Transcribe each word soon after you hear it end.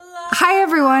Hi,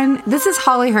 everyone. This is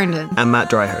Holly Herndon. And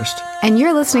Matt Dryhurst. And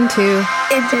you're listening to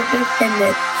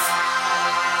Interdependence.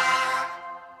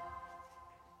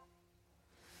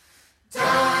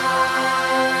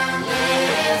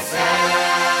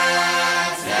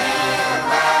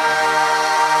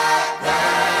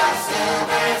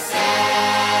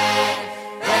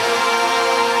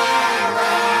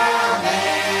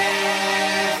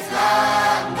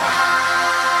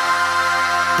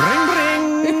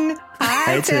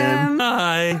 Tim.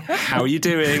 Hi, how are you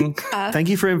doing? Thank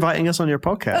you for inviting us on your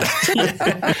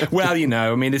podcast. Well,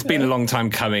 I mean, it's been a long time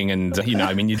coming, and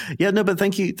but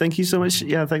thank you so much.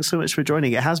 Yeah, thanks so much for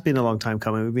joining. It has been a long time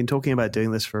coming. We've been talking about doing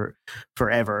this for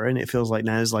forever, and it feels like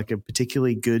now is like a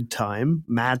particularly good time,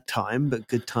 mad time, but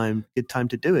good time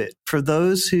to do it. For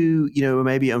those who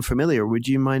may be unfamiliar, would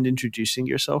you mind introducing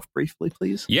yourself briefly,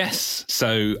 please? Yes.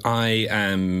 So I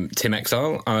am Tim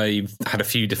Exile. I've had a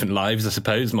few different lives, I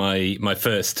suppose. My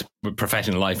first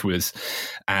professional life was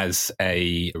as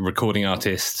a recording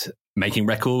artist, making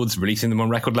records, releasing them on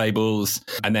record labels.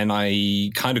 And then I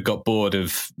kind of got bored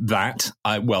of that.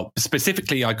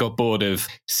 Specifically, I got bored of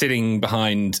sitting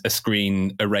behind a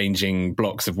screen, arranging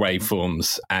blocks of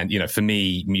waveforms. And, for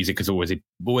me, music has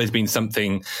always been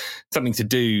something to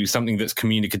do, something that's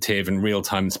communicative and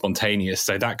real-time and spontaneous.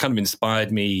 So that kind of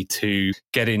inspired me to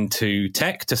get into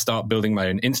tech, to start building my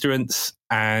own instruments.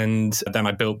 And then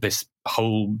I built this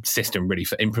whole system really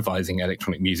for improvising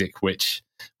electronic music, which,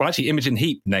 actually Imogen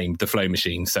Heap named the Flow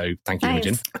Machine. So thank you, nice.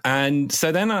 Imogen. And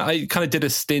so then I kind of did a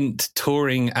stint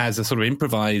touring as a sort of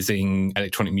improvising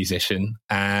electronic musician.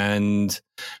 And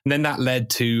then that led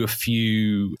to a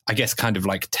few, I guess, kind of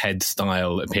like TED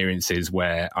style appearances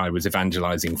where I was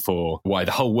evangelizing for why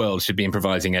the whole world should be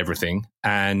improvising everything.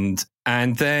 And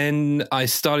then I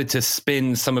started to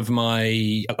spin some of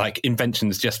my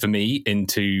inventions just for me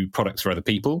into products for other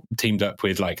people, teamed up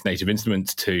with Native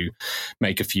Instruments to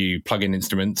make a few plug-in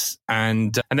instruments.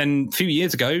 And then a few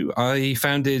years ago, I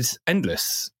founded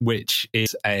Endless, which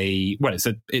is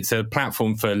it's a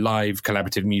platform for live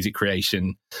collaborative music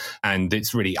creation. And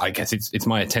it's really, I guess it's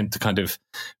my attempt to kind of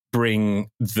bring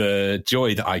the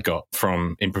joy that I got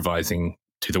from improvising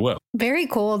to the world. Very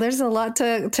cool. There's a lot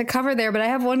to cover there, but I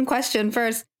have one question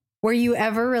first. Were you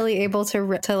ever really able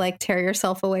to tear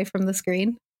yourself away from the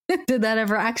screen? Did that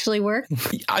ever actually work?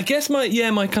 I guess my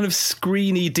kind of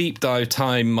screeny deep dive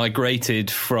time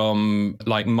migrated from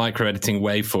micro editing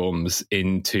waveforms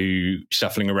into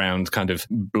shuffling around kind of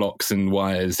blocks and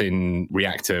wires in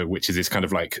Reactor, which is this kind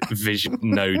of vision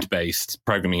node based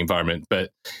programming environment.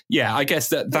 But yeah, I guess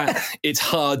that it's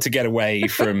hard to get away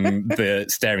from the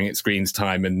staring at screens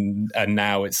time, and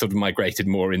now it's sort of migrated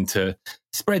more into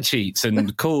spreadsheets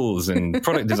and calls and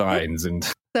product designs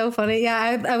and. So funny.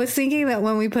 Yeah, I was thinking that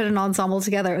when we put an ensemble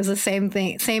together, it was the same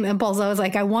thing, same impulse. I was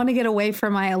like, I want to get away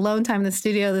from my alone time in the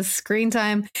studio, this screen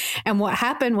time. And what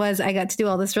happened was I got to do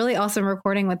all this really awesome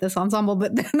recording with this ensemble,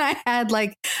 but then I had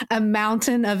a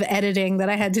mountain of editing that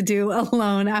I had to do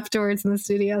alone afterwards in the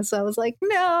studio. So I was like,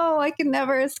 no, I can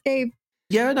never escape.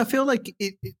 Yeah, and I feel like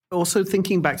also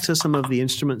thinking back to some of the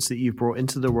instruments that you've brought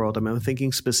into the world, I'm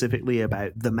thinking specifically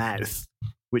about the mouth,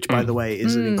 which, by the way,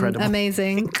 is an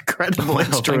incredible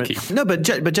instrument. No, but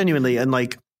genuinely, and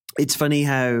it's funny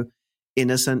how, in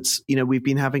a sense, we've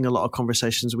been having a lot of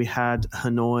conversations. We had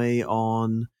Hanoi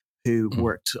on, who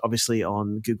worked obviously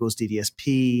on Google's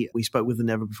DDSP. We spoke with the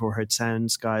Never Before Heard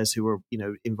Sounds guys who were,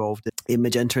 involved in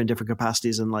Magenta in different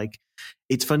capacities. And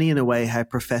it's funny in a way how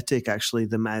prophetic actually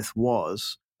the mouth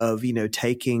was of,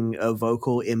 taking a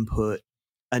vocal input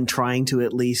and trying to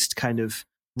at least kind of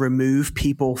remove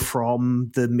people from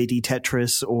the MIDI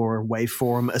Tetris or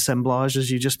waveform assemblage,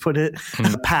 as you just put it,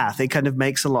 path. It kind of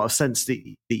makes a lot of sense that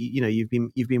you've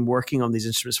been working on these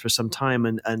instruments for some time,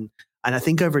 and I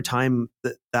think over time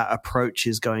that approach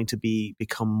is going to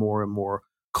become more and more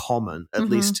common. At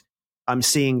least I'm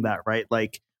seeing that, right?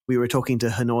 We were talking to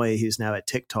Hanoi, who's now at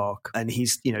TikTok, and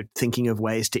he's thinking of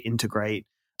ways to integrate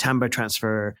timbre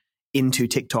transfer into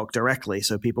TikTok directly,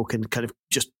 so people can kind of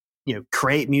just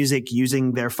create music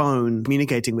using their phone,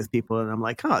 communicating with people. And I'm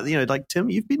like, Tim,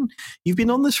 you've been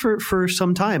on this for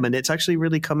some time, and it's actually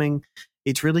really coming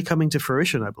to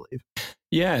fruition, I believe.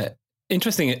 Yeah.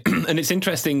 Interesting. And it's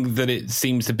interesting that it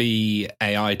seems to be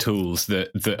AI tools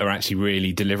that are actually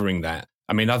really delivering that.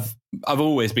 I mean, I've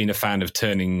always been a fan of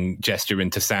turning gesture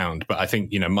into sound, but I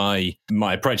think,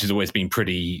 my approach has always been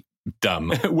pretty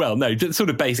dumb. Well, no,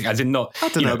 sort of basic, as in not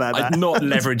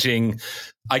leveraging,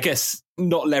 I guess,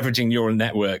 not leveraging neural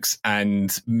networks,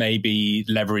 and maybe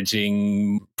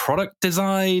leveraging product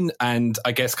design, and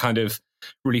I guess kind of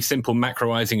really simple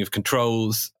macroizing of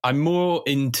controls. I'm more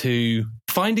into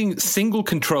finding single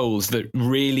controls that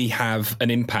really have an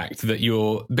impact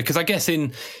because I guess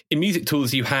in music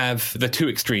tools, you have the two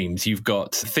extremes. You've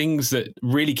got things that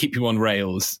really keep you on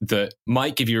rails that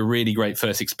might give you a really great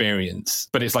first experience,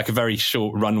 but it's like a very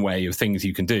short runway of things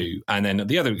you can do. And then at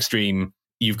the other extreme,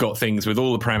 you've got things with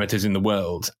all the parameters in the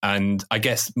world. And I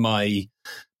guess my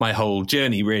whole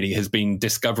journey really has been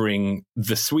discovering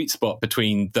the sweet spot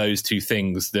between those two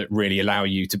things that really allow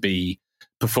you to be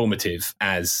performative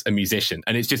as a musician.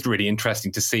 And it's just really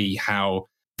interesting to see how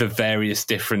the various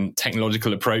different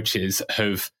technological approaches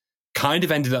have kind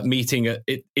of ended up meeting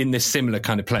in this similar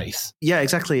kind of place. Yeah,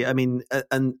 exactly. I mean,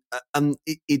 and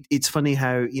it's funny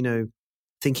how,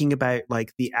 thinking about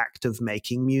like the act of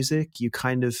making music,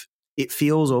 it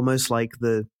feels almost like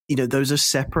those are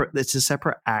separate. It's a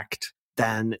separate act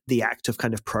than the act of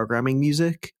kind of programming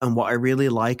music. And what I really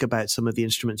like about some of the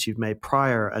instruments you've made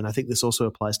prior, and I think this also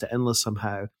applies to Endless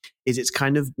somehow, is it's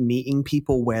kind of meeting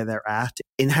people where they're at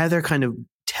in how they're kind of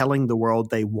telling the world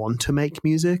they want to make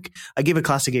music. I give a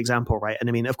classic example, right? And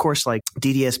I mean, of course, like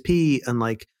DDSP and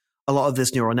like a lot of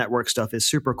this neural network stuff is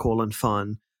super cool and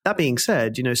fun. That being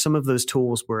said, some of those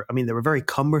tools they were very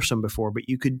cumbersome before, but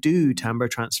you could do timbre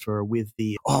transfer with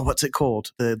what's it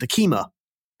called? The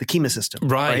Kima system.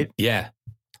 Right. Yeah.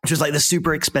 Which was like the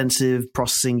super expensive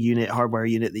processing unit, hardware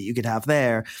unit that you could have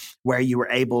there, where you were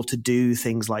able to do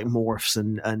things like morphs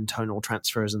and tonal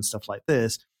transfers and stuff like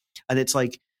this. And it's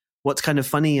like, what's kind of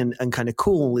funny and kind of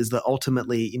cool is that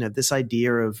ultimately, this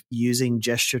idea of using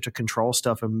gesture to control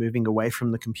stuff and moving away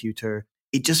from the computer,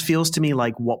 it just feels to me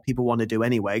like what people want to do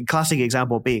anyway. Classic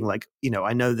example being like,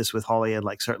 I know this with Holly, and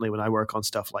like certainly when I work on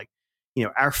stuff like,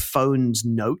 our phone's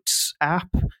notes app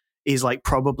is like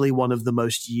probably one of the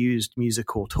most used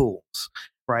musical tools,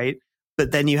 right?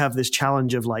 But then you have this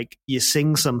challenge of like, you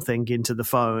sing something into the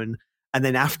phone, and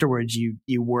then afterwards you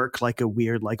work like a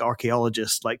weird like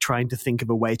archaeologist, like trying to think of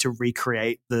a way to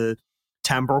recreate the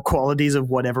timbre qualities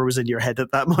of whatever was in your head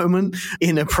at that moment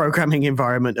in a programming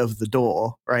environment of the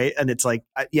DAW, right? And it's like,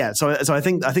 so I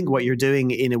think what you're doing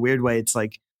in a weird way, it's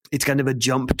like it's kind of a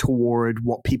jump toward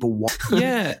what people want.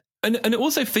 Yeah. And it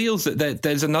also feels that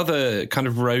there's another kind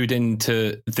of road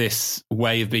into this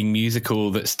way of being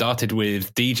musical that started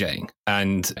with DJing.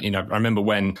 And, I remember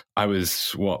when I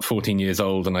was, 14 years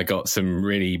old, and I got some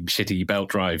really shitty belt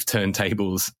drive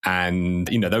turntables, and,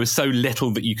 there was so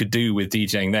little that you could do with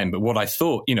DJing then. But what I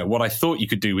thought you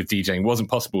could do with DJing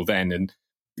wasn't possible then. And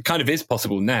it kind of is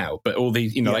possible now, but all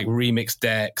these, like remix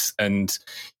decks and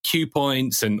cue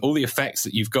points and all the effects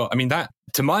that you've got. I mean, that,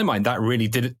 to my mind, that really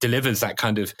delivers that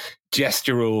kind of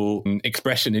gestural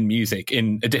expression in music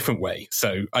in a different way.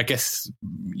 So I guess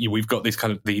we've got this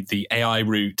kind of the AI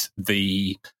route,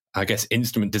 the, I guess,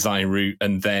 instrument design route,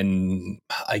 and then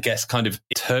I guess kind of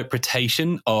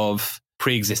interpretation of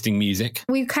pre-existing music.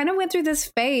 We kind of went through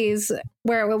this phase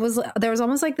where there was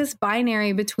almost like this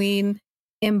binary between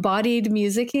embodied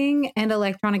musicking and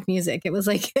electronic music. It was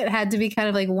like it had to be kind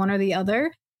of like one or the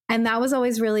other. And that was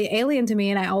always really alien to me.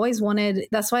 And I always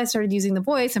that's why I started using the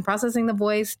voice and processing the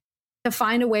voice to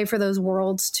find a way for those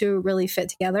worlds to really fit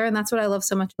together. And that's what I love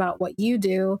so much about what you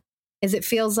do, is it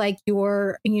feels like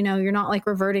you're not like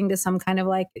reverting to some kind of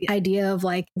like idea of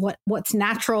like what's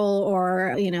natural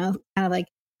or, kind of like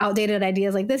outdated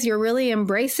ideas like this. You're really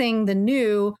embracing the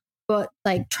new, but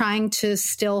like trying to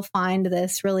still find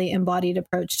this really embodied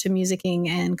approach to musicking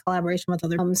and collaboration with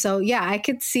other. So yeah, I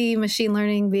could see machine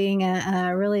learning being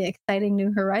a really exciting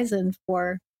new horizon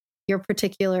for your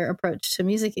particular approach to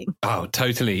musicking. Oh,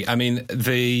 totally. I mean,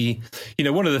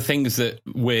 one of the things that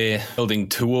we're building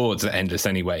towards at Endless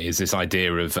anyway is this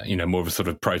idea of, more of a sort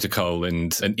of protocol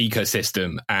and an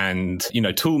ecosystem. And,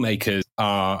 tool makers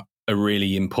are a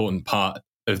really important part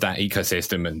of that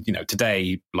ecosystem. And,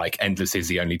 today, like Endless is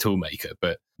the only tool maker,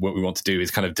 but what we want to do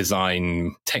is kind of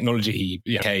design technology,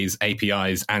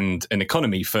 APIs, and an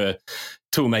economy for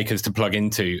tool makers to plug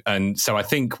into. And so I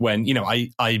think when,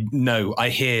 I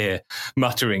hear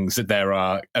mutterings that there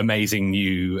are amazing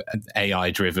new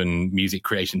AI driven music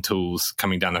creation tools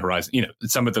coming down the horizon.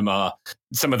 Some of them are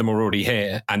already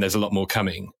here, and there's a lot more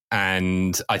coming.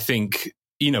 And I think,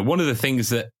 one of the things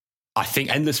that I think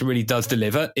Endless really does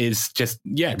deliver is just,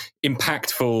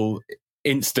 impactful,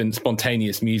 instant,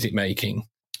 spontaneous music making.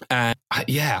 And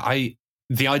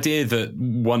the idea that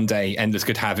one day Endless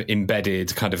could have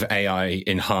embedded kind of AI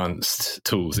enhanced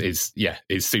tools is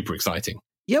super exciting.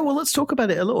 Yeah, well, let's talk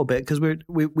about it a little bit, because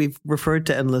we've referred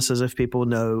to Endless as if people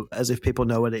know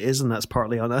what it is, and that's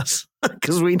partly on us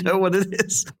because we know what it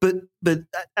is. But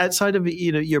outside of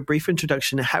your brief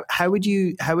introduction, how would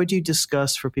you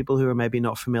discuss, for people who are maybe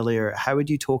not familiar, how would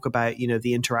you talk about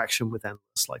the interaction with Endless?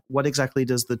 Like, what exactly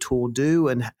does the tool do,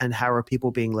 and how are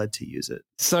people being led to use it?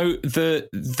 So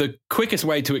the quickest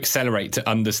way to accelerate to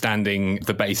understanding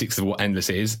the basics of what Endless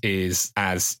is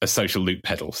as a social loop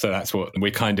pedal. So that's what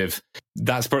we're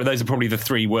those are probably the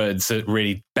three words that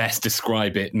really best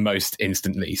describe it most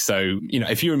instantly. So,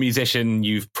 if you're a musician,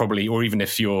 you've probably, or even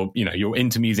if you're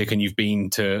into music and you've been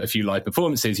to a few live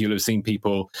performances, you'll have seen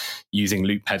people using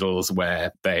loop pedals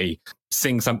where they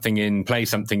sing something in, play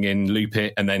something in, loop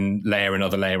it, and then layer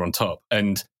another layer on top.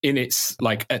 And in its,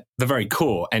 like, at the very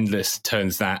core, Endless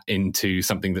turns that into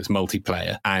something that's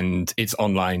multiplayer, and it's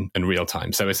online and real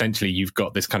time. So essentially you've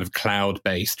got this kind of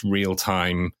cloud-based real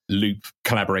time loop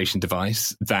collaboration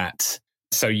device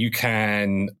so you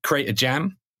can create a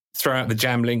jam, throw out the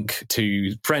jam link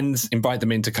to friends, invite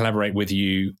them in to collaborate with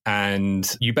you,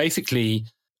 and you basically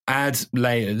add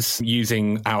layers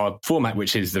using our format,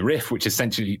 which is the riff, which is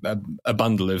essentially a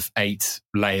bundle of 8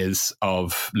 layers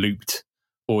of looped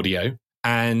audio.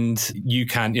 And you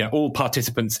can, all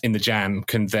participants in the jam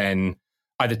can then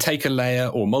either take a layer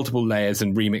or multiple layers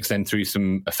and remix them through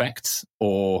some effects,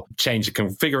 or change the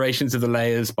configurations of the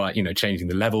layers by, changing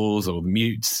the levels or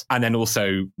mutes, and then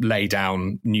also lay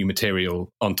down new material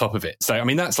on top of it. So, I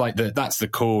mean, that's the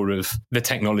core of the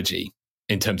technology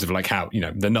in terms of like how,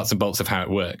 the nuts and bolts of how it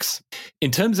works.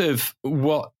 In terms of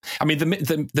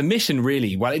the mission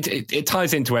really, well, it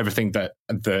ties into everything that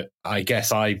I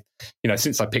guess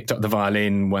since I picked up the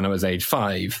violin when I was age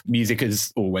 5, music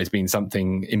has always been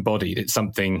something embodied. It's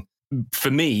something,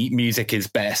 for me, music is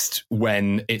best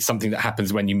when it's something that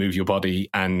happens when you move your body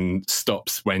and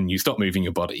stops when you stop moving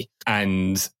your body.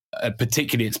 And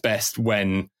particularly it's best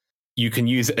when you can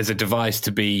use it as a device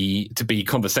to be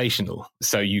conversational.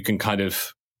 So you can kind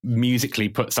of musically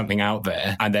put something out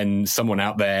there, and then someone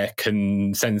out there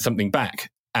can send something back.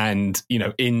 And,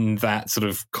 in that sort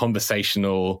of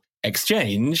conversational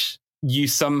exchange,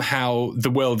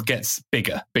 the world gets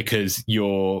bigger, because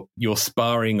you're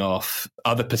sparring off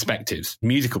other perspectives,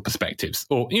 musical perspectives,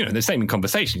 or, the same in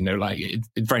conversation, like it's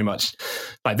very much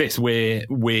like this, where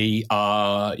we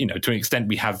are, to an extent,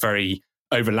 we have very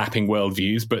overlapping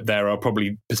worldviews, but there are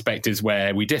probably perspectives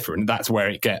where we differ, and that's where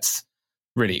it gets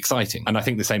really exciting. And I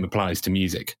think the same applies to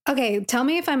music. Okay, tell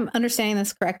me if I'm understanding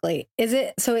this correctly.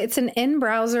 It's an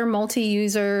in-browser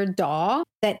multi-user DAW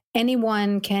that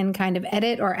anyone can kind of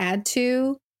edit or add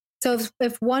to? So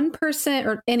if one person,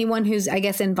 or anyone who's, I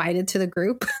guess, invited to the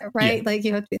group, right?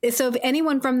 Yeah. So if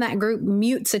anyone from that group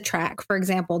mutes a track, for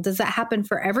example, does that happen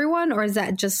for everyone, or is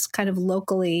that just kind of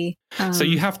locally? So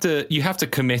you have to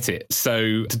commit it.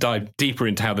 So to dive deeper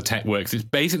into how the tech works, it's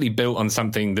basically built on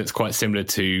something that's quite similar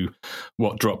to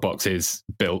what Dropbox is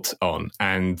built on.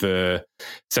 And the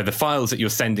files that you're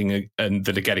sending and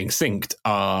that are getting synced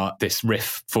are this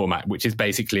riff format, which is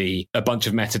basically a bunch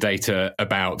of metadata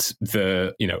about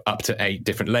the, up to 8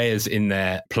 different layers in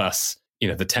there, plus,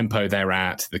 the tempo they're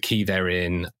at, the key they're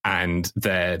in, and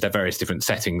their various different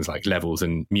settings like levels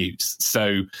and mutes.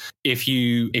 So if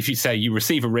you say you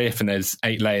receive a riff and there's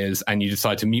 8 layers and you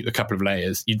decide to mute a couple of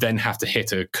layers, you then have to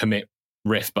hit a commit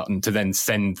riff button to then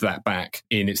send that back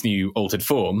in its new altered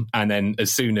form. And then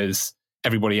as soon as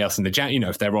everybody else in the jam,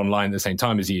 if they're online at the same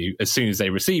time as you, as soon as they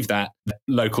receive that,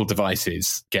 local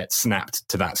devices get snapped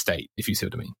to that state, if you see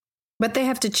what I mean. But they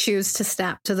have to choose to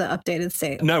snap to the updated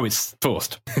state. No, it's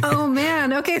forced. Oh,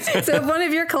 man. Okay. So if one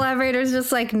of your collaborators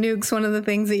just like nukes one of the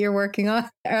things that you're working on,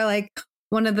 or like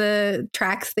one of the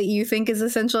tracks that you think is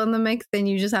essential in the mix, then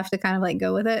you just have to kind of like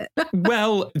go with it.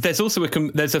 Well, there's also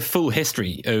there's a full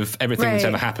history of everything that's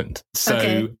ever happened.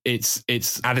 So it's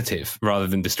additive rather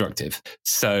than destructive.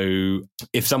 So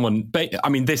if someone,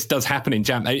 this does happen in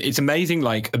jam. It's amazing,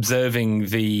 like observing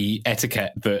the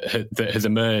etiquette that has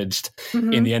emerged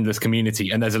in the Endless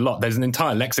community. And there's an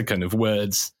entire lexicon of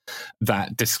words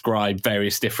that describe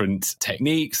various different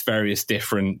techniques, various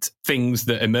different things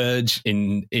that emerge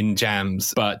in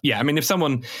jams. But yeah, if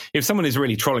someone is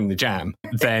really trolling the jam,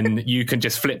 then you can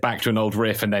just flip back to an old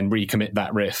riff and then recommit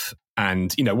that riff.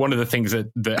 And one of the things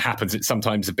that happens, it's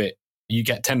sometimes a bit, you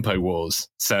get tempo wars.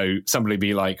 So somebody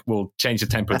be like, well, change the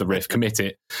tempo of the riff, commit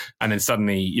it. And then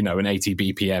suddenly, an 80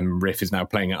 BPM riff is now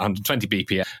playing at 120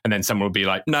 BPM. And then someone will be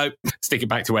like, no, stick it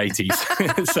back to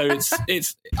 80s. So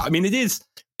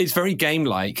it's very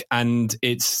game-like, and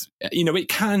it's,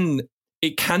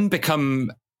 it can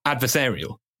become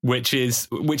adversarial, which is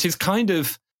kind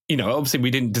of obviously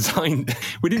we didn't design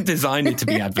it to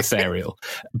be adversarial,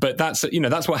 but that's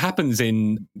what happens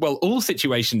in, well, all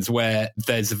situations where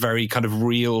there's a very kind of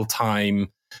real time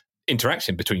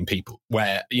interaction between people,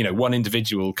 where, one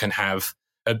individual can have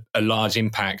a large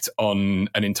impact on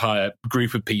an entire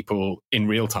group of people in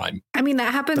real time. I mean,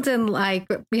 that happens in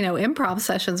improv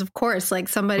sessions, of course. Like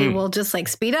somebody will just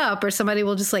speed up, or somebody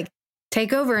will just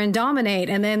take over and dominate.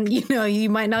 And then, you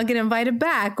might not get invited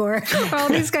back, or all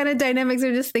these kind of dynamics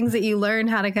are just things that you learn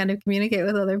how to kind of communicate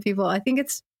with other people. I think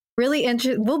it's really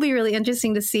will be really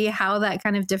interesting to see how that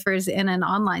kind of differs in an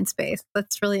online space.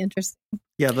 That's really interesting.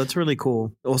 Yeah, that's really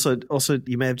cool. Also,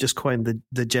 you may have just coined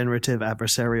the generative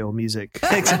adversarial music.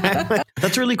 Exactly.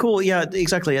 That's really cool. Yeah,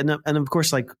 exactly. And of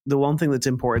course, the one thing that's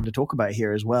important to talk about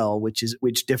here as well, which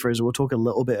differs. We'll talk a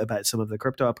little bit about some of the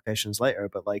crypto applications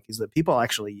later, but is that people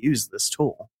actually use this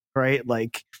tool, right?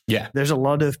 There's a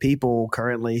lot of people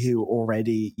currently who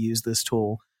already use this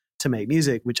tool to make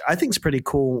music, which I think is pretty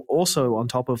cool. Also, on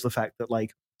top of the fact that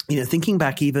thinking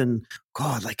back, even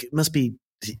it must be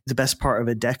the best part of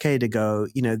a decade ago,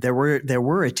 there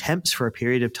were attempts for a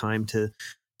period of time to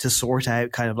sort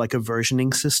out kind of a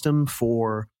versioning system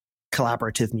for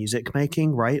collaborative music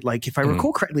making, right? If I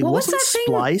recall correctly, wasn't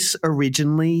Splice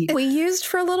originally we used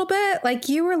for a little bit?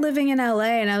 You were living in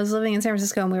LA and I was living in San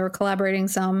Francisco, and we were collaborating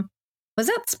some. Was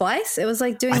that Splice? It was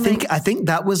doing. I think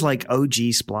that was OG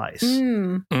Splice.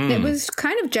 It was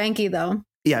kind of janky though.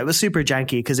 Yeah, it was super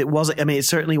janky because it wasn't. I mean, it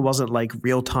certainly wasn't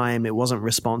real time. It wasn't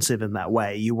responsive in that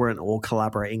way. You weren't all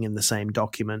collaborating in the same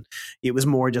document. It was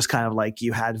more just kind of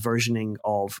you had versioning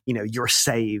of your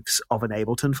saves of an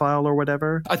Ableton file or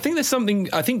whatever. I think there's something.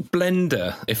 I think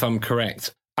Blender, if I'm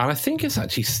correct, and I think it's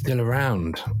actually still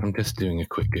around. I'm just doing a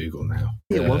quick Google now.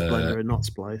 It was Blender and not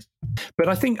Splice. But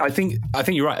I think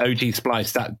you're right. OG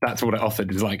Splice. That's what it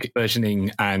offered, is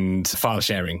versioning and file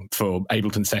sharing for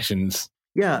Ableton sessions.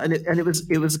 Yeah, and it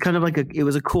was kind of it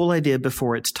was a cool idea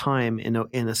before its time in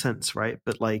a sense, right?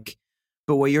 But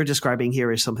what you're describing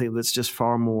here is something that's just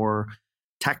far more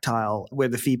tactile, where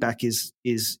the feedback is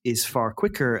far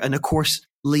quicker, and of course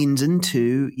leans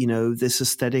into this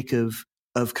aesthetic of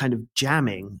kind of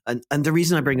jamming. And the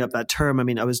reason I bring up that term, I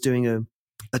mean, I was doing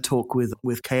a talk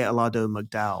with Kay Alado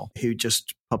Magdal, who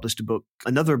just published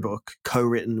another book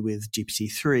co-written with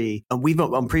GPT-3, and we've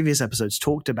on previous episodes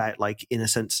talked about in a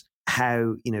sense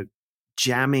how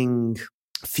jamming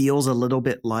feels a little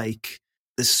bit like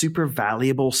this super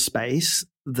valuable space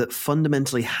that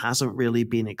fundamentally hasn't really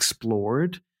been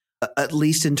explored, at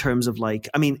least in terms of I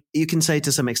mean, you can say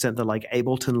to some extent that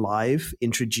Ableton Live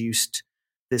introduced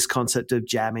this concept of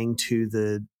jamming to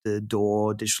the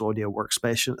DAW digital audio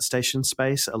workstation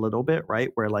space a little bit,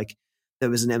 right? Where there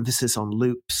was an emphasis on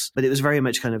loops, but it was very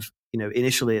much kind of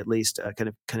initially at least kind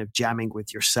of jamming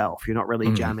with yourself. You're not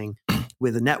really jamming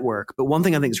with a network. But one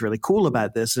thing I think is really cool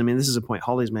about this, I mean, this is a point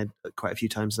Holly's made quite a few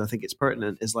times, and I think it's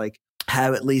pertinent, is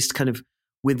how at least kind of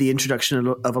with the introduction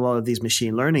of a lot of these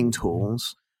machine learning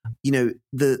tools,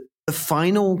 the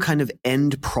final kind of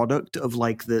end product of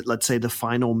let's say the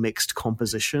final mixed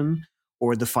composition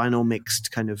or the final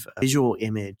mixed kind of visual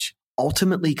image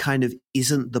ultimately kind of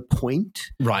isn't the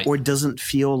point, right? Or doesn't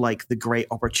feel like the great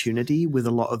opportunity with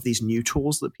a lot of these new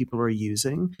tools that people are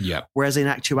using. Yeah. Whereas in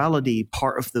actuality,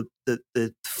 part of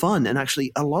the fun, and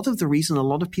actually a lot of the reason a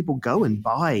lot of people go and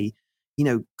buy,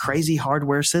 crazy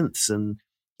hardware synths, and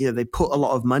they put a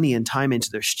lot of money and time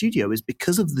into their studio, is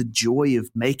because of the joy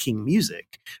of making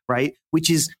music, right?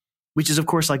 Which is of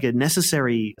course a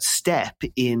necessary step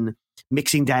in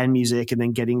mixing down music and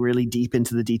then getting really deep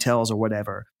into the details or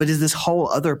whatever, but is this whole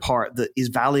other part that is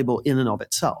valuable in and of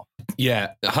itself.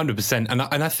 Yeah, 100%. And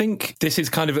I think this is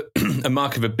kind of a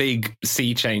mark of a big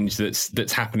sea change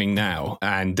that's happening now.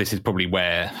 And this is probably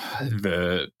where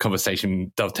the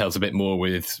conversation dovetails a bit more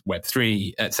with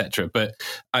Web3, etc. But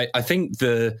I think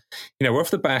we're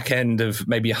off the back end of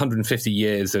maybe 150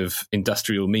 years of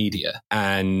industrial media.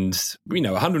 And,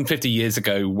 150 years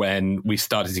ago when we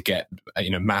started to get,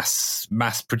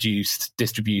 mass-produced,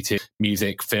 distributed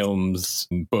music, films,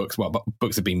 and books. Well,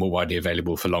 books have been more widely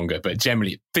available for longer, but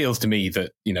generally it feels to me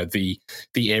that the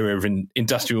era of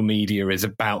industrial media is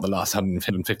about the last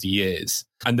 150 years,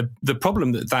 and the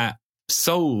problem that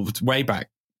solved way back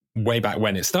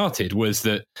when it started was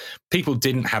that people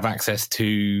didn't have access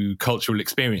to cultural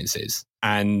experiences,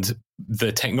 and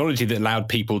the technology that allowed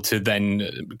people to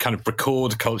then kind of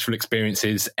record cultural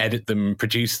experiences, edit them,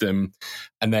 produce them,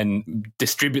 and then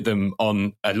distribute them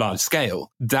on a large scale,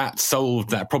 that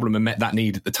solved that problem and met that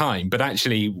need at the time. But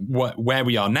actually, where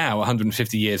we are now,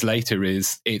 150 years later,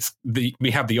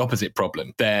 we have the opposite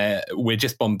problem. We're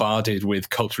just bombarded with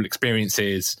cultural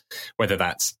experiences, whether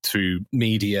that's through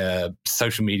media,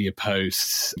 social media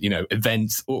posts,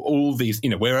 events, all these.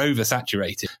 We're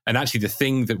oversaturated, and actually, the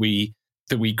thing that we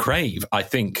crave, I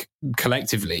think,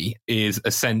 collectively is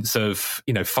a sense of,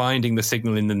 finding the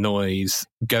signal in the noise,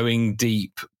 going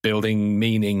deep, building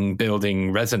meaning,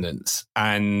 building resonance.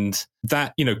 And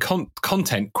that,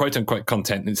 content, quote unquote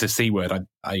content, it's a C word.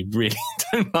 I really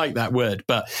don't like that word,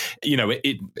 but,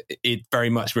 it very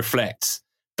much reflects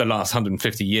the last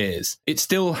 150 years. It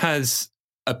still has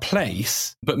a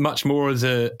place, but much more as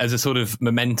a sort of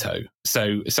memento.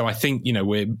 So I think,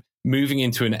 we're moving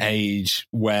into an age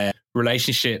where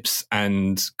relationships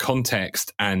and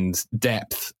context and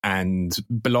depth and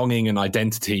belonging and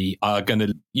identity are going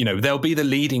to, they'll be the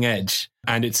leading edge.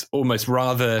 And it's almost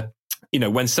rather,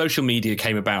 when social media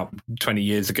came about 20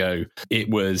 years ago, it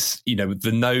was,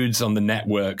 the nodes on the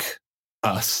network,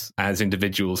 us as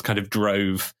individuals, kind of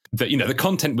drove that, the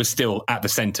content was still at the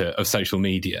center of social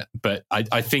media. But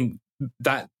I think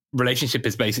that relationship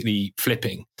is basically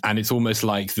flipping. And it's almost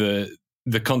like the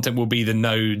content will be the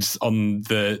nodes on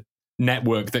the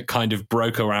network that kind of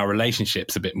broker our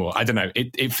relationships a bit more. I don't know.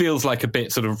 It feels like a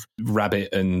bit sort of rabbit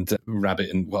and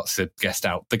what's the guest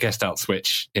out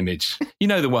switch image.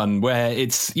 The one where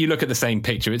you look at the same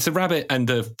picture. It's a rabbit and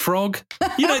a frog. Do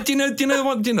you know what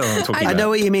I'm talking about? I know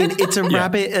what you mean. It's a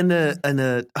rabbit and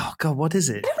a oh God, what is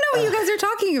it? I don't know what you guys are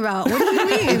talking about. What do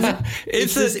you mean?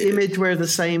 it's this image where the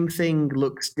same thing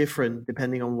looks different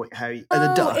depending on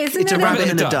a duck. It's a rabbit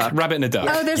and a duck. Rabbit and a duck.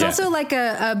 Oh, there's also like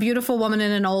a beautiful woman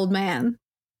and an old man.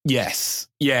 Yes.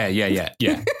 Yeah.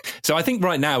 So I think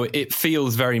right now it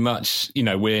feels very much,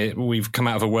 we've come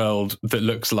out of a world that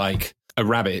looks like a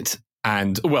rabbit.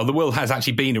 And well, the world has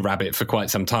actually been a rabbit for quite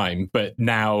some time, but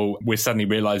now we're suddenly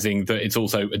realizing that it's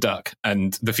also a duck,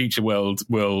 and the future world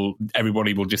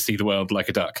everybody will just see the world like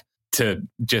a duck, to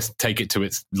just take it to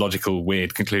its logical,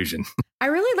 weird conclusion. I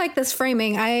really like this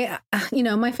framing.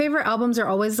 My favorite albums are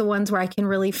always the ones where I can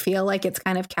really feel like it's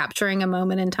kind of capturing a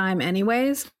moment in time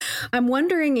anyways. I'm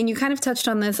wondering, and you kind of touched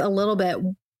on this a little bit,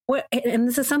 and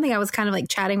this is something I was kind of like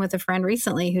chatting with a friend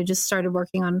recently who just started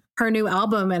working on her new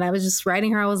album. And I was just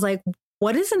writing her, I was like,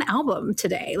 what is an album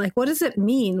today? Like, what does it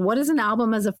mean? What is an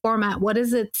album as a format?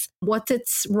 What's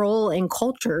its role in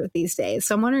culture these days?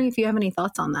 So I'm wondering if you have any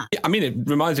thoughts on that. I mean, it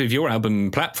reminds me of your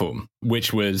album Platform,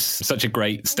 which was such a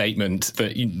great statement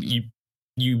that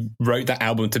you wrote that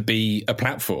album to be a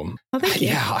platform. Oh, thank you.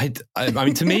 Yeah, I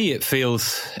mean, to me, it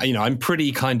feels, I'm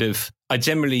pretty kind of, I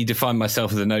generally define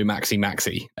myself as a no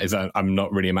maxi, as I'm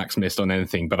not really a maximalist on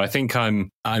anything, but I think if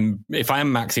I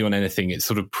am maxi on anything, it's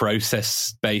sort of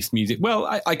process-based music.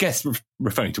 Well, I guess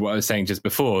referring to what I was saying just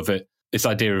before, that this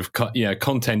idea of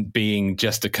content being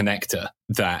just a connector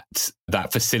that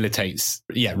facilitates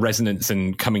resonance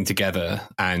and coming together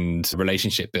and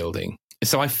relationship building.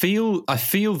 So I feel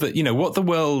that, what the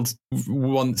world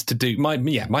wants to do,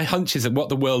 my hunch is that what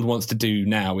the world wants to do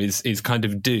now is kind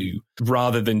of do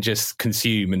rather than just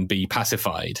consume and be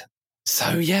pacified.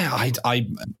 So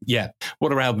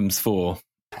what are albums for?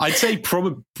 I'd say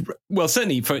probably, well,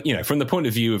 certainly for, from the point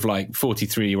of view of like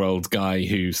 43-year-old guy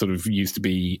who sort of used to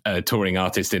be a touring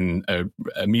artist in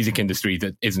a music industry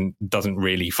that doesn't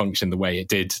really function the way it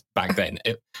did back then.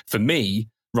 For me,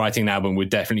 writing an album would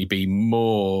definitely be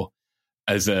more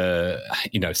as a,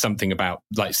 something about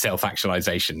like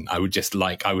self-actualization. I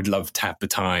would love to have the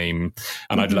time,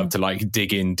 and I'd love to like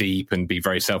dig in deep and be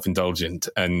very self-indulgent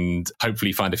and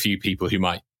hopefully find a few people who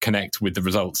might connect with the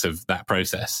results of that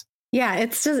process. Yeah,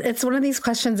 it's one of these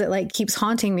questions that like keeps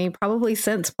haunting me probably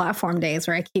since Platform days,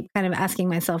 where I keep kind of asking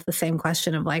myself the same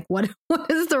question of like, what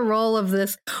is the role of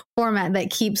this format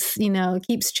that keeps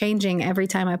changing every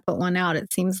time I put one out?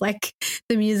 It seems like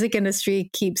the music industry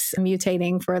keeps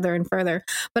mutating further and further.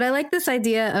 But I like this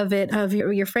idea of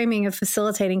your framing of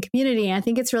facilitating community. And I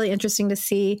think it's really interesting to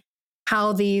see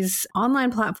how these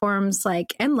online platforms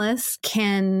like Endless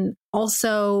can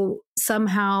also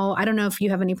somehow, I don't know if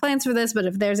you have any plans for this, but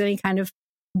if there's any kind of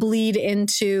bleed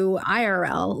into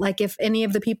IRL, like if any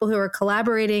of the people who are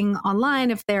collaborating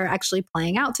online, if they're actually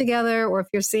playing out together, or if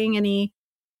you're seeing any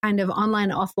kind of online,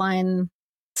 offline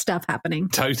stuff happening.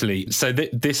 Totally. So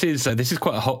this is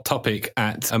quite a hot topic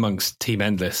amongst Team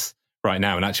Endless right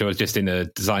now. And actually I was just in a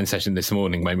design session this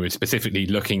morning when we were specifically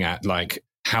looking at like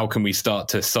how can we start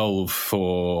to solve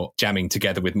for jamming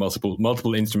together with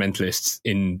multiple instrumentalists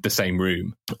in the same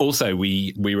room. Also,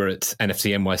 we were at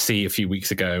NFC NYC a few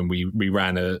weeks ago, and we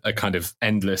ran a kind of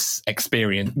endless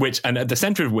experience, and at the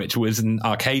center of which was an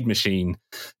arcade machine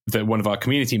that one of our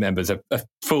community members, a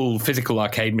full physical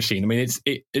arcade machine. I mean,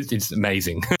 it's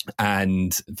amazing,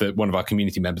 and that one of our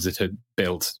community members had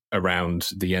built around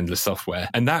the Endless software,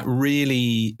 and that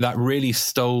really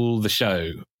stole the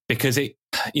show, because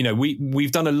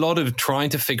we've done a lot of trying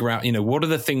to figure out, what are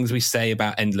the things we say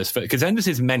about Endless, because Endless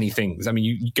is many things. I mean,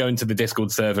 you go into the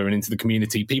Discord server and into the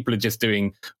community, people are just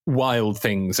doing wild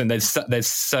things, and there's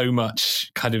so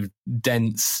much kind of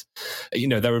dense,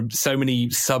 there are so many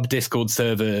sub Discord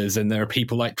servers, and there are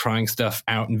people like trying stuff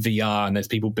out in VR, and there's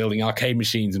people building arcade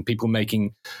machines and people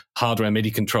making hardware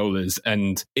MIDI controllers,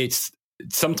 and it's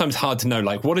sometimes hard to know,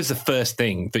 like, what is the first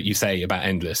thing that you say about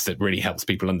Endless that really helps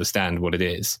people understand what it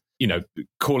is.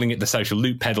 Calling it the social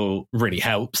loop pedal really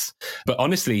helps. But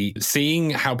honestly, seeing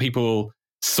how people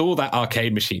saw that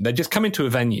arcade machine, they'd just come into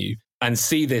a venue and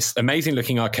see this amazing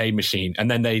looking arcade machine, and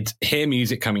then they'd hear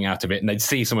music coming out of it, and they'd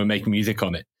see someone making music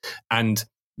on it. And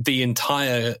the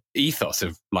entire ethos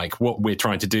of like what we're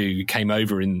trying to do came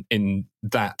over in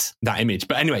that image.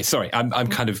 But anyway, sorry, I'm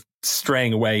kind of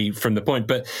straying away from the point,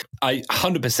 but I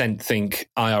 100% think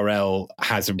IRL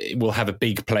will have a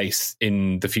big place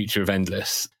in the future of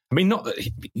Endless. I mean, not,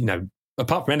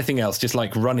 apart from anything else, just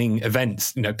like running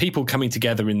events, people coming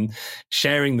together and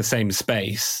sharing the same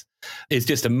space is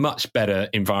just a much better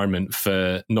environment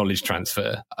for knowledge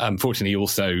transfer. Unfortunately,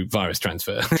 also virus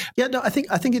transfer. Yeah, no, I think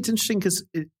it's interesting because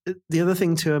the other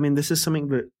thing too, I mean, this is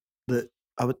something that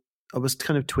I was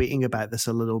kind of tweeting about this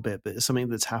a little bit, but it's something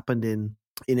that's happened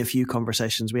in a few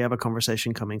conversations. We have a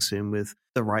conversation coming soon with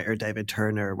the writer David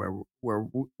Turner where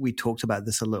we talked about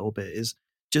this a little bit, is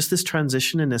just this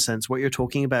transition, in a sense, what you're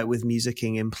talking about with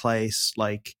musicking in place,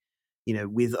 like,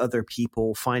 with other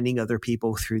people, finding other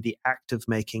people through the act of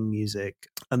making music,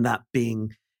 and that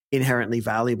being inherently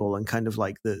valuable and kind of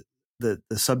like the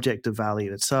subject of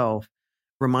value itself,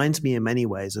 reminds me in many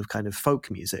ways of kind of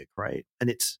folk music, right? And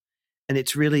it's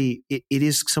really, it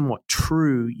is somewhat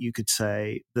true, you could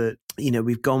say, that,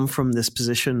 we've gone from this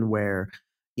position where,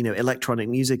 electronic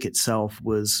music itself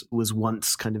was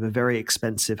once kind of a very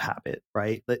expensive habit,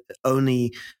 right? That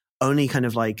only kind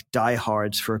of like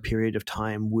diehards for a period of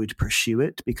time would pursue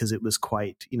it, because it was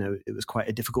quite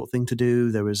a difficult thing to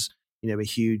do. There was, a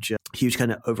huge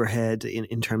kind of overhead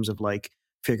in terms of like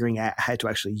figuring out how to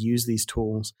actually use these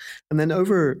tools. And then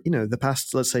over, the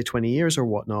past, let's say 20 years or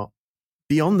whatnot,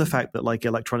 beyond the fact that like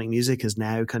electronic music is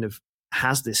now kind of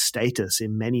has this status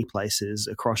in many places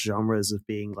across genres of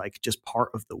being like just part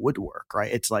of the woodwork,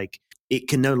 right? It's like, it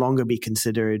can no longer be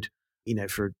considered,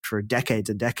 for decades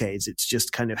and decades, it's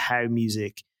just kind of how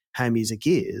music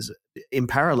is. In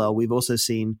parallel, we've also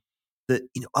seen that,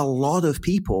 a lot of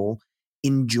people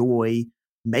enjoy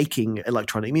making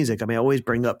electronic music. I mean, I always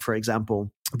bring up, for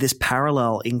example, this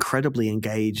parallel, incredibly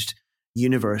engaged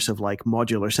universe of like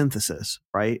modular synthesis,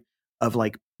 right? Of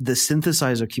like the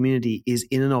synthesizer community is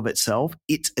in and of itself,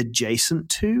 it's adjacent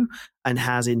to and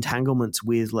has entanglements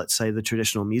with, let's say, the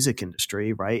traditional music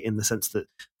industry, right? In the sense that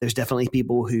there's definitely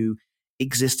people who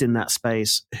exist in that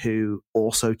space who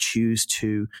also choose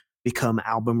to become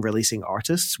album releasing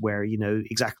artists, where,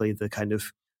 exactly the kind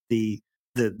of the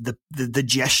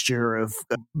gesture of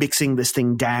mixing this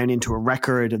thing down into a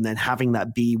record and then having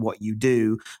that be what you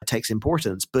do takes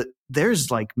importance. But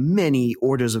there's like many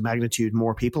orders of magnitude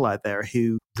more people out there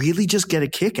who really just get a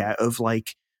kick out of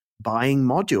like buying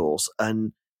modules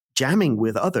and jamming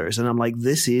with others. And I'm like,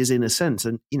 this is, in a sense,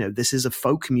 and this is a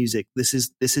folk music. This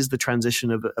is the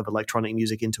transition of electronic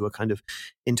music into a kind of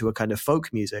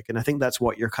folk music. And I think that's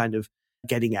what you're kind of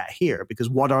getting at here, because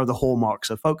what are the hallmarks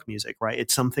of folk music, right?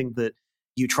 It's something that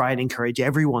you try and encourage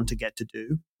everyone to get to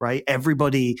do, right?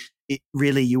 Everybody,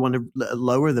 you want to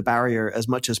lower the barrier as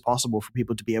much as possible for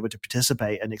people to be able to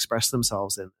participate and express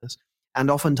themselves in this.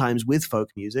 And oftentimes with folk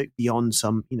music, beyond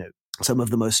some of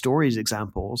the most storied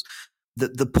examples,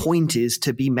 the point is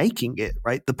to be making it,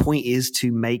 right? The point is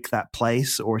to make that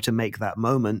place or to make that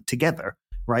moment together,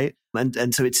 right?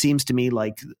 And so it seems to me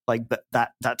like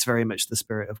that's very much the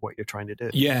spirit of what you're trying to do.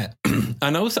 Yeah.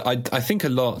 And also I think a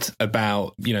lot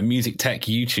about, music tech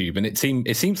YouTube, and it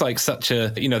seems like such a,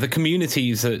 the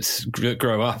communities that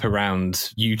grow up around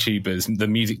YouTubers, the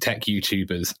music tech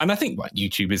YouTubers, and I think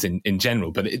YouTubers in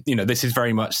general, but this is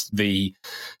very much the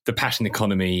passion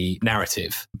economy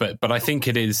narrative. But I think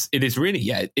it is really,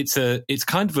 it's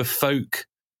kind of a folk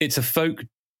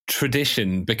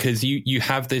tradition, because you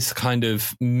have this kind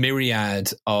of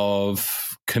myriad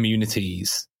of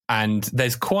communities And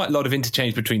there's quite a lot of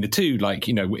interchange between the two. Like,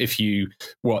 you know, if you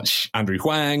watch Andrew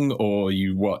Huang or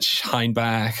you watch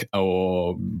Heinbach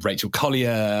or Rachel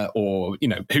Collier or, you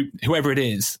know, whoever it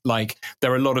is, like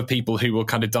there are a lot of people who will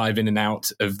kind of dive in and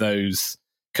out of those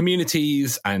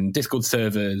communities and Discord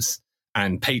servers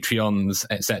and Patreons,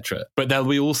 etc. But there'll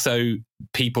be also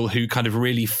people who kind of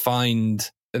really find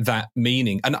that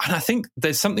meaning. And I think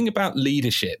there's something about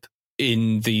leadership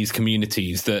in these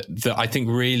communities that I think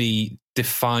really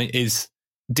demarcates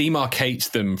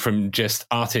them from just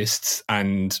artists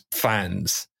and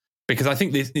fans. Because I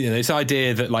think this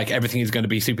idea that like everything is going to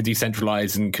be super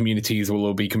decentralized and communities will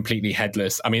all be completely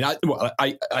headless. I mean,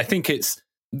 I think it's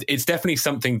definitely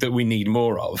something that we need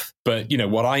more of. But, you know,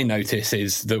 what I notice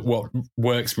is that what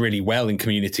works really well in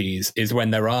communities is when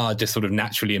there are just sort of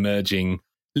naturally emerging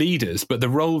leaders, but the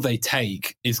role they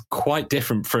take is quite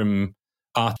different from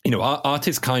art. You know, art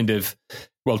is kind of,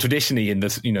 well, traditionally in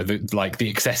this, you know, the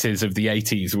excesses of the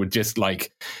 80s would just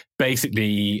like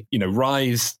basically, you know,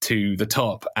 rise to the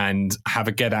top and have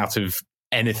a get out of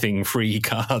anything free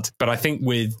card. But I think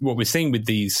with what we're seeing with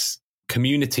these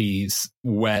communities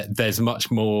where there's much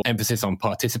more emphasis on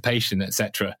participation,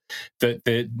 etc., that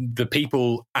the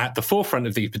people at the forefront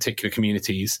of these particular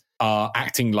communities are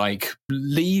acting like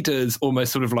leaders,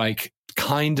 almost sort of like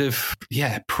kind of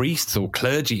priests or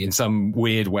clergy in some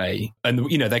weird way. And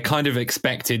you know, they're kind of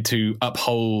expected to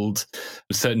uphold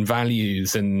certain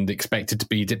values and expected to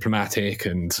be diplomatic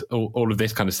and all of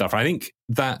this kind of stuff. I think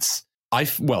that's I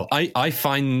feel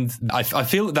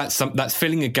that that's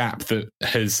filling a gap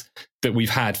that we've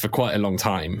had for quite a long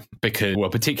time, because, well,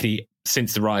 particularly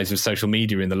since the rise of social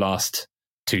media in the last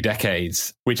 2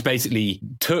 decades, which basically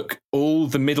took all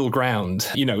the middle ground.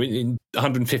 You know, in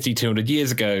 150, 200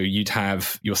 years ago, you'd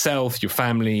have yourself, your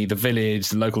family, the village,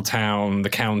 the local town, the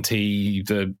county,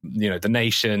 the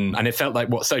nation. And it felt like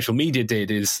what social media did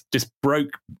is just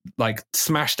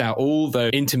smashed out all the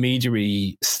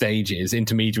intermediary stages,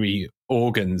 intermediary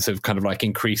organs of kind of like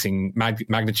increasing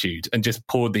magnitude, and just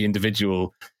poured the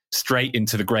individual straight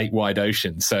into the great wide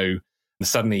ocean. So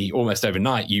suddenly, almost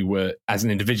overnight, you were, as an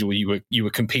individual, you were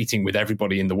competing with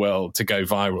everybody in the world to go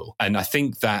viral. And I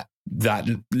think that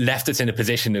left us in a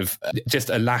position of just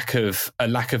a lack of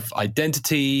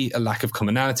identity, a lack of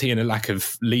commonality, and a lack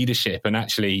of leadership. And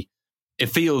actually, it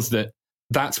feels that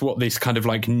that's what this kind of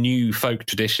like new folk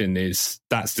tradition is.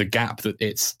 That's the gap that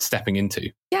it's stepping into.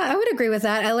 Yeah, I would agree with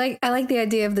that. I like the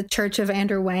idea of the Church of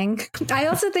Andrew Wang. I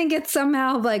also think it's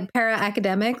somehow like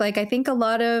para-academic. Like, I think a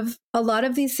lot of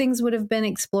these things would have been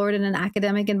explored in an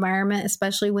academic environment,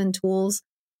 especially when tools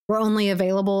were only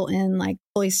available in like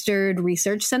cloistered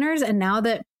research centers. And now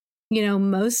that, you know,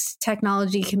 most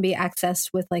technology can be accessed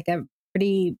with like a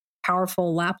pretty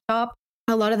powerful laptop,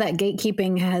 a lot of that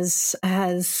gatekeeping has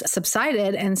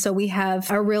subsided. And so we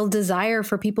have a real desire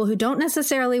for people who don't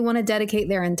necessarily want to dedicate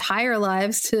their entire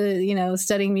lives to, you know,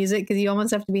 studying music, because you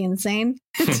almost have to be insane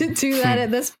to do that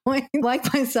at this point,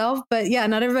 like myself. But yeah,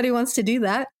 not everybody wants to do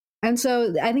that. And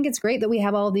so I think it's great that we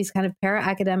have all of these kind of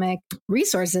para-academic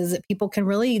resources that people can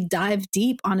really dive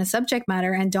deep on a subject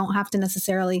matter and don't have to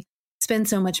necessarily spend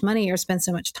so much money or spend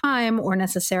so much time or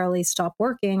necessarily stop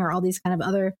working or all these kind of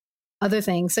other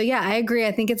things. So yeah, I agree.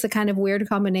 I think it's a kind of weird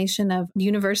combination of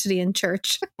university and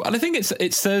church. Well, I think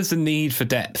it serves the need for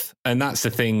depth. And that's the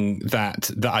thing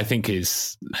that I think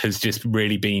has just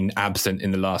really been absent in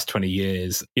the last 20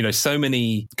 years. You know, so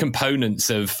many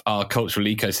components of our cultural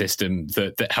ecosystem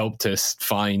that helped us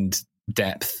find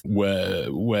depth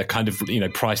were kind of, you know,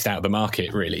 priced out of the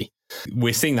market, really.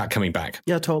 We're seeing that coming back.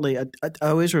 Yeah, totally. I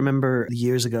always remember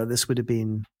years ago, this would have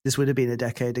been a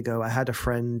decade ago, I had a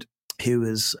friend who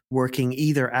was working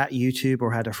either at YouTube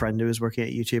or had a friend who was working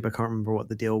at YouTube. I can't remember what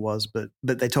the deal was, but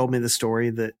they told me the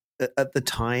story that at the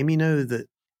time, you know, that,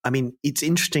 I mean, it's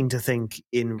interesting to think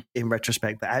in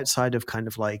retrospect that outside of kind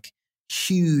of like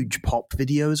huge pop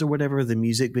videos or whatever, the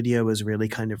music video was really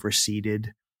kind of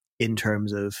receded in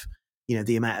terms of, you know,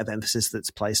 the amount of emphasis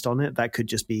that's placed on it. That could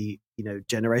just be, you know,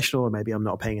 generational, or maybe I'm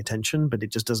not paying attention, but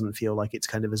it just doesn't feel like it's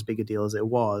kind of as big a deal as it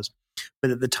was.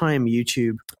 But at the time,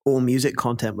 YouTube, all music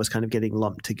content was kind of getting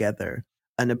lumped together.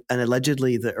 And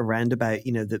allegedly that around about,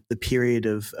 you know, the period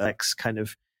of X kind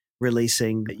of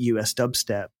releasing US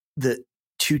dubstep, that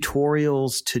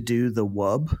tutorials to do the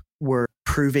wub were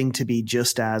proving to be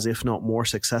just as, if not more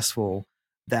successful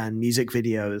than music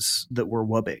videos that were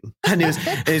wubbing. And it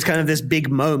was kind of this big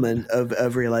moment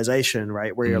of realization,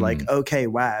 right? Where you're like, okay,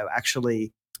 wow,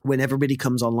 actually, when everybody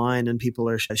comes online and people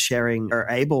are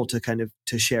able to kind of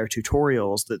to share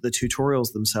tutorials, that the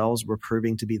tutorials themselves were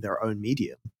proving to be their own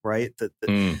medium, right? That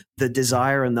the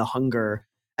desire and the hunger,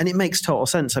 and it makes total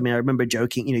sense. I mean, I remember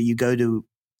joking, you know, you go to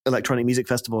electronic music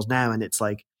festivals now, and it's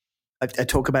like I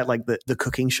talk about like the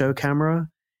cooking show camera,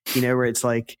 where it's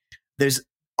like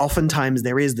oftentimes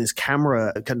there is this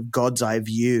camera, kind of God's eye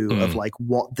view of like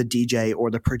what the DJ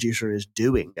or the producer is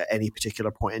doing at any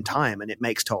particular point in time. And it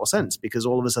makes total sense because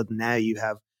all of a sudden now you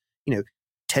have,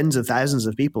 tens of thousands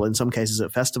of people in some cases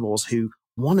at festivals who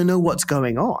want to know what's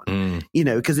going on,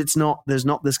 because there's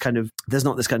not this kind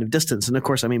of distance. And of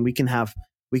course, I mean, we could have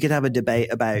a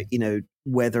debate about,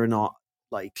 whether or not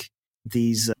like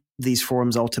these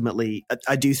forums ultimately,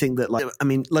 I do think that, like, I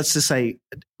mean, let's just say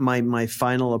my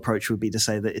final approach would be to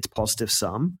say that it's positive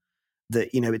sum, that,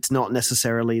 it's not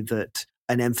necessarily that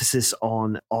an emphasis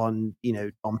on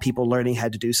people learning how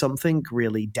to do something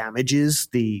really damages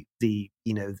the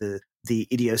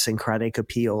idiosyncratic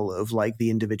appeal of like the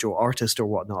individual artist or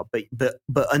whatnot,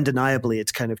 but undeniably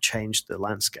it's kind of changed the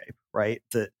landscape, right?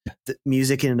 That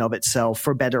music in and of itself,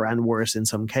 for better and worse in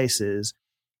some cases,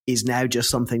 is now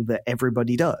just something that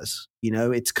everybody does.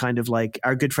 It's kind of like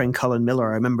our good friend Cullen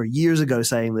Miller. I remember years ago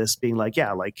saying this, being like,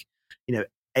 yeah, like,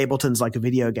 Ableton's like a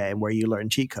video game where you learn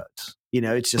cheat codes.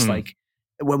 It's just like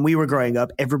when we were growing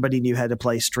up, everybody knew how to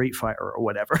play Street Fighter or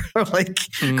whatever, or like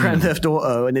Grand Theft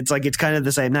Auto. And it's like, it's kind of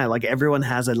the same now. Like everyone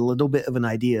has a little bit of an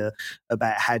idea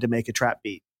about how to make a trap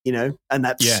beat, and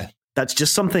that's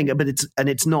just something, but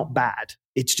it's not bad.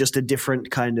 It's just a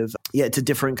different kind of, it's a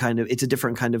different kind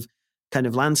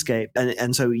of landscape.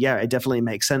 And so, yeah, it definitely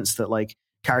makes sense that like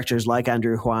characters like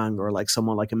Andrew Huang or like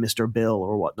someone like a Mr. Bill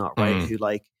or whatnot, right? Who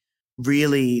like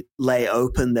really lay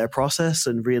open their process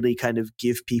and really kind of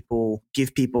give people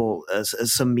as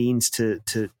some means to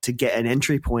get an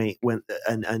entry point when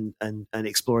and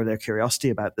explore their curiosity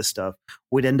about this stuff,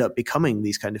 would end up becoming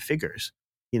these kind of figures.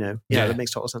 That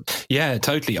makes total sense. Yeah,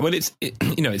 totally. Well,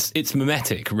 it's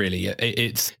mimetic, really.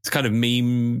 It's kind of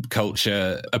meme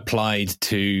culture applied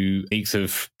to techniques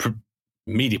of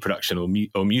media production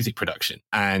or music production.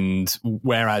 And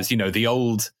whereas,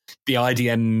 the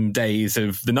IDM days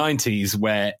of the 90s,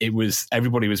 where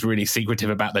everybody was really secretive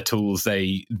about the tools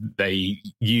they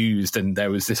used, and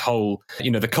there was this whole,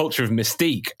 the culture of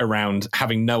mystique around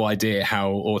having no idea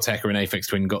how Autechre and Aphex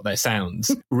Twin got their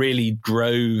sounds, really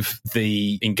drove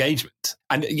the engagement.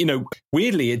 And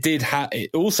weirdly, it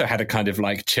also had a kind of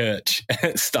like church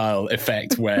style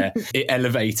effect where it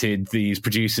elevated these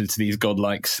producers to these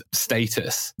godlike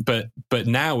status. But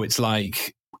now it's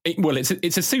like,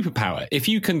 it's a superpower. If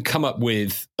you can come up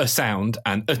with a sound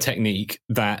and a technique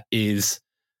that is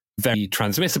very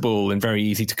transmissible and very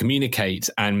easy to communicate,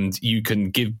 and you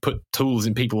can put tools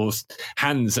in people's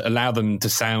hands that allow them to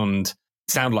sound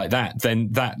like that,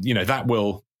 then that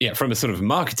will, from a sort of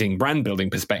marketing brand building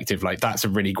perspective, like that's a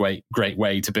really great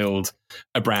way to build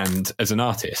a brand as an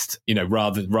artist,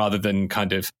 rather than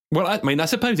kind of, well, I mean, I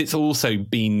suppose it's also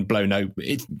been blown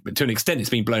open. To an extent, it's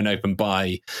been blown open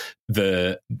by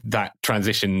that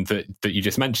transition that you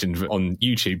just mentioned on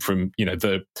YouTube from,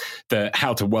 the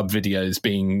how to wub videos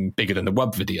being bigger than the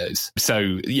wub videos.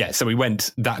 So we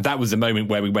went, that was the moment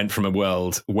where we went from a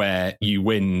world where you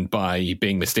win by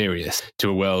being mysterious to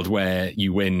a world where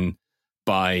you win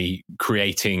by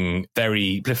creating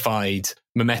very amplified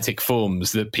mimetic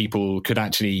forms that people could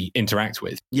actually interact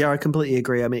with. Yeah, I completely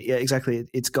agree. I mean, yeah, exactly.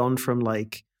 It's gone from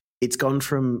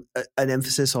an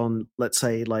emphasis on, let's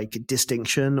say, like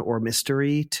distinction or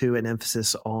mystery to an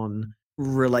emphasis on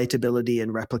relatability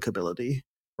and replicability,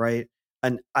 right?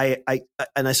 And I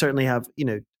certainly have,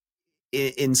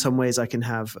 in some ways I can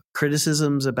have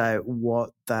criticisms about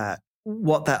what that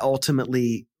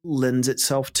ultimately lends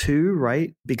itself to,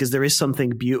 right? Because there is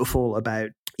something beautiful about,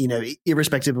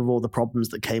 irrespective of all the problems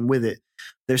that came with it,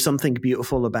 there's something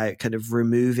beautiful about kind of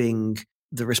removing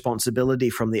the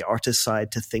responsibility from the artist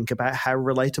side to think about how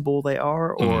relatable they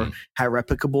are or how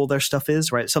replicable their stuff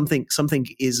is, right? Something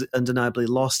is undeniably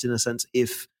lost in a sense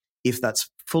if that's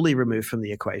fully removed from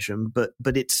the equation, but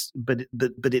it's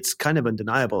kind of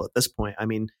undeniable at this point. I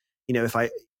mean,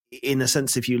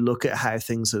 if you look at how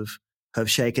things have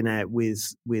shaken out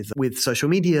with social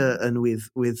media and with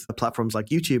platforms like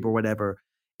YouTube or whatever,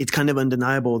 it's kind of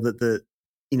undeniable that the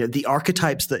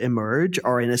archetypes that emerge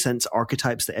are in a sense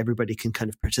archetypes that everybody can kind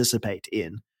of participate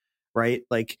in, right?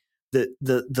 Like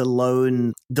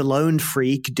the lone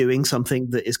freak doing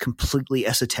something that is completely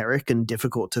esoteric and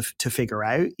difficult to figure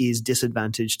out is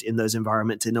disadvantaged in those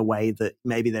environments in a way that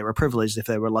maybe they were privileged if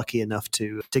they were lucky enough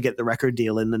to get the record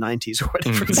deal in the 90s or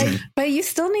whatever. But you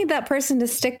still need that person to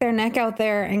stick their neck out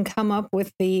there and come up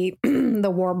with the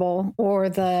the warble or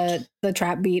the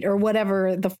trap beat or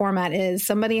whatever the format is.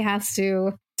 Somebody has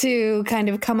to kind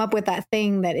of come up with that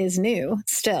thing that is new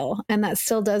still, and that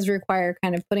still does require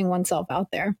kind of putting oneself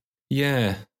out there.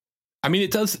 Yeah. I mean,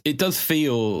 it does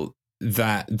feel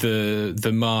that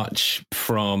the march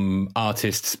from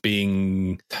artists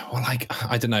being, well, like,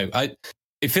 I don't know,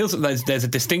 it feels that there's a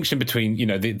distinction between, you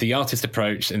know, the artist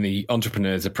approach and the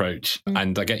entrepreneur's approach.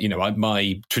 And I get, you know,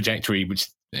 my trajectory, which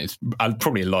is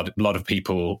probably a lot of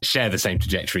people share the same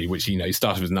trajectory, which, you know, you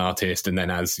started as an artist, and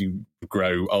then as you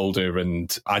grow older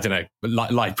and, I don't know,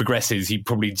 life progresses, you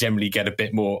probably generally get a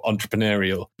bit more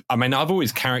entrepreneurial. I mean, I've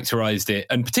always characterized it,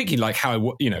 and particularly like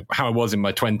how I was in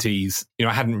my 20s, you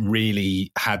know, I hadn't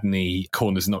really had any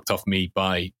corners knocked off me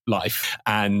by life.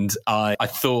 And I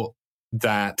thought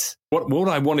that what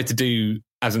I wanted to do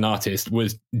as an artist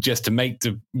was just to make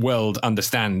the world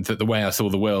understand that the way I saw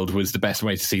the world was the best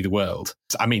way to see the world.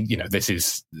 I mean, you know,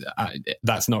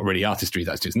 that's not really artistry,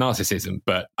 that's just narcissism.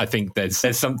 But I think there's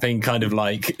something kind of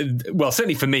like, well,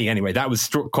 certainly for me anyway, that was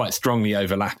quite strongly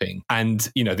overlapping. And,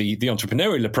 you know, the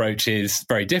entrepreneurial approach is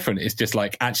very different. It's just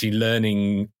like actually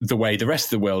learning the way the rest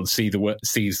of the world sees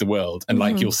the world. And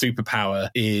like your superpower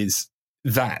is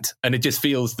that. And it just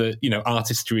feels that, you know,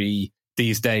 artistry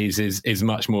these days is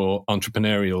much more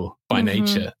entrepreneurial by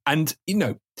nature. And, you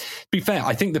know, to be fair,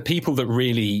 I think the people that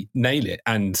really nail it,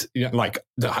 and, you know, like,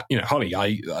 you know, Holly,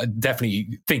 I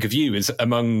definitely think of you as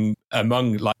among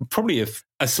like probably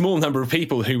a small number of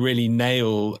people who really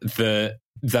nail the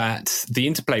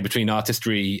interplay between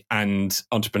artistry and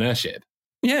entrepreneurship.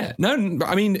 Yeah, no,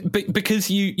 I mean,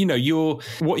 because you know,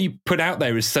 what you put out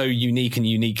there is so unique and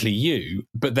uniquely you,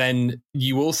 but then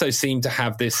you also seem to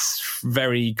have this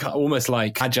very almost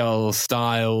like agile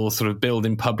style, sort of build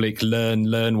in public,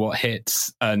 learn what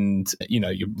hits. And, you know,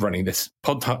 you're running this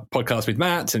podcast with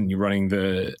Matt, and you're running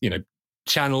the, you know,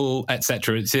 channel,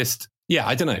 etc. It's just, yeah,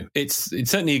 I don't know. It's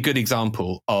certainly a good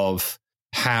example of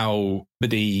how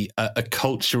a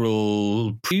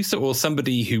cultural producer or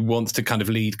somebody who wants to kind of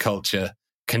lead culture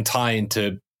can tie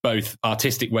into both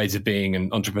artistic ways of being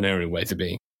and entrepreneurial ways of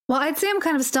being. Well, I'd say I'm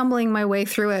kind of stumbling my way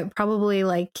through it. Probably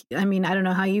like, I mean, I don't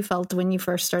know how you felt when you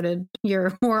first started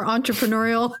your more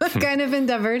entrepreneurial kind of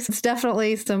endeavors. It's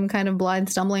definitely some kind of blind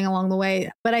stumbling along the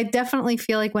way. But I definitely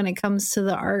feel like when it comes to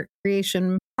the art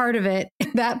creation part of it,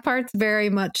 that part's very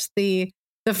much the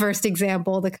first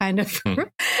example, the kind of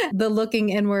the looking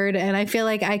inward. And I feel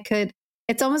like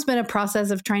it's almost been a process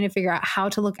of trying to figure out how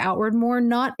to look outward more,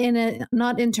 not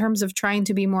in terms of trying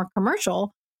to be more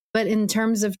commercial, but in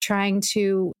terms of trying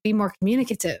to be more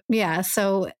communicative. Yeah.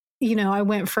 So, you know, I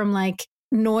went from like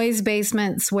noise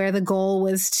basements where the goal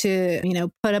was to, you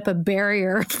know, put up a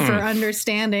barrier for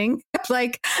understanding.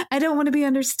 Like, I don't want to be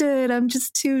understood. I'm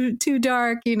just too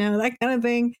dark, you know, that kind of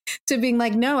thing, to being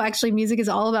like, no, actually music is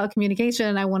all about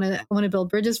communication. I want to build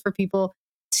bridges for people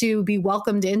to be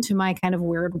welcomed into my kind of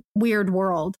weird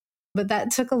world. But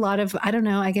that took a lot of, I don't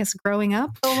know, I guess growing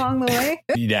up along the way.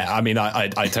 Yeah, I mean, I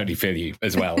totally feel you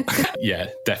as well. Yeah,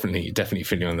 definitely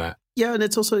feel you on that. Yeah, and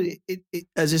it's also,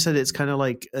 as you said, it's kind of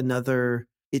like another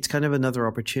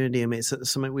opportunity. I mean, it's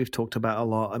something we've talked about a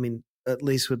lot. I mean, at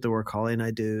least with the work Holly and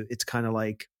I do, it's kind of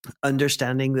like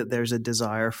understanding that there's a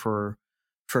desire for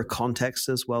context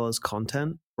as well as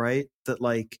content, right? That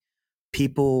like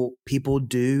people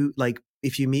do, like,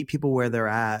 if you meet people where they're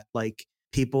at, like,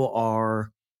 people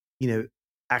are, you know,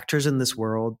 actors in this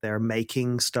world, they're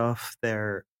making stuff,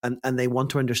 and they want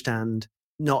to understand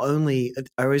not only,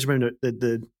 I always remember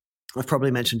I've probably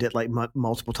mentioned it like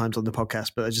multiple times on the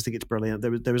podcast, but I just think it's brilliant.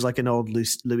 There was like an old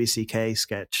Louis C.K.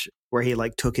 sketch where he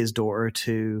like took his daughter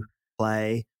to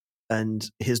play, and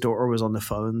his daughter was on the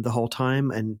phone the whole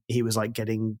time, and he was like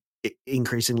getting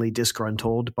increasingly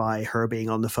disgruntled by her being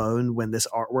on the phone when this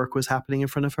artwork was happening in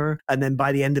front of her. And then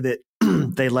by the end of it,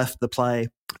 they left the play,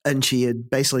 and she had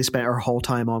basically spent her whole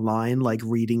time online, like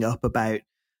reading up about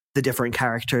the different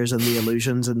characters and the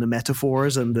illusions and the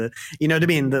metaphors and the, you know what I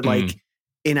mean? That like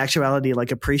in actuality,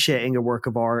 like appreciating a work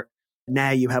of art,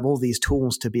 now you have all these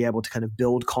tools to be able to kind of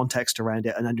build context around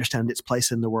it and understand its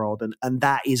place in the world. And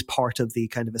that is part of the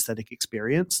kind of aesthetic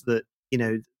experience that, you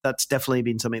know, that's definitely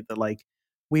been something that like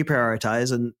we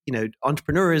prioritize. And, you know,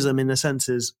 entrepreneurism in a sense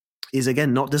is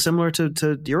again, not dissimilar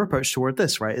to your approach toward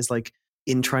this, right? Is like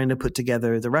in trying to put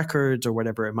together the records or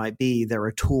whatever it might be, there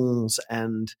are tools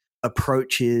and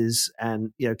approaches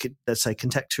and, you know, let's say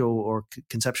contextual or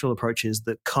conceptual approaches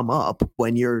that come up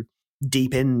when you're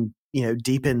deep in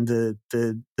the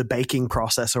baking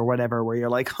process or whatever, where you're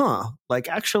like, like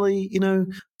actually, you know,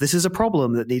 this is a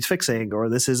problem that needs fixing, or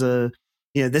this is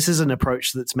an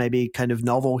approach that's maybe kind of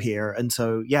novel here. And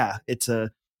so, yeah,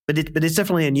 but it's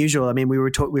definitely unusual. I mean, we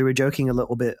were joking a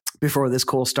little bit before this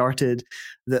call started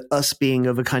that us being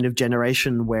of a kind of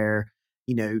generation where,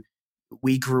 you know,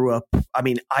 we grew up, I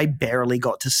mean, I barely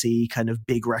got to see kind of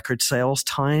big record sales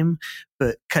time,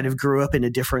 but kind of grew up in a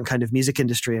different kind of music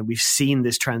industry. And we've seen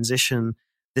this transition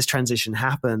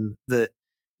happen. That,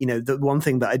 you know, the one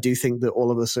thing that I do think that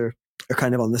all of us are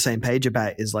kind of on the same page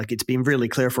about is like, it's been really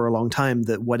clear for a long time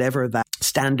that whatever that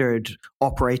standard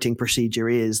operating procedure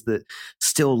is that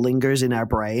still lingers in our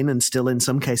brain and still in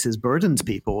some cases burdens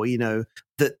people, you know,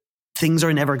 that things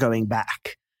are never going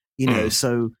back, you know,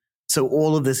 so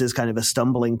all of this is kind of a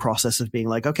stumbling process of being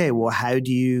like, okay, well, how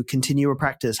do you continue a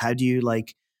practice? How do you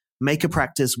like make a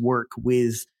practice work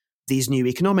with these new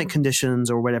economic conditions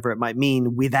or whatever it might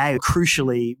mean without,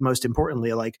 crucially, most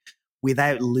importantly, like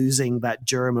without losing that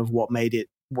germ of what made it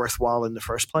worthwhile in the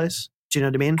first place? Do you know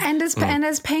what I mean? And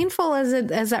as painful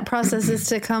as that process is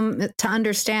to come to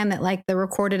understand that like the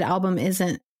recorded album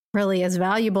isn't really as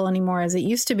valuable anymore as it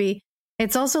used to be,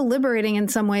 it's also liberating in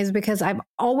some ways, because we've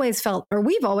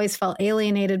always felt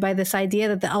alienated by this idea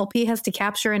that the LP has to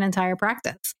capture an entire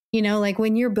practice. You know, like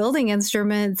when you're building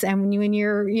instruments and when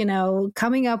you're, you know,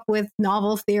 coming up with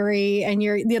novel theory and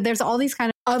there's all these kind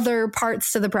of other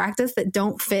parts to the practice that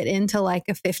don't fit into like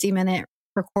a 50-minute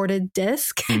recorded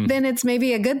disc, then it's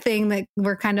maybe a good thing that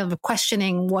we're kind of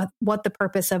questioning what the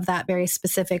purpose of that very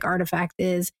specific artifact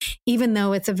is, even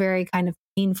though it's a very kind of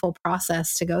painful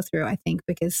process to go through, I think,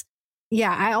 because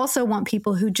yeah, I also want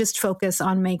people who just focus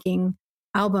on making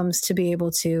albums to be able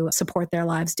to support their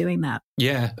lives doing that.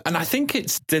 Yeah. And I think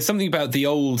there's something about the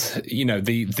old, you know,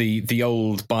 the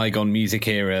old bygone music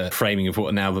era framing of what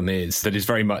an album is that is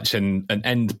very much an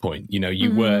end point. You know,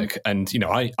 you work and, you know,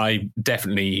 I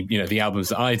definitely, you know, the albums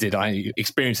that I did, I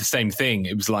experienced the same thing.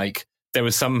 It was like, there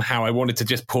was somehow I wanted to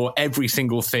just pour every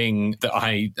single thing that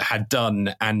I had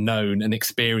done and known and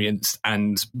experienced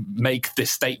and make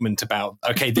this statement about,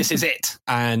 okay, this is it.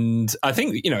 And I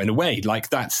think, you know, in a way, like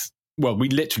that's, well, we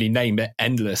literally name it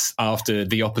Endless after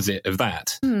the opposite of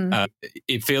that.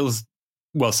 It feels,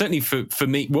 well, certainly for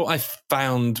me, what I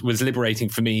found was liberating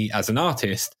for me as an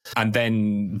artist. And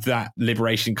then that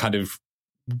liberation kind of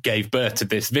gave birth to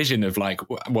this vision of like,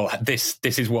 well, this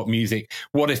is what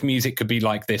if music could be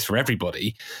like this for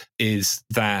everybody, is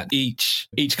that each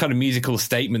kind of musical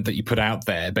statement that you put out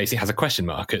there basically has a question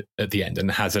mark at the end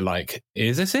and has a like,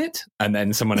 is this it? And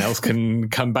then someone else can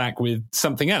come back with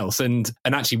something else. And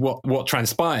actually what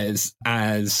transpires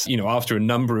as, you know, after a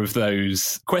number of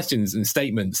those questions and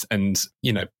statements and,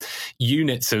 you know,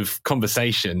 units of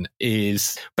conversation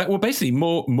is, but well, basically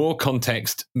more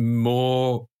context,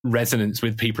 more resonance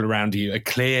with people around you, a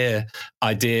clear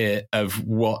idea of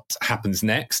what happens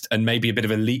next, and maybe a bit of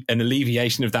an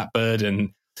alleviation of that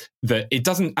burden that it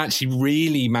doesn't actually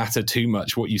really matter too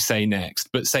much what you say next,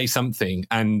 but say something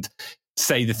and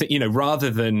say the thing, you know,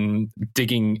 rather than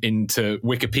digging into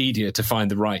Wikipedia to find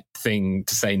the right thing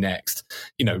to say next,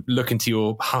 you know, look into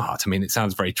your heart. I mean, it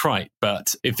sounds very trite,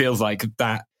 but it feels like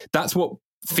that's what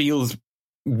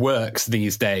works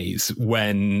these days,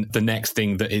 when the next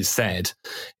thing that is said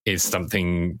is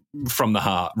something from the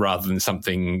heart rather than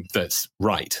something that's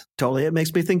right. Totally. It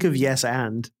makes me think of yes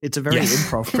and. It's a very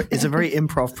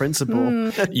improv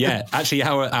principle. Yeah, actually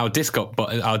our Discord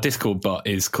bot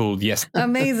is called Yes.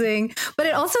 Amazing. But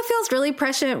it also feels really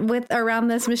prescient around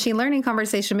this machine learning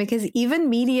conversation, because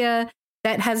even media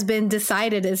that has been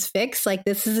decided as fixed, like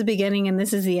this is the beginning and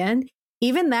this is the end,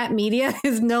 even that media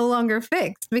is no longer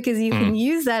fixed, because you can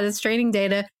use that as training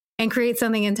data and create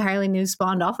something entirely new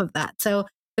spawned off of that. So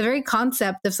the very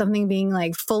concept of something being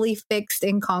like fully fixed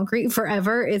in concrete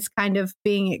forever is kind of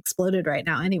being exploded right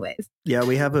now anyways. Yeah,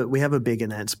 we have a big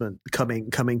announcement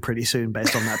coming pretty soon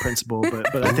based on that principle.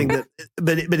 But I think that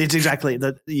but it's exactly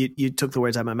that you took the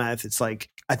words out of my mouth. It's like,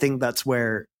 I think that's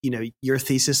where, you know, your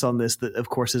thesis on this, that of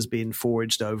course has been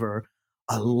forged over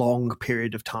a long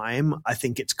period of time, I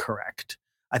think it's correct.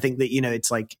 I think that, you know,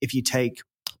 it's like if you take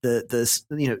you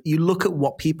know, you look at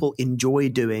what people enjoy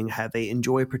doing, how they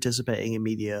enjoy participating in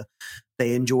media,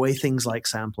 they enjoy things like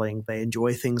sampling, they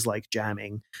enjoy things like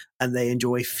jamming, and they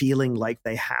enjoy feeling like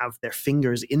they have their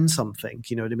fingers in something.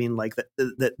 You know what I mean? Like that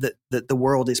the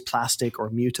world is plastic or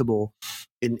mutable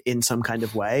in some kind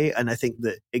of way. And I think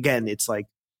that, again, it's like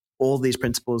all these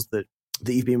principles that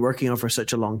you've been working on for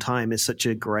such a long time is such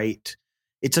a great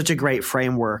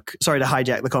framework. Sorry to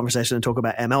hijack the conversation and talk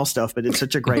about ML stuff, but it's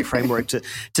such a great framework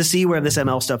to see where this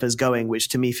ML stuff is going, which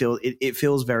to me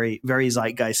feels very, very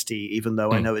zeitgeisty, even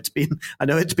though I know it's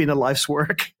been a life's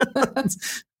work.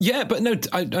 Yeah, but no,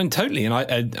 I'm totally, and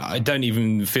I don't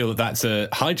even feel that that's a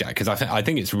hijack, because I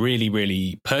think it's really,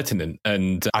 really pertinent,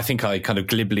 and I think I kind of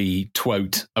glibly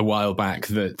quote a while back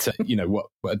that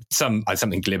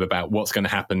something glib about what's going to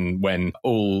happen when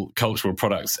all cultural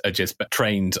products are just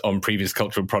trained on previous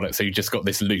cultural products, so you just got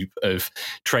this loop of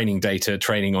training data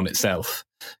training on itself,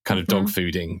 kind of dog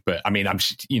fooding. But I mean,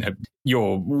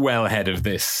 you're well ahead of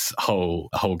this whole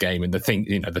game and the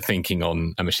thinking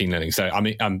on a machine learning. So I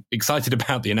mean, I'm excited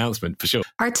about the announcement for sure.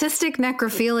 Artistic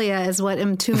necrophilia is what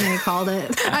Mtume called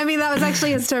it. I mean, that was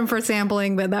actually his term for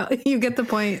sampling, but you get the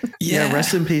point. Yeah,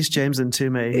 rest in peace, James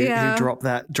Mtume, who dropped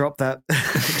that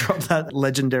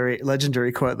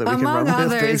legendary quote that we can run with. Among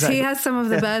others, exactly. He has some of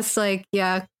the best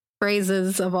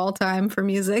phrases of all time for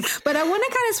music. But I want to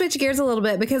kind of switch gears a little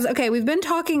bit because, we've been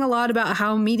talking a lot about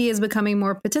how media is becoming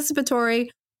more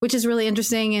participatory, which is really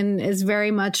interesting and is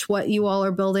very much what you all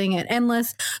are building at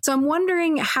Endless. So I'm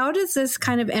wondering, how does this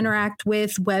kind of interact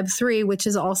with Web3, which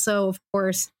is also, of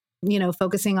course,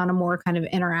 focusing on a more kind of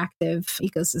interactive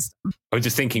ecosystem? I was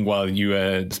just thinking while you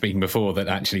were speaking before that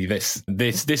actually this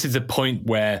is a point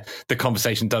where the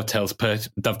conversation dovetails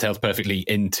perfectly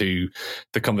into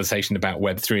the conversation about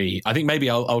Web3. I think maybe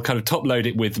I'll kind of top load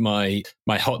it with my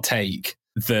hot take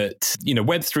that,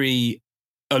 Web3,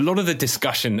 a lot of the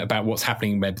discussion about what's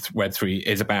happening in Web3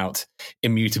 is about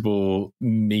immutable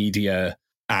media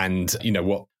and,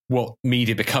 what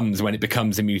media becomes when it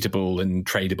becomes immutable and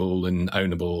tradable and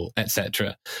ownable,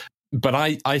 etc. But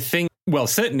I think, well,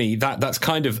 certainly that's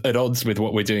kind of at odds with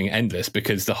what we're doing at Endless,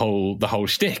 because the whole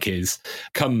shtick is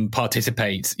come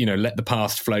participate, let the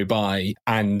past flow by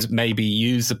and maybe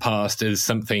use the past as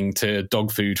something to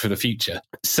dog food for the future.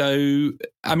 So,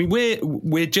 I mean,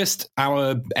 we're just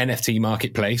our NFT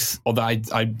marketplace, although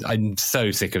I'm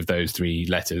so sick of those three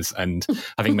letters, and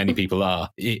I think many people are.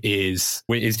 It's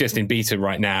just in beta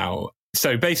right now.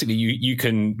 So basically, you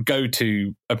can go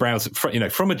to a browser,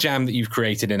 from a jam that you've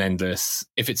created in Endless.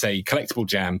 If it's a collectible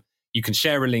jam, you can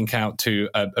share a link out to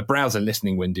a browser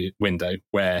listening window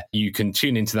where you can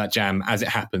tune into that jam as it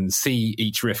happens, see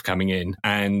each riff coming in,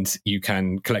 and you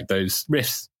can collect those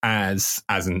riffs as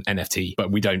an NFT.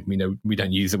 But we don't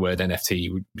use the word NFT.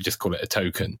 We just call it a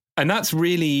token. And that's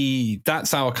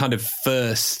our kind of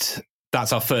first.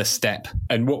 That's our first step.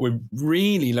 And what we're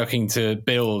really looking to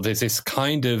build is this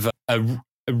kind of a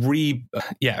rebundling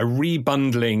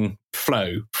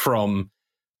flow from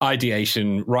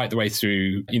ideation right the way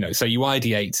through, so you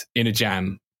ideate in a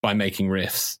jam by making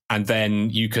riffs, and then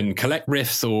you can collect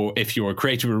riffs, or if you're a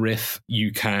creator of a riff,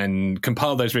 you can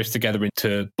compile those riffs together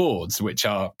into boards, which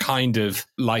are kind of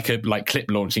like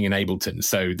clip launching in Ableton.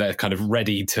 So they're kind of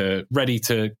ready to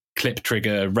clip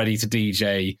trigger, ready to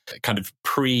DJ, kind of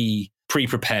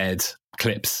pre-prepared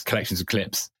collections of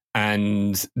clips.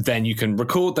 And then you can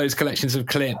record those collections of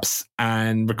clips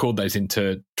and record those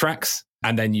into tracks.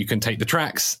 And then you can take the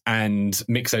tracks and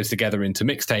mix those together into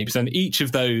mixtapes. And each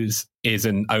of those is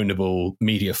an ownable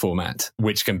media format,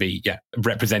 which can be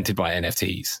represented by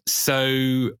NFTs.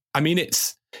 So, I mean,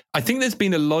 I think there's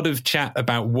been a lot of chat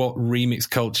about what remix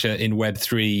culture in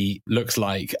Web3 looks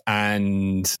like,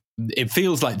 and it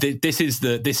feels like this is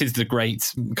the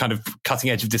great kind of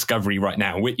cutting edge of discovery right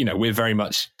now. We're very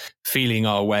much feeling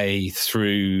our way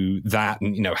through that,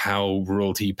 and how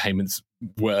royalty payments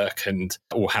work,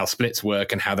 or how splits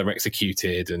work, and how they're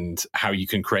executed, and how you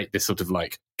can create this sort of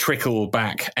like trickle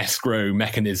back escrow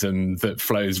mechanism that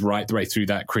flows right the way through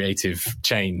that creative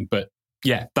chain. But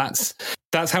yeah, that's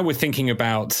how we're thinking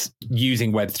about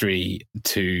using Web3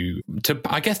 to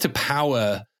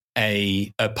power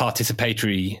a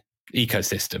participatory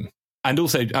ecosystem. And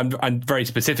also, and very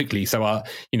specifically, so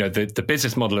the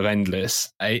business model of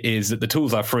Endless is that the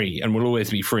tools are free and will always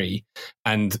be free,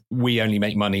 and we only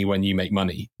make money when you make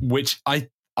money, which I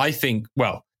think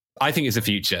is the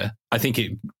future. I think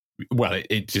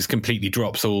it just completely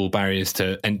drops all barriers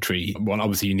to entry. Well,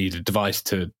 obviously you need a device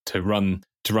to run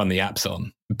the apps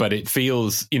on, but it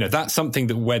feels, that's something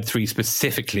that Web3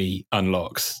 specifically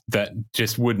unlocks that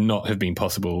just would not have been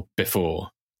possible before.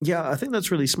 Yeah, I think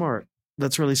that's really smart.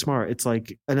 It's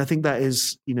like, and I think that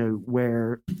is,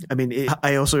 where, I mean,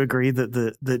 I also agree that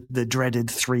the dreaded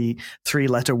three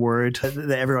letter word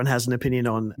that everyone has an opinion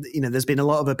on, there's been a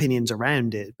lot of opinions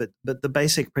around it, but the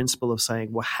basic principle of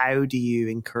saying, well, how do you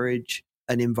encourage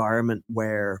an environment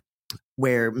where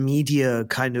media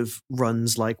kind of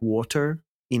runs like water,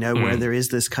 where there is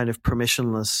this kind of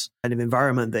permissionless kind of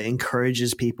environment that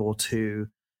encourages people to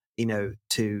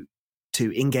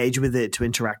engage with it, to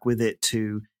interact with it,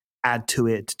 to add to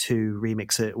it, to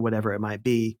remix it, whatever it might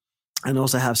be. and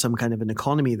also have some kind of an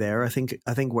economy there. I think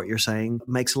what you're saying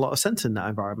makes a lot of sense in that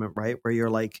environment, right? Where you're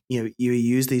like, you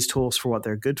use these tools for what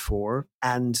they're good for,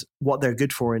 and what they're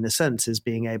good for in a sense is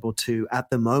being able to, at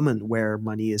the moment where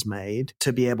money is made,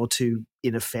 to be able to,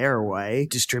 in a fair way,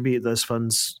 distribute those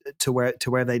funds to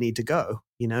where they need to go,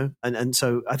 and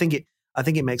so I think it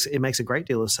makes a great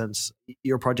deal of sense.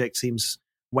 Your project seems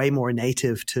way more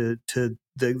native to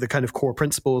the kind of core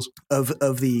principles of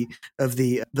the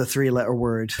 3-letter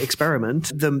word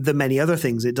experiment than the many other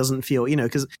things. It doesn't feel,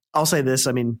 because I'll say this,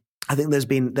 I mean, I think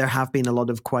there have been a lot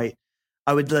of quite,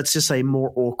 let's just say,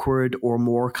 more awkward or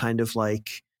more kind of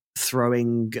like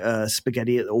throwing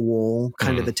spaghetti at the wall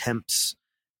kind of attempts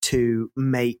to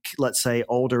make, let's say,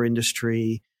 older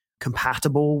industry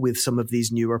compatible with some of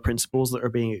these newer principles that are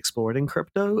being explored in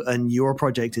crypto, and your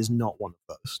project is not one of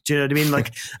those. Do you know what I mean?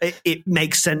 Like it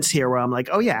makes sense here where I'm like,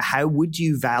 oh yeah, how would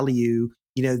you value,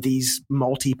 these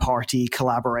multi-party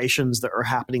collaborations that are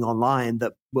happening online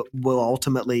that will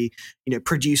ultimately,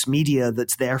 produce media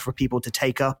that's there for people to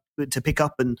pick up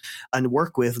and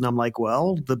work with? And I'm like,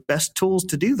 well, the best tools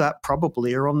to do that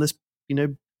probably are on this,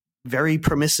 very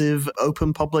permissive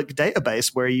open public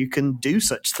database where you can do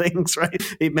such things, right?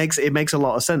 It makes a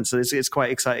lot of sense. And it's quite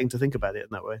exciting to think about it in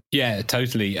that way. Yeah,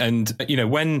 totally. And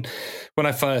when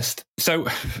I first,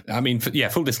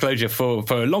 full disclosure, for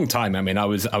a long time, I mean, I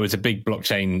was a big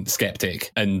blockchain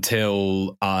skeptic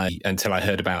until I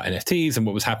heard about NFTs and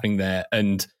what was happening there.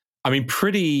 And I mean,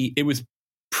 it was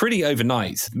pretty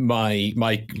overnight.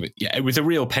 It was a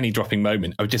real penny dropping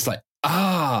moment. I was just like,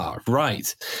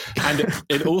 right. And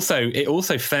it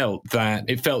also felt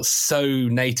so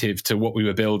native to what we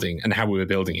were building and how we were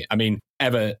building it. I mean,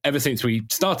 ever since we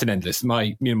started Endless,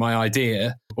 my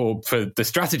idea, or for the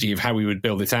strategy of how we would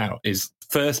build it out, is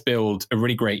first build a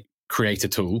really great creator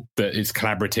tool that is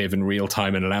collaborative and real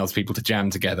time and allows people to jam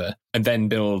together, and then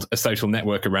build a social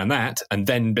network around that, and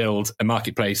then build a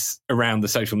marketplace around the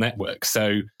social network.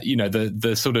 So,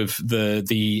 the sort of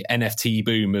the NFT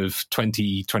boom of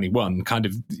 2021 kind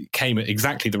of came at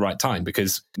exactly the right time,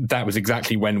 because that was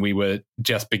exactly when we were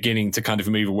just beginning to kind of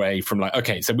move away from like,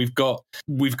 okay, so we've got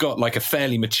like a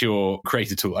fairly mature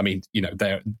creator tool. I mean,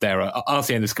 there are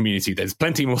RC Endless community, there's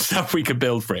plenty more stuff we could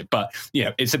build for it, but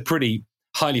it's a pretty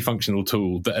highly functional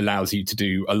tool that allows you to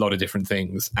do a lot of different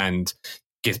things and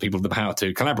gives people the power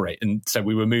to collaborate. And so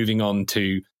we were moving on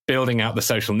to building out the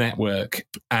social network,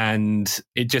 and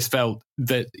it just felt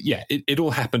that, it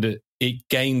all happened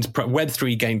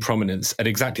Web3 gained prominence at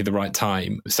exactly the right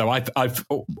time. So I've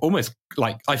almost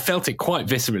like, I felt it quite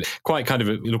viscerally, quite kind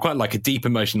of quite like a deep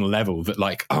emotional level that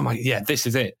like, oh my, yeah, this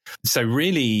is it. So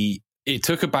really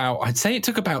I'd say it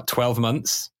took about 12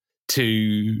 months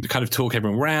to kind of talk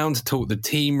everyone round, talk the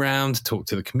team round, talk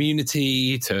to the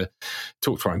community, to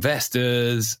talk to our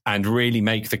investors, and really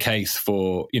make the case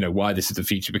for, why this is the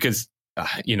future. Because,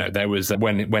 there was,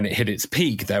 when it hit its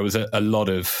peak, there was a lot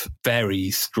of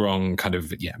very strong kind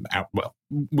of,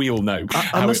 we all know.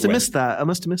 I must have missed that.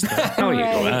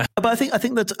 But I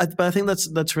think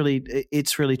that's really,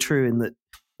 it's really true in that,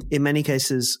 in many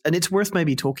cases, and it's worth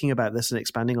maybe talking about this and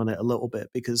expanding on it a little bit,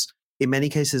 because in many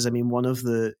cases, I mean, one of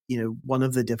the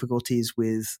difficulties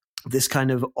with this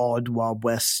kind of odd Wild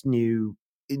West new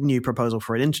proposal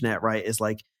for an internet, right, is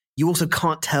like, you also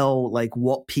can't tell like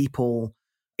what people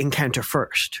encounter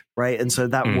first, right? And so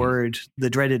that word,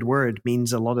 the dreaded word,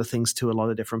 means a lot of things to a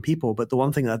lot of different people. But the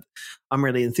one thing that I'm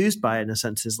really enthused by, in a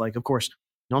sense, is like, of course,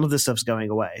 none of this stuff's going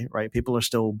away, right? People are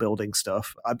still building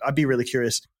stuff. I'd be really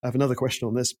curious. I have another question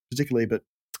on this particularly, but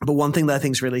one thing that I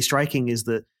think is really striking is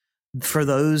that for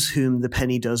those whom the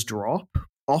penny does drop,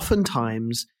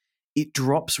 oftentimes it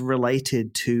drops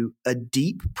related to a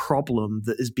deep problem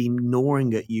that has been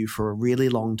gnawing at you for a really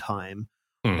long time,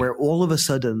 where all of a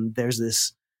sudden there's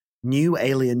this new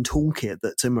alien toolkit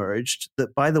that's emerged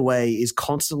that, by the way, is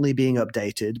constantly being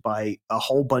updated by a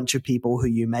whole bunch of people who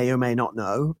you may or may not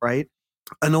know, right?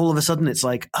 And all of a sudden it's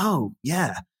like, oh,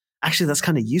 yeah, actually that's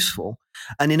kind of useful.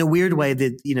 And in a weird way,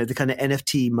 the kind of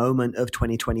NFT moment of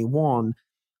 2021,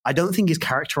 I don't think is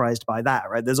characterized by that,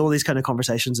 right? There's all these kind of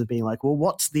conversations of being like, well,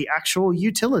 what's the actual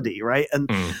utility, right?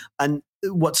 And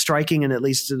what's striking, and at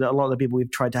least a lot of the people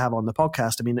we've tried to have on the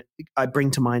podcast, I mean, I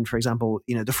bring to mind, for example,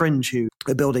 The Fringe, who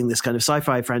are building this kind of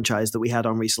sci-fi franchise that we had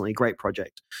on recently, great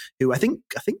project, who I think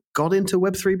got into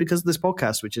Web3 because of this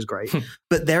podcast, which is great.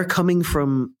 But they're coming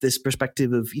from this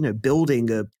perspective of,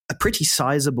 building a pretty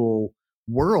sizable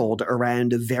world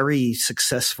around a very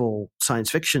successful science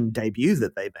fiction debut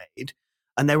that they made.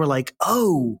 And they were like,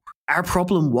 oh, our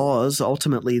problem was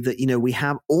ultimately that, we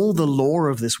have all the lore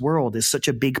of this world is such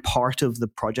a big part of the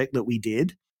project that we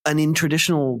did. And in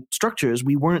traditional structures,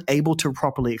 we weren't able to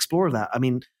properly explore that. I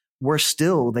mean,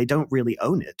 they don't really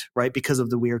own it, right? Because of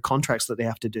the weird contracts that they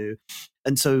have to do.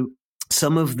 And so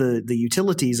some of the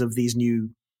utilities of these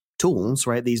new tools,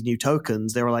 right, these new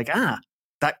tokens, they were like,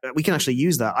 that we can actually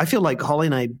use that. I feel like Holly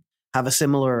and I have a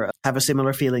similar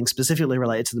feeling specifically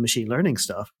related to the machine learning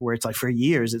stuff, where it's like for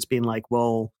years it's been like,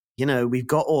 well, we've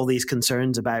got all these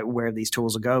concerns about where these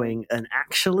tools are going. And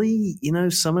actually,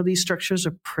 some of these structures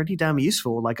are pretty damn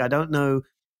useful. Like, I don't know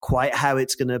quite how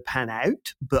it's going to pan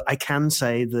out, but I can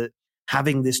say that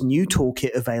having this new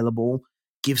toolkit available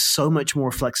gives so much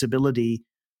more flexibility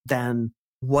than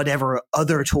whatever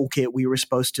other toolkit we were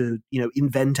supposed to,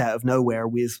 invent out of nowhere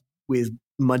with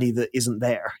money that isn't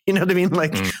there. You know what I mean?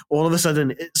 Like all of a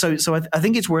sudden. So I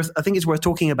think it's worth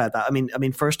talking about that. I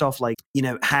mean, first off, like,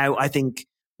 how I think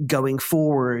going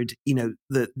forward,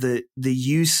 the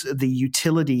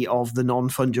utility of the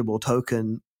non-fungible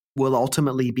token will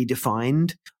ultimately be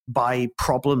defined by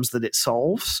problems that it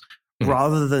solves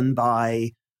rather than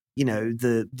by,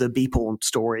 the Beeple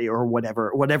story or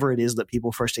whatever it is that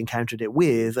people first encountered it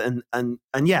with. And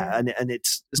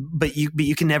it's, but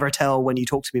you can never tell when you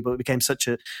talk to people. It became such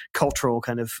a cultural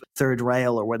kind of third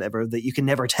rail or whatever that you can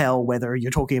never tell whether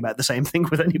you're talking about the same thing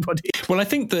with anybody. Well, I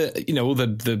think that, all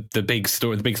the big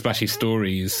story, the big splashy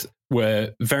stories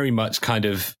were very much kind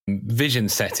of vision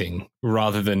setting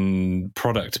rather than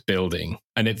product building.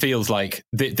 And it feels like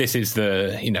this is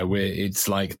it's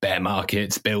like bear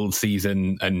markets, build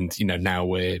season, and, now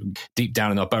we're deep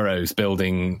down in our burrows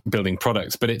building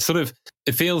products. But it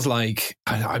feels like,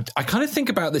 I kind of think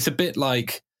about this a bit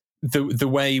like the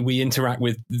way we interact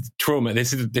with trauma.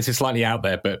 This is slightly out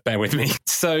there, but bear with me.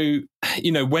 So,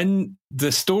 when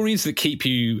the stories that keep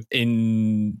you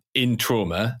in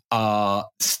trauma are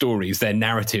stories, they're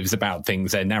narratives about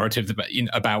things, they're narratives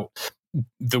about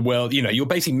the world. You're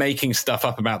basically making stuff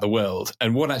up about the world.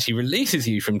 And what actually releases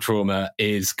you from trauma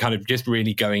is kind of just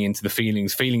really going into the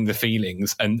feelings, feeling the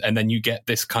feelings. And then you get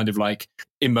this kind of like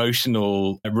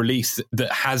emotional release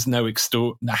that has no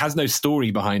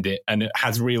story behind it. And it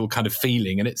has real kind of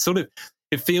feeling. And it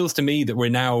feels to me that we're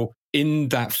now in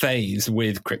that phase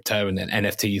with crypto and then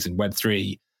NFTs and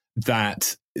Web3,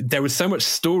 that there was so much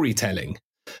storytelling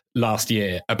last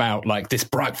year about like this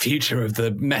bright future of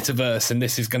the metaverse, and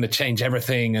this is going to change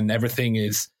everything, and everything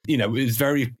is, it was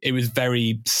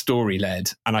very story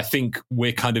led. And I think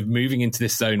we're kind of moving into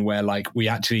this zone where like we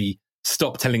actually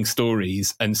stop telling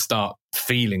stories and start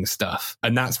feeling stuff.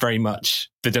 And that's very much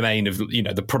the domain of,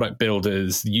 the product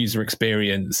builders, user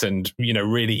experience, and,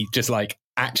 really just like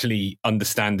actually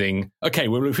understanding, okay,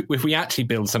 well, if we actually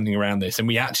build something around this and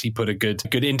we actually put a good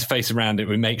interface around it,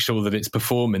 we make sure that it's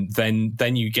performant,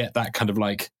 then you get that kind of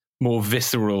like more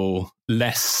visceral,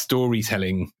 less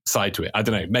storytelling side to it. I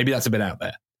don't know, maybe that's a bit out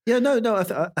there. Yeah, no,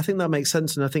 I think that makes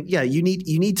sense. And I think, you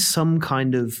need some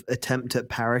kind of attempt at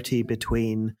parity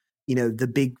between,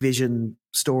 the big vision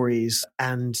stories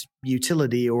and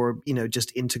utility, or,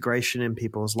 just integration in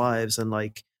people's lives. And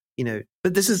like,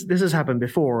 but this has happened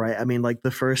before, right? I mean, like the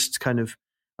first kind of,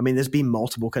 there's been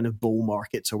multiple kind of bull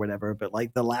markets or whatever, but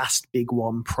like the last big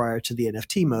one prior to the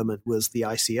NFT moment was the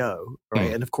ICO,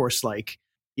 right? And of course, like,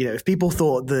 if people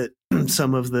thought that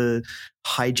some of the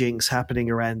hijinks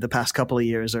happening around the past couple of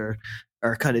years are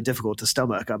kind of difficult to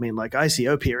stomach. I mean, like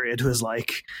ICO period was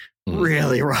like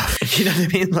really rough. You know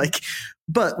what I mean? Like,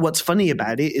 but what's funny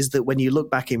about it is that when you look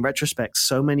back in retrospect,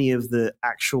 so many of the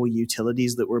actual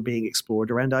utilities that were being explored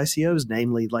around ICOs,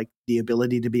 namely like the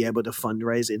ability to be able to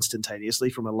fundraise instantaneously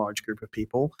from a large group of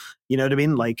people, you know what I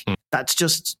mean? Like that's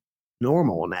just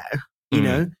normal now, you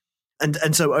know?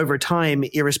 And so over time,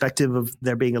 irrespective of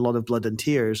there being a lot of blood and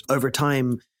tears, over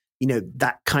time,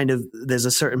 that kind of, there's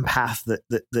a certain path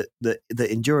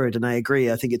that endured. And I agree.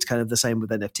 I think it's kind of the same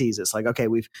with NFTs. It's like, okay,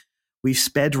 we've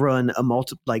sped run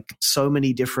like so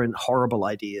many different horrible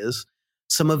ideas.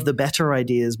 Some of the better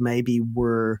ideas maybe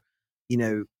were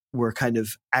kind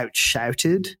of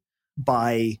outshouted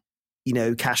by,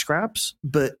 cash grabs,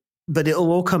 but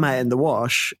it'll all come out in the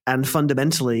wash. And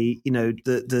fundamentally,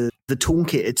 the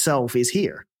toolkit itself is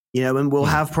here, and we'll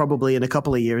have probably in a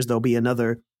couple of years, there'll be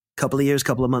another couple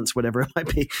of months, whatever it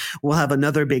might be, we'll have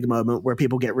another big moment where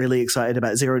people get really excited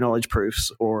about zero knowledge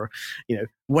proofs, or,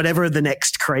 whatever the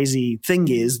next crazy thing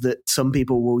is that some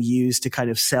people will use to kind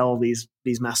of sell these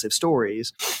massive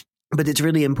stories. But it's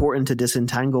really important to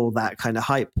disentangle that kind of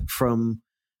hype from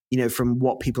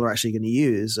what people are actually going to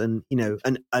use. And,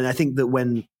 and I think that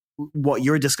when what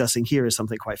you're discussing here is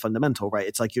something quite fundamental, right?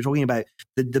 It's like you're talking about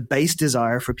the base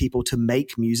desire for people to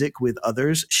make music with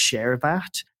others, share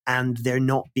that, and they're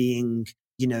not being,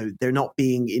 there not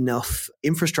being enough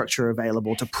infrastructure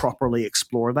available to properly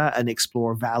explore that and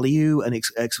explore value and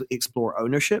explore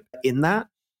ownership in that.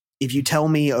 If you tell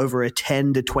me over a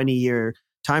 10 to 20 year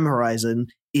time horizon,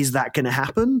 is that going to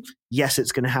happen? Yes,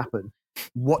 it's going to happen.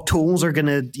 What tools are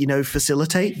going to,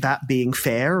 facilitate that being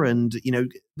fair and,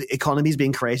 economies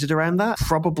being created around that?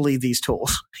 Probably these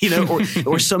tools,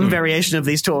 or some variation of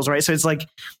these tools, right? So it's like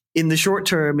in the short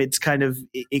term, it's kind of,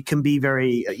 it can be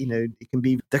very,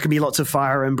 there can be lots of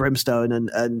fire and brimstone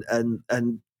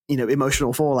and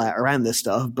emotional fallout around this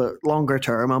stuff. But longer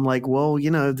term, I'm like, well,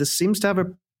 this seems to have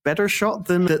a better shot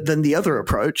than the other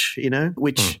approach,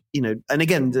 which, and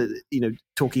again,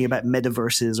 talking about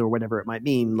metaverses or whatever it might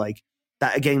mean, like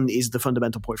that again is the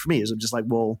fundamental point for me is I'm just like,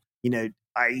 well,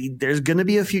 there's going to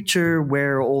be a future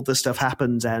where all this stuff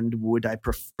happens, and would I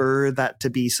prefer that to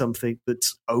be something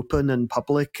that's open and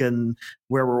public and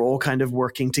where we're all kind of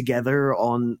working together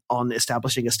on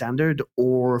establishing a standard,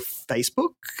 or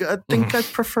Facebook? I think I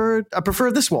prefer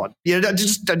this one. I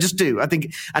just do. I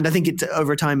think it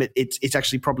over time it's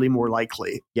actually probably more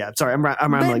likely. Yeah, sorry, I'm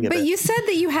rambling a bit. But you said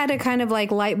that you had a kind of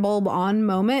like light bulb on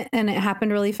moment, and it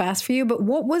happened really fast for you. But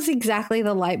what was exactly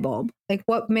the light bulb? Like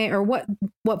what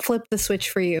flipped the switch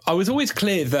for you? I was always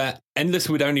clear that Endless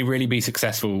would only really be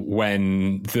successful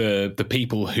when the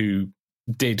people who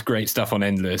did great stuff on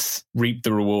Endless reaped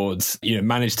the rewards,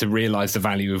 managed to realize the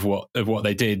value of what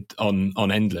they did on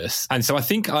Endless. And so I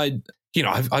think I've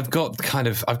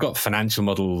got financial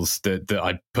models that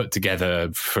I put together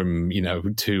from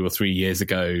 2 or 3 years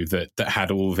ago that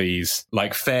had all these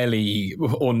like fairly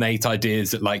ornate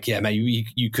ideas that like, yeah, maybe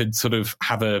you could sort of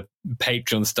have a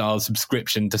Patreon style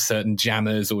subscription to certain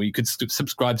jammers, or you could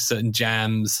subscribe to certain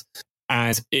jams,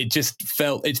 and it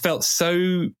felt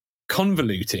so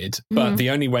convoluted, but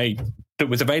the only way that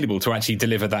was available to actually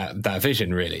deliver that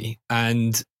vision, really.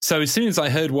 And so as soon as I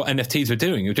heard what NFTs were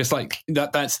doing, it was just like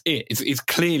that's it. It's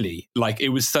clearly like, it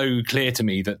was so clear to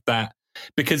me that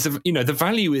because of the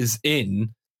value is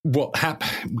in what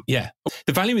the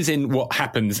value is in what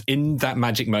happens in that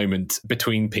magic moment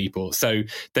between people. So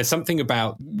there's something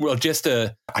about, well, just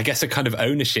a kind of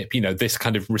ownership, this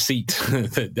kind of receipt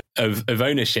of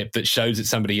ownership that shows that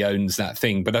somebody owns that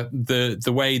thing. But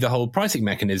the way the whole pricing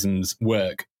mechanisms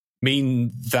work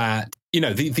mean that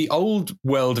the old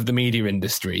world of the media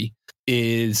industry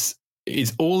is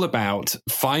all about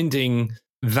finding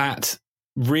that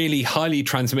really highly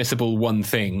transmissible one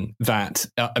thing that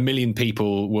a million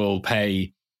people will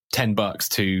pay $10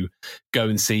 to go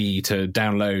and see, to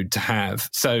download, to have.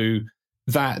 So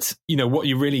that what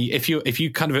you really, if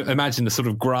you kind of imagine the sort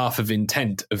of graph of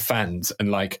intent of fans,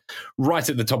 and like right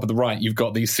at the top of the right you've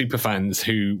got these super fans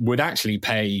who would actually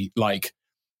pay like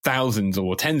thousands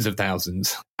or tens of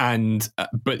thousands, and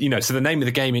but so the name of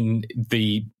the game in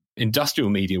the industrial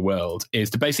media world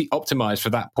is to basically optimize for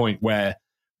that point where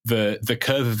the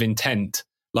curve of intent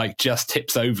like just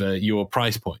tips over your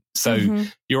price point. So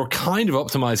you're kind of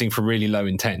optimizing for really low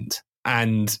intent.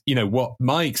 And what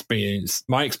my experience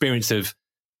of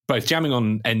both jamming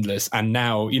on Endless and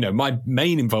now my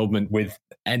main involvement with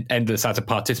Endless as a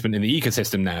participant in the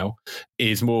ecosystem now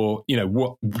is more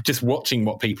just watching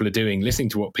what people are doing, listening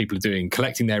to what people are doing,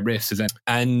 collecting their riffs,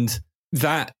 and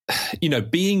that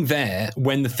being there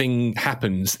when the thing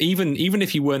happens, even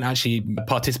if you weren't actually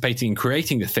participating in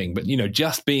creating the thing, but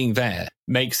just being there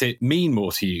makes it mean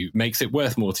more to you, makes it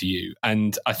worth more to you.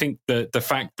 And I think that the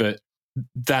fact that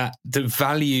the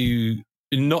value,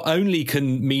 not only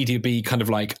can media be kind of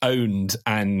like owned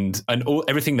and all,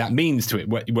 everything that means to it,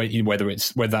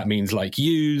 whether that means like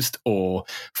used or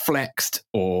flexed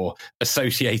or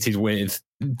associated with,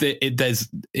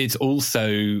 it's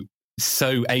also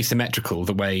so asymmetrical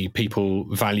the way people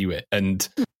value it. And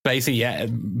basically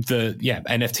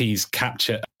NFTs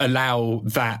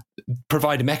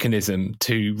provide a mechanism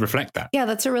to reflect that. Yeah,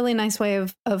 that's a really nice way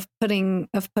of putting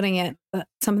it.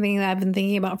 Something that I've been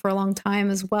thinking about for a long time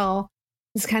as well.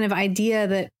 This kind of idea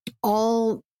that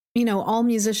all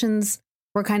musicians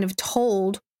were kind of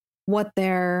told what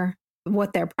their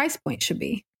price point should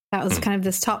be. That was kind of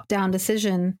this top-down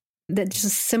decision that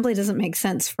just simply doesn't make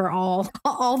sense for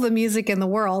all the music in the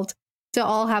world to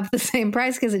all have the same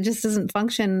price, because it just doesn't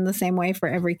function the same way for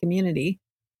every community.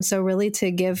 So really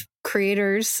to give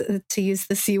creators, to use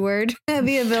the C word,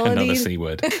 the ability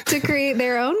to create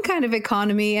their own kind of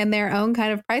economy and their own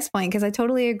kind of price point. Because I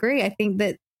totally agree. I think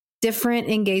that different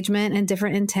engagement and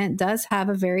different intent does have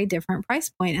a very different price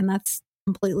point, and that's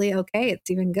completely okay.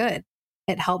 It's even good.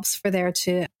 It helps for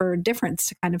difference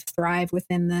to kind of thrive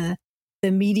within the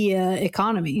media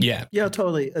economy. Yeah,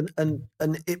 totally. And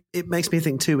it makes me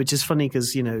think too, which is funny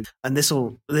because, you know, and this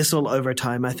will over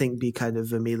time, I think, be kind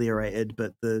of ameliorated.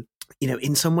 But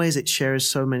in some ways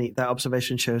that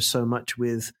observation shares so much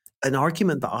with an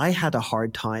argument that I had a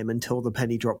hard time until the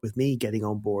penny dropped with me getting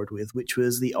on board with, which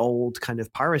was the old kind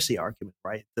of piracy argument,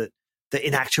 right? That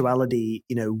in actuality,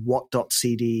 you know,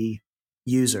 what.cd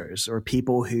users or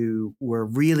people who were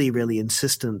really, really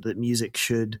insistent that music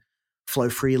should flow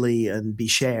freely and be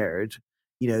shared,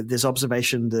 you know, this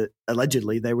observation that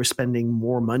allegedly they were spending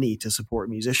more money to support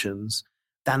musicians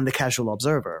than the casual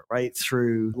observer, right?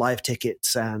 Through live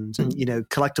tickets and, you know,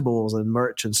 collectibles and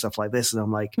merch and stuff like this. And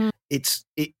I'm like,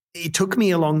 it took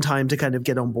me a long time to kind of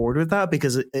get on board with that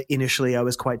because initially I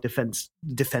was quite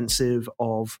defensive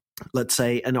of, let's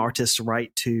say, an artist's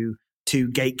right to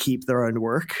gatekeep their own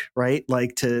work, right?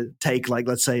 Like to take, like,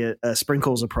 let's say a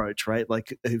Sprinkles approach, right?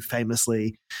 Like who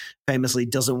famously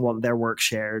doesn't want their work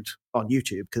shared on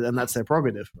YouTube, and that's their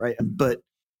prerogative, right? But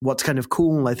what's kind of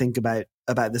cool, I think, about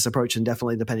this approach, and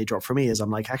definitely the penny drop for me, is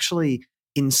I'm like, actually,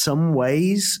 in some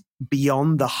ways,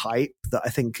 beyond the hype that I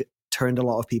think turned a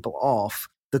lot of people off,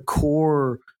 the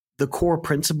core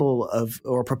principle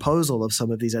or proposal of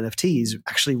some of these NFTs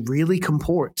actually really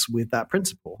comports with that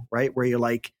principle, right? Where you're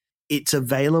like, it's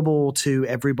available to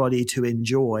everybody to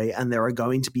enjoy, and there are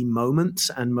going to be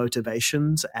moments and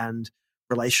motivations and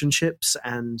relationships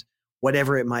and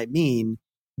whatever it might mean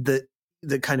that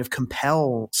kind of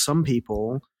compel some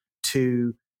people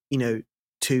to, you know,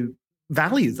 to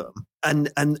value them.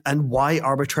 And why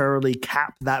arbitrarily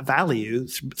cap that value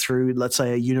through, let's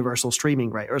say, a universal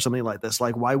streaming rate or something like this?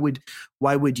 Like, why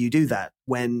would you do that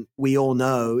when we all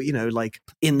know, you know, like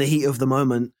in the heat of the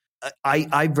moment,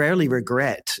 I rarely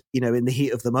regret, you know, in the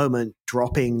heat of the moment,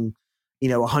 dropping, you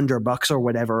know, $100 or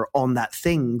whatever on that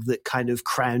thing that kind of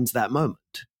crowns that moment,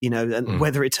 you know, and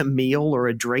whether it's a meal or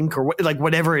a drink or like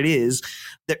whatever it is,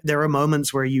 there are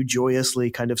moments where you joyously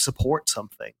kind of support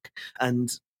something.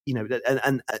 And, you know,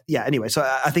 and yeah, anyway, so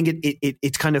I think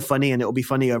it's kind of funny, and it'll be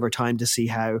funny over time to see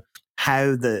how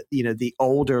the, you know, the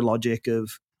older logic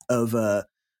of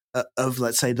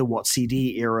let's say the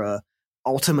WhatCD era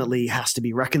ultimately has to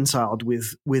be reconciled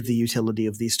with the utility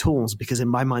of these tools, because in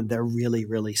my mind they're really,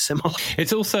 really similar.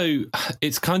 It's also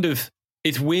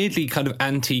it's weirdly kind of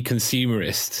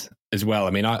anti-consumerist as well.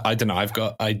 I mean, I don't know.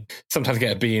 I sometimes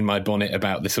get a bee in my bonnet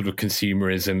about this sort of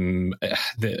consumerism,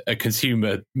 a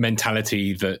consumer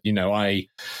mentality that, you know, I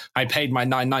paid my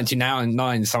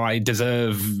 $9.99, so I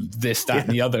deserve this, that,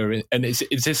 and the other. And it's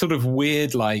this sort of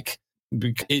weird, like,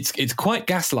 it's quite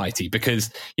gaslighty, because,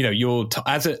 you know, you're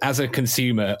as a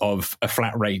consumer of a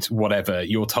flat rate whatever,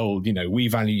 you're told, you know, we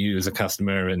value you as a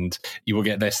customer and you will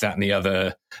get this, that, and the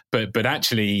other. But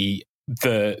actually,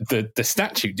 the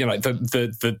statute, you know, like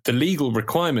the legal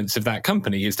requirements of that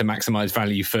company is to maximize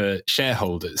value for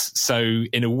shareholders. So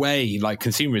in a way, like,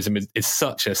 consumerism is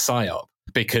such a psyop,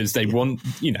 because they want,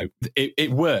 you know,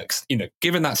 it works, you know,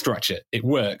 given that structure, it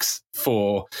works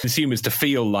for consumers to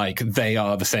feel like they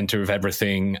are the center of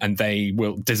everything and they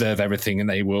will deserve everything and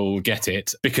they will get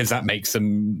it, because that makes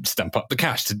them stump up the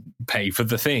cash to pay for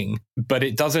the thing. But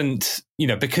it doesn't, you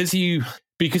know, because you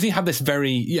have this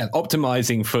very,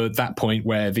 optimizing for that point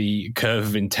where the curve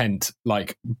of intent,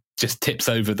 like, just tips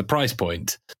over the price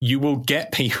point, you will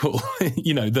get people,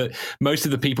 you know, that most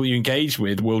of the people you engage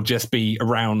with will just be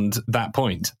around that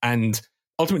point. And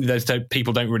ultimately, those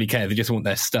people don't really care. They just want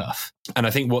their stuff. And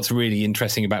I think what's really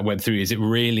interesting about Web3 is it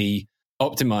really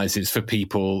optimizes for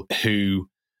people who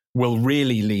will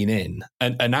really lean in.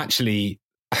 And actually,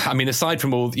 I mean, aside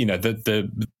from all, you know,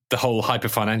 the whole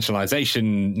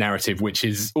hyper-financialization narrative, which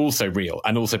is also real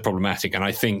and also problematic. And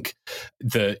I think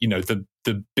the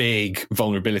big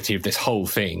vulnerability of this whole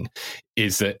thing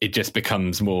is that it just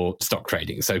becomes more stock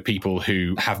trading. So people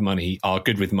who have money, are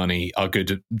good with money, are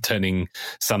good at turning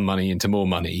some money into more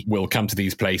money, will come to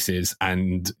these places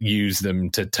and use them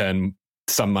to turn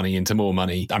some money into more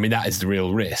money. I mean, that is the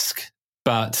real risk.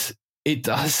 But it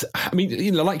does. I mean,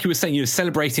 you know, like you were saying, you're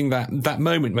celebrating that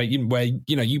moment where you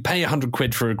pay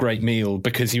 £100 for a great meal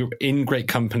because you're in great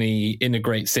company in a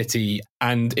great city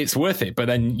and it's worth it. But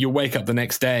then you'll wake up the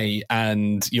next day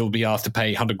and you'll be asked to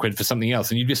pay £100 for something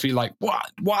else, and you just be like, what?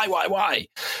 Why?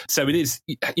 So it is.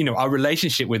 You know, our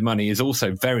relationship with money is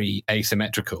also very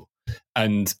asymmetrical,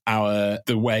 and our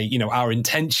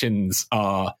intentions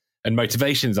are and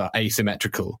motivations are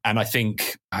asymmetrical. And I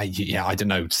think, I don't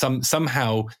know,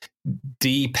 somehow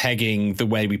de-pegging the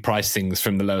way we price things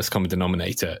from the lowest common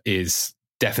denominator is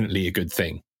definitely a good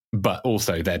thing. But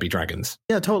also, there be dragons.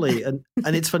 Yeah, totally. And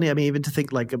it's funny, I mean, even to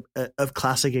think like of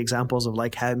classic examples of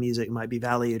like how music might be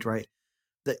valued, right?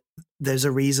 there's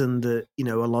a reason that, you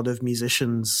know, a lot of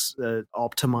musicians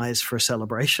optimize for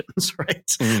celebrations,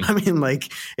 right? I mean,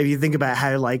 like, if you think about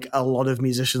how, like, a lot of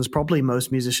musicians, probably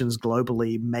most musicians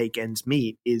globally, make ends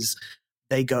meet, is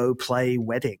they go play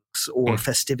weddings or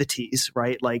festivities,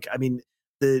 right? Like, I mean,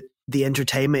 the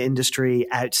entertainment industry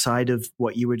outside of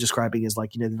what you were describing as,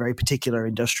 like, you know, the very particular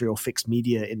industrial fixed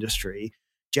media industry,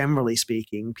 generally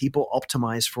speaking, people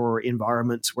optimize for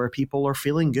environments where people are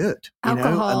feeling good. You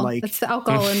alcohol. know? And, like, it's the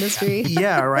alcohol industry.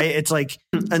 Yeah, right. It's like,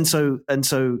 and so,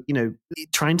 you know,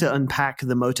 trying to unpack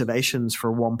the motivations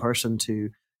for one person to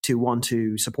want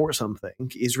to support something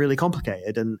is really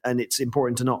complicated, and it's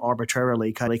important to not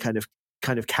arbitrarily kind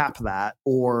of cap that,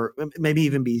 or maybe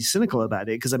even be cynical about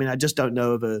it. Because I mean, I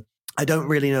don't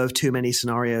really know of too many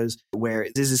scenarios where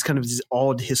there's this kind of this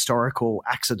odd historical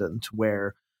accident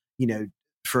where, you know,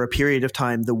 for a period of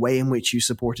time, the way in which you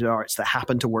supported arts that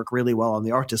happened to work really well on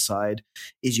the artist side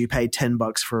is you paid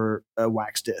 $10 for a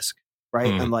wax disc, right?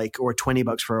 And like, or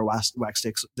 $20 for a wax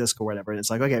disc or whatever. And it's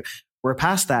like, okay, we're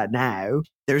past that now.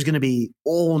 There's going to be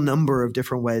all number of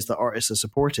different ways that artists are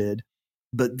supported,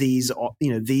 but these,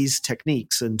 you know, these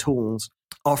techniques and tools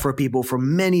offer people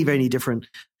from many, very different,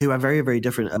 who have very, very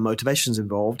different motivations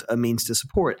involved, a means to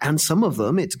support. And some of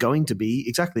them, it's going to be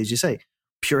exactly as you say,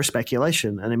 pure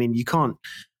speculation. And I mean, you can't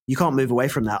move away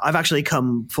from that. I've actually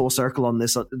come full circle on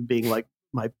this, being like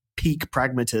my peak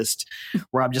pragmatist,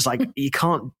 where I'm just like, you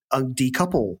can't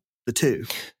decouple the two,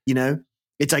 you know?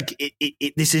 It's like,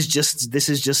 this is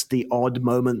just the odd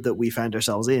moment that we found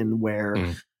ourselves in, where,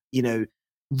 you know,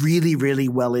 really, really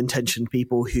well-intentioned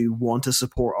people who want to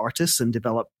support artists and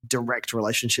develop direct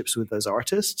relationships with those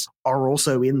artists are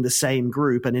also in the same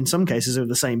group, and in some cases are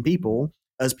the same people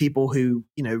as people who,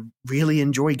 you know, really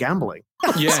enjoy gambling.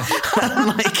 Yeah.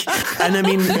 and I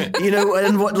mean, you know,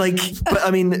 and what, like, but I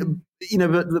mean, you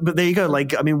know, but there you go.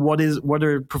 Like, I mean, what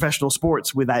are professional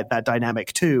sports without that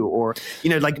dynamic too? Or, you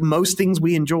know, like, most things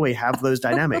we enjoy have those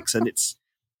dynamics, and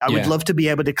I would love to be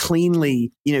able to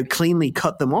cleanly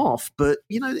cut them off, but,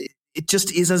 you know, it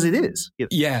just is as it is. You know?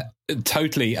 Yeah,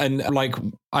 totally. And like,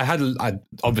 I had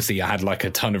like a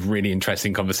ton of really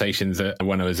interesting conversations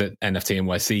when I was at NFT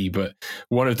NYC, but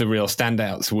one of the real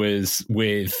standouts was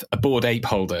with a Bored Ape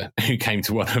holder who came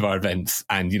to one of our events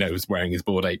and, you know, was wearing his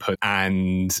Bored Ape hood.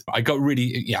 And I got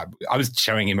really, I was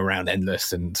showing him around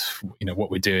Endless and, you know,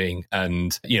 what we're doing.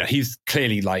 And, you know, he's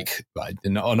clearly like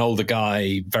an older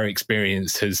guy, very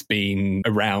experienced, has been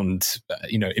around,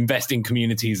 you know, investing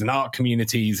communities and art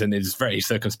communities, and is very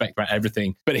circumspect about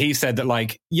everything. But he said that,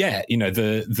 like, yeah, you know,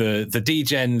 the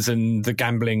degens and the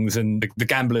gamblings and the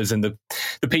gamblers and the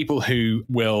people who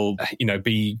will, you know,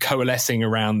 be coalescing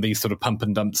around these sort of pump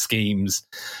and dump schemes,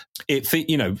 it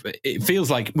feels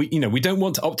like we don't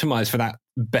want to optimize for that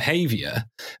behavior,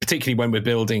 particularly when we're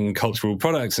building cultural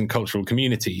products and cultural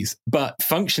communities. But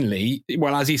functionally,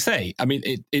 well, as you say, I mean,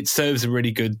 it serves a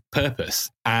really good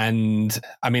purpose. And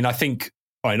I mean, I think,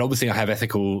 and obviously I have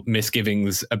ethical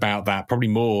misgivings about that, probably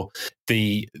more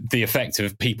the effect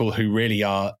of people who really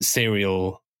are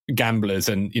serial gamblers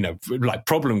and, you know, like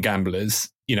problem gamblers.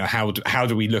 You know, how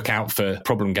do we look out for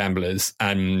problem gamblers?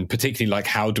 And particularly, like,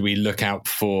 how do we look out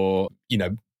for, you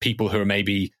know, people who are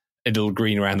maybe a little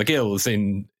green around the gills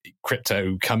in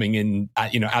crypto, coming in,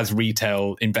 you know, as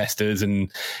retail investors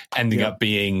and ending up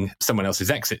being someone else's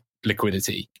exit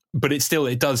liquidity. But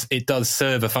it does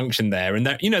serve a function there. And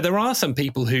there, you know, there are some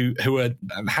people who are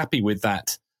happy with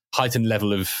that heightened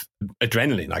level of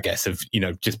adrenaline, I guess, of, you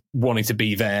know, just wanting to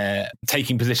be there,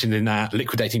 taking positions in that,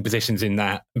 liquidating positions in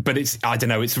that. But I don't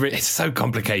know, it's so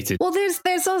complicated. Well,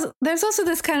 there's also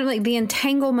this kind of like the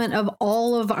entanglement of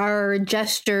all of our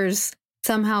gestures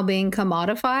somehow being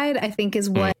commodified, I think, is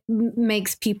what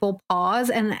makes people pause.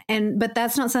 But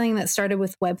that's not something that started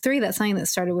with Web3. That's something that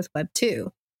started with Web2.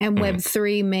 And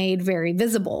Web3 made very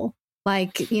visible,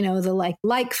 like, you know, the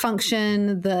like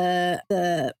function,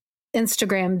 the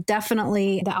Instagram,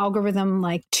 definitely the algorithm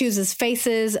like chooses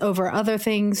faces over other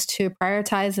things to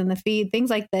prioritize in the feed,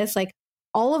 things like this, like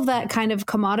all of that kind of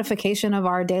commodification of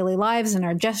our daily lives and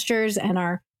our gestures and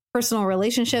our personal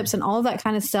relationships and all of that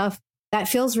kind of stuff, that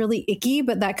feels really icky,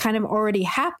 but that kind of already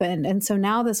happened. And so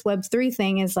now this Web3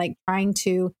 thing is like trying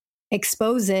to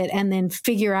expose it and then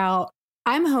figure out,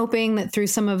 I'm hoping that through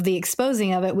some of the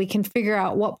exposing of it, we can figure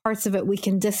out what parts of it we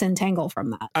can disentangle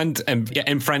from that. And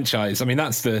enfranchise. I mean,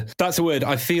 that's a word.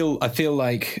 I feel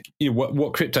like, you know,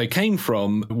 what crypto came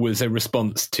from was a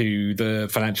response to the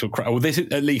financial crisis. Well,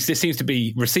 this seems to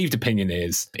be received opinion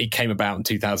is it came about in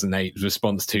 2008 as a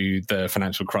response to the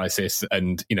financial crisis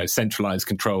and, you know, centralized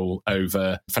control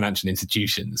over financial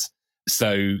institutions.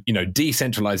 So,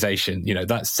 decentralization,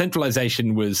 that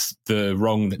centralization was the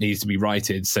wrong that needs to be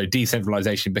righted. So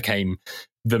decentralization became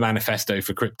the manifesto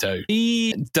for crypto.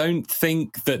 We don't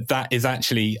think that is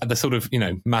actually the sort of,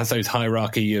 Maslow's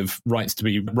hierarchy of wrongs to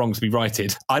be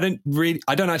righted. I don't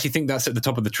actually think that's at the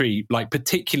top of the tree, like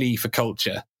particularly for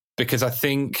culture, because I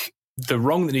think the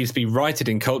wrong that needs to be righted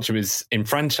in culture is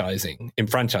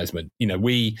enfranchisement.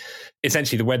 We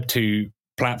essentially, the Web 2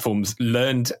 platforms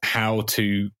learned how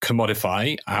to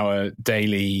commodify our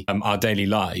daily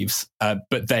lives,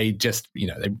 but they just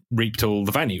they reaped all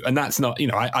the value, and that's not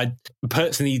I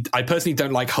personally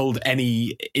don't hold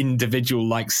any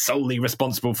individual solely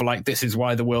responsible for this is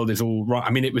why the world is all right.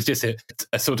 I mean, it was just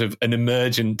a sort of an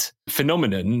emergent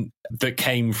phenomenon that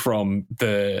came from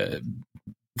the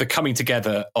coming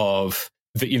together of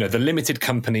the limited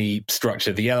company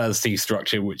structure, the LLC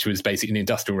structure, which was basically an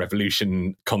industrial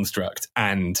revolution construct,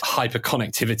 and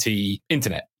hyperconnectivity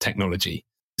internet technology.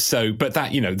 So, but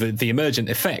that, the emergent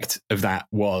effect of that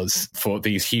was for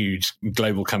these huge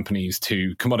global companies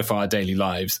to commodify our daily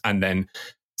lives and then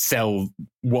sell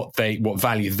what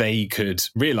value they could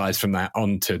realize from that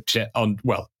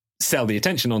sell the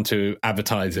attention onto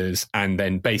advertisers and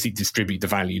then basically distribute the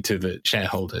value to the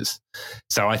shareholders.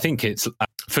 So I think it's,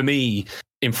 for me,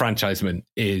 re-enfranchisement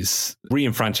is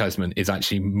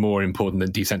actually more important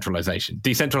than decentralization.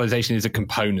 Decentralization is a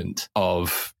component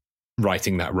of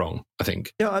righting that wrong, I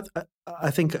think. Yeah,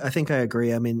 I think I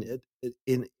agree. I mean,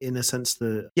 in a sense,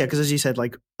 because as you said,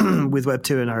 with Web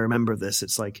 2, and I remember this,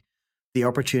 it's the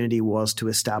opportunity was to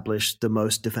establish the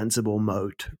most defensible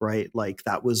moat, right?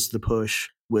 That was the push,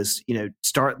 was,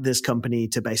 start this company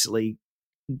to basically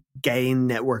gain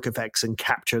network effects and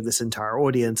capture this entire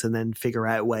audience, and then figure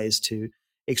out ways to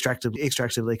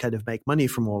extractively kind of make money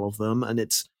from all of them. And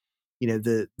it's,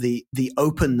 the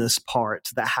openness part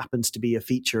that happens to be a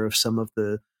feature of some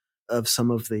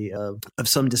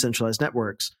decentralized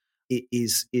networks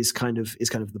is kind of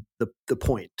the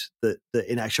point that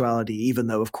in actuality, even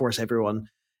though of course everyone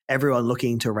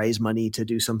looking to raise money to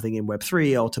do something in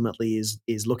Web3 ultimately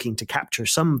is looking to capture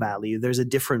some value, there's a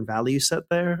different value set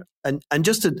there. And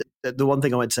just the one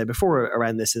thing I wanted to say before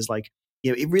around this is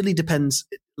it really depends.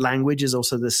 Language is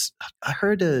also this. I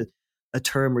heard a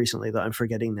term recently that I'm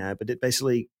forgetting now, but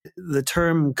the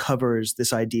term covers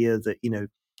this idea that,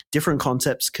 different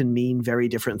concepts can mean very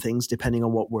different things depending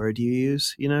on what word you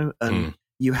use, and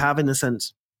you have, in a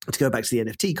sense, to go back to the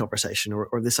NFT conversation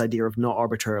or this idea of not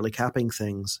arbitrarily capping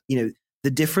things, the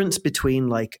difference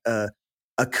between a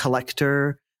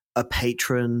collector, a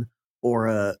patron, or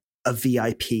a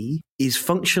VIP is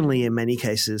functionally in many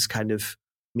cases kind of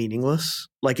meaningless,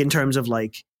 in terms of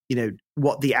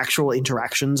what the actual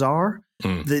interactions are.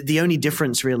 The only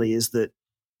difference really is that,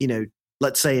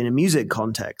 let's say in a music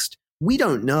context, we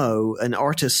don't know, and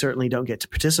artists certainly don't get to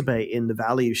participate in the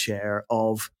value share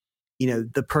of,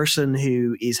 the person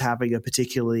who is having a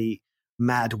particularly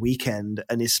mad weekend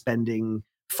and is spending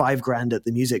 $5,000 at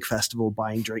the music festival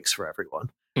buying drinks for everyone,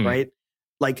 right?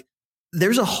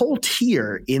 There's a whole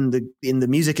tier in the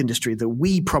music industry that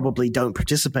we probably don't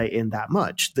participate in that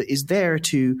much, that is there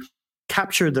to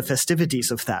capture the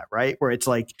festivities of that, right? Where it's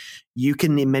you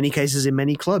can, in many cases, in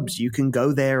many clubs, you can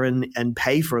go there and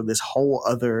pay for this whole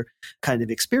other kind of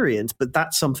experience, but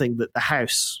that's something that the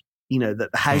house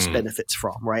benefits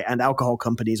from, right? And alcohol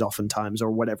companies oftentimes,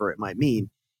 or whatever it might mean.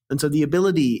 And so the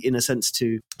ability, in a sense,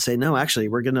 to say, no, actually,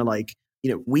 we're going to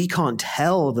we can't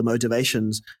tell the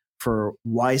motivations for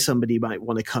why somebody might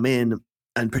want to come in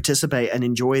and participate and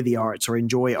enjoy the arts or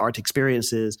enjoy art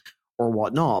experiences or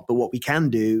whatnot. But what we can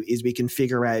do is we can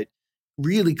figure out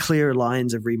really clear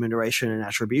lines of remuneration and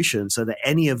attribution so that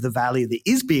any of the value that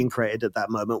is being created at that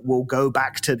moment will go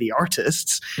back to the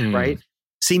artists, right?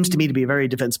 Seems to me to be a very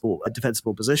defensible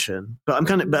position. But I'm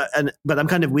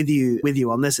kind of with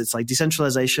you on this. It's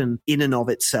decentralization in and of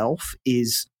itself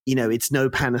is, it's no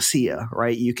panacea,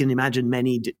 right? You can imagine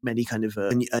many kind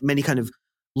of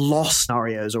lost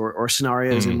scenarios or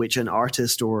scenarios in which an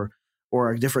artist or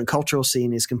a different cultural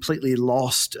scene is completely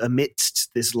lost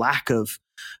amidst this lack of,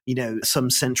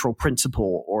 some central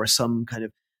principle or some kind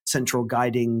of central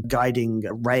guiding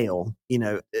rail.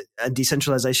 And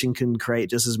decentralization can create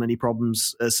just as many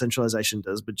problems as centralization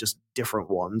does, but just different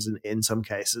ones in some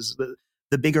cases.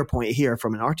 The bigger point here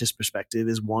from an artist perspective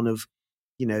is one of,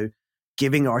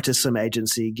 giving artists some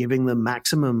agency, giving them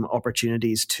maximum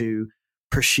opportunities to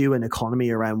pursue an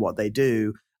economy around what they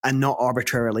do, and not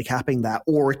arbitrarily capping that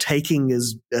or taking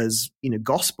as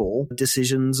gospel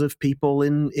decisions of people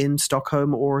in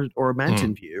Stockholm or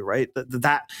Mountain View, right?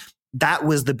 That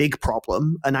was the big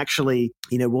problem. And actually,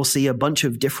 we'll see a bunch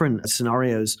of different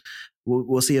scenarios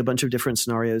we'll see a bunch of different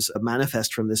scenarios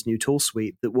manifest from this new tool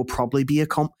suite that will probably be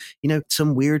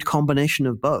some weird combination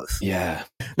of both. Yeah.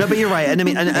 No, but you're right. And I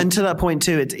mean, and to that point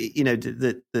too,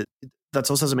 that's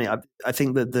also something I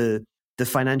think that the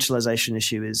financialization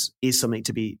issue is something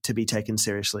to be taken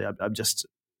seriously.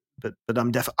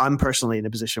 I'm personally in a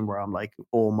position where I'm like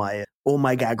all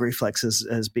my gag reflexes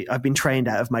I've been trained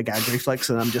out of my gag reflex,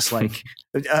 and I'm just like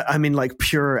I'm in like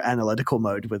pure analytical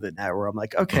mode with it now, where I'm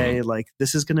like, okay, like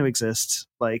this is going to exist.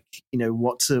 Like,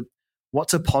 what's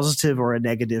a positive or a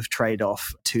negative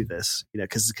trade-off to this?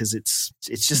 Because it's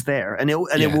just there, and it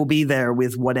will be there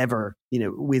with whatever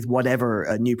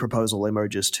a new proposal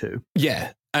emerges too.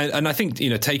 Yeah. And I think,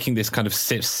 taking this kind of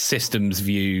systems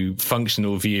view,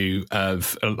 functional view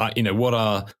of like, what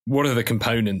are the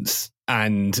components,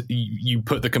 and you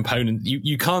put the component,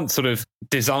 you can't sort of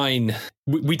design.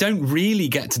 We don't really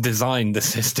get to design the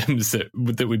systems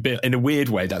that we build in a weird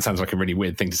way. That sounds like a really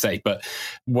weird thing to say, but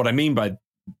what I mean by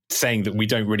saying that we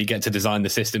don't really get to design the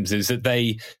systems is that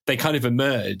they kind of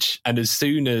emerge. And as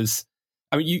soon as,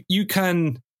 you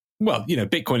can, well,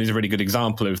 Bitcoin is a really good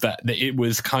example of that it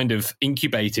was kind of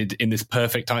incubated in this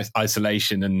perfect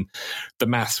isolation, and the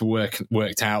maths worked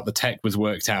out, the tech was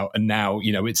worked out, and now,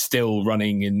 it's still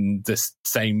running in the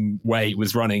same way it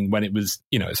was running when it was,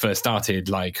 it first started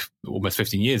like almost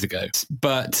 15 years ago.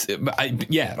 But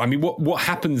what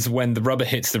happens when the rubber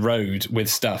hits the road with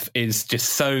stuff is just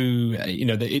so,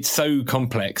 it's so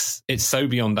complex, it's so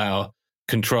beyond our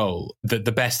control, that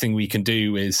the best thing we can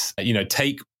do is,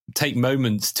 take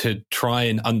moments to try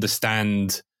and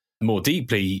understand more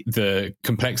deeply the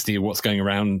complexity of what's going on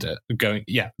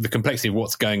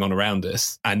around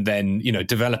us, and then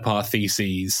develop our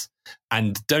theses,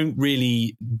 and don't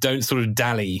sort of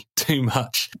dally too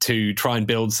much to try and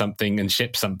build something and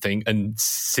ship something and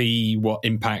see what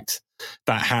impact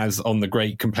that has on the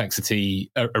great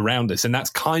complexity around us. And that's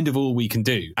kind of all we can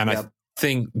do. And yep. I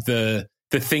think the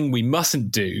thing we mustn't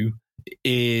do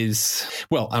is,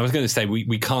 well, I was going to say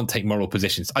we can't take moral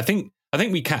positions. I think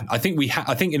we can. I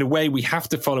think in a way we have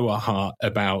to follow our heart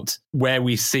about where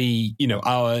we see,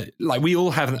 we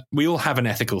all have an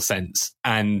ethical sense,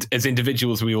 and as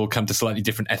individuals we all come to slightly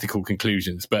different ethical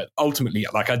conclusions. But ultimately,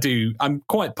 I'm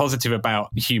quite positive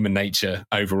about human nature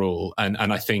overall, and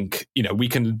I think we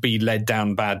can be led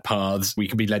down bad paths, we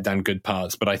can be led down good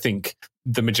paths, but I think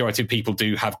the majority of people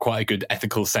do have quite a good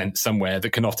ethical sense somewhere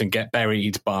that can often get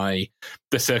buried by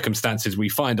the circumstances we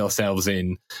find ourselves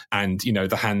in, and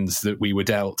the hands that we were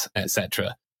dealt,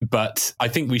 etc. But I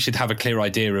think we should have a clear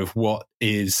idea of what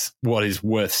is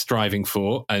worth striving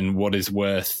for, and what's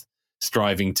worth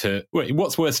striving to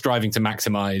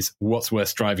maximize, what's worth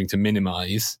striving to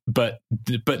minimize, but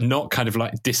not kind of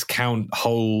like discount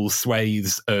whole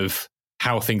swathes of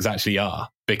how things actually are,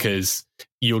 because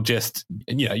you'll just,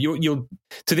 you're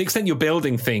to the extent you're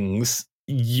building things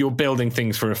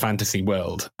for a fantasy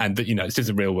world, and that, it's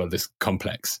just a real world that's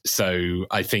complex. So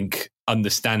I think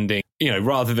understanding,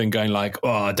 rather than going like, oh,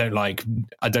 I don't like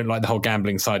the whole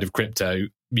gambling side of crypto,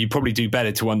 you probably do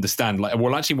better to understand, like,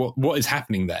 well, actually what is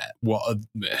happening there?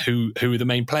 Who are the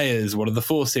main players? What are the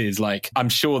forces? Like, I'm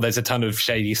sure there's a ton of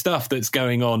shady stuff that's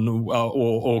going on,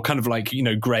 or kind of like,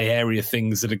 gray area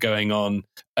things that are going on,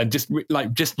 and just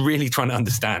really trying to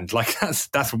understand. Like, that's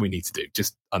what we need to do.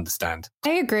 Just understand.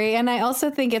 I agree. And I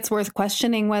also think it's worth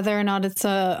questioning whether or not it's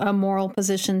a moral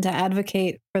position to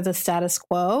advocate for the status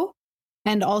quo,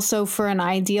 and also for an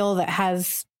ideal that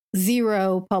has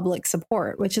zero public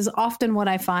support, which is often what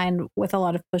I find with a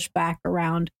lot of pushback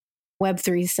around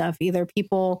Web3 stuff. Either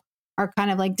people are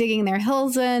kind of like digging their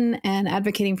heels in and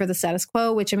advocating for the status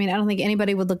quo, which, I mean, I don't think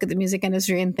anybody would look at the music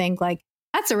industry and think like,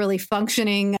 that's a really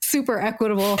functioning, super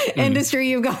equitable industry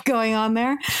you've got going on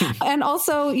there. And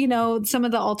also, some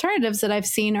of the alternatives that I've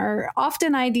seen are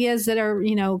often ideas that are,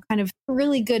 kind of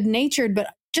really good natured,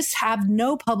 but just have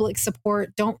no public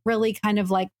support, don't really kind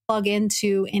of like plug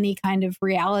into any kind of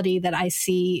reality that I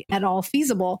see at all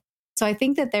feasible. So I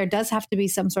think that there does have to be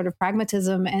some sort of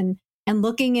pragmatism and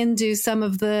looking into some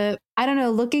of the,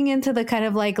 looking into the kind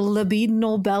of like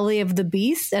libidinal belly of the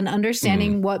beast and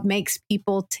understanding what makes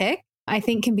people tick, I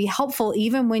think can be helpful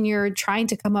even when you're trying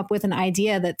to come up with an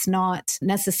idea that's not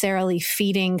necessarily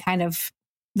feeding kind of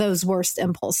those worst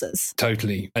impulses.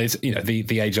 Totally. It's,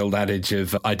 the age-old adage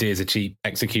of ideas are cheap,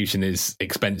 execution is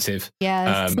expensive.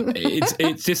 Yes.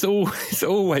 It's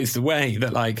always the way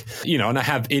that, like, and I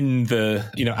have in the,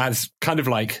 as kind of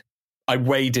like I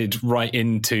waded right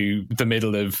into the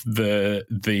middle of the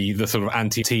sort of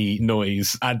anti-T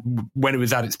noise, and when it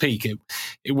was at its peak,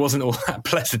 it wasn't all that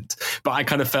pleasant. But I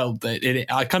kind of felt that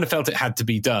it had to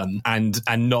be done, and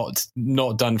not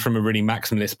done from a really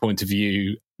maximalist point of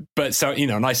view. But so,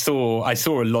 and I saw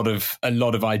a lot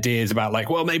of ideas about like,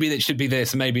 well, maybe it should be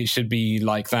this, and maybe it should be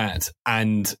like that.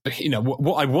 And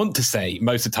what I want to say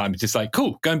most of the time is just like,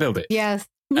 cool, go and build it. Yes.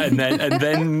 and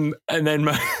then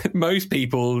most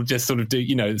people just sort of do,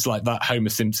 it's like that Homer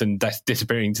Simpson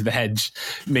disappearing to the hedge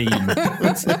meme.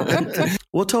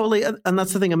 Well, totally. And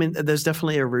that's the thing. I mean, there's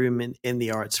definitely a room in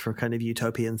the arts for kind of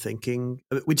utopian thinking,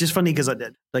 which is funny because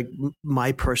like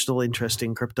my personal interest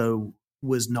in crypto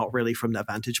was not really from that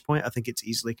vantage point. I think it's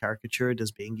easily caricatured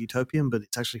as being utopian, but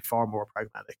it's actually far more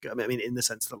pragmatic. I mean, in the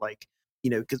sense that like,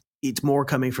 because it's more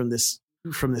coming from this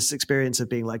experience of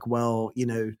being like, well,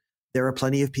 there are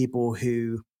plenty of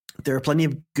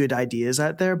good ideas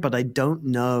out there, but I don't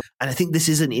know. And I think this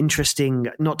is an interesting,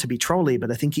 not to be trolly, but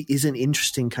I think it is an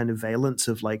interesting kind of valence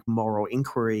of like moral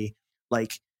inquiry.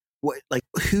 Like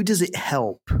who does it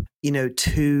help,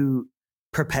 to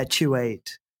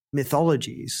perpetuate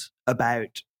mythologies about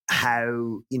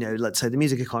how, let's say the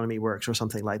music economy works or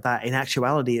something like that. In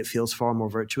actuality, it feels far more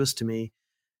virtuous to me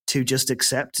to just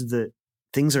accept that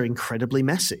things are incredibly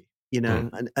messy,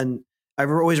 and I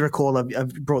always recall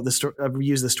I've brought this story, I've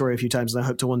used this story a few times, and I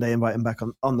hope to one day invite him back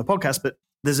on the podcast. But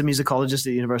there's a musicologist at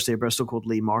the University of Bristol called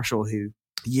Lee Marshall, who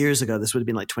years ago, this would have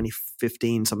been like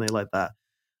 2015, something like that,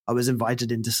 I was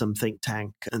invited into some think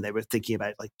tank, and they were thinking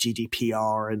about like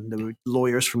GDPR, and there were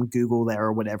lawyers from Google there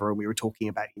or whatever, and we were talking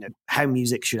about how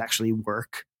music should actually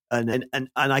work, and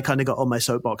I kind of got on my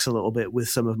soapbox a little bit with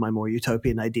some of my more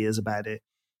utopian ideas about it.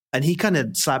 And he kind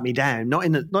of slapped me down, not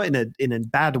in a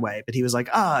bad way, but he was like,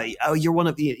 you're one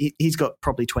of he's got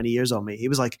probably 20 years on me. He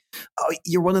was like, oh,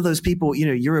 you're one of those people,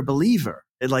 you're a believer.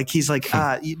 And like, he's like,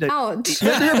 ouch.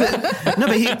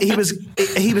 But he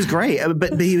was great.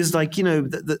 But he was like,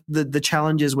 the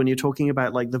challenges when you're talking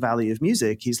about like the value of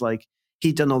music, he's like,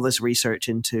 he'd done all this research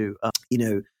into,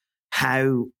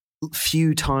 how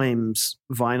few times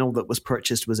vinyl that was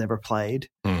purchased was ever played,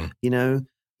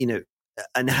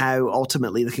 and how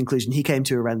ultimately the conclusion he came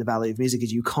to around the value of music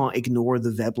is you can't ignore the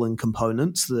Veblen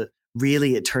components, that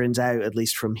really it turns out, at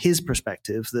least from his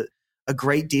perspective, that a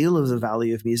great deal of the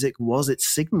value of music was its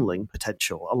signaling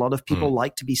potential. A lot of people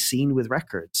like to be seen with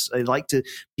records. They like to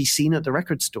be seen at the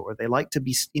record store. They like to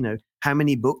be, how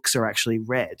many books are actually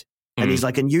read. And he's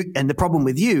like, and the problem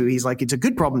with you, he's like, it's a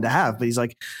good problem to have, but he's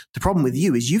like, the problem with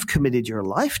you is you've committed your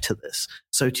life to this.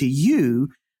 So to you,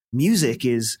 music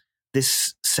is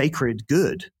this sacred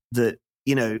good that,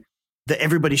 that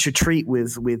everybody should treat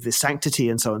with the sanctity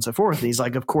and so on and so forth. And he's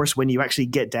like, of course, when you actually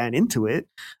get down into it,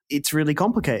 it's really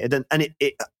complicated. And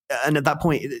at that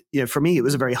point, for me, it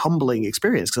was a very humbling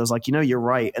experience, because I was like, you're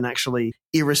right. And actually,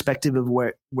 irrespective of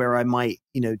where I might,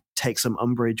 take some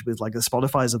umbrage with like the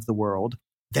Spotifys of the world,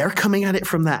 they're coming at it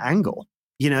from that angle,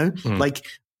 like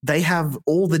they have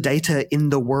all the data in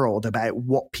the world about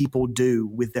what people do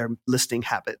with their listening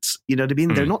habits. You know what I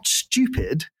mean? They're not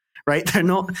stupid, right? They're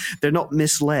not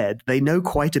misled. They know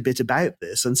quite a bit about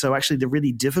this. And so actually the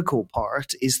really difficult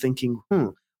part is thinking,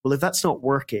 well, if that's not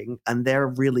working and they're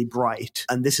really bright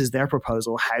and this is their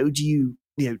proposal, how do you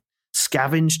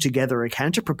scavenge together a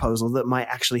counter proposal that might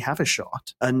actually have a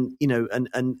shot? And,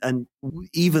 and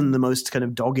even the most kind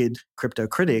of dogged crypto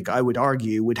critic, I would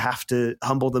argue, would have to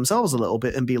humble themselves a little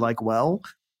bit and be like, well,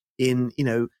 in,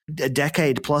 a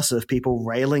decade plus of people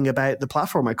railing about the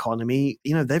platform economy,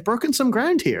 they've broken some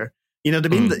ground here. You know what I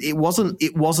mean? It wasn't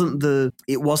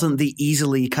the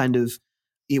easily kind of,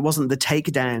 it wasn't the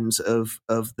takedowns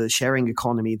of the sharing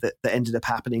economy that ended up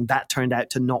happening. That turned out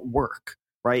to not work,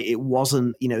 right? It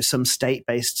wasn't, some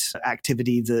state-based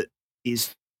activity that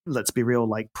is, let's be real,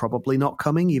 like probably not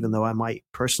coming, even though I might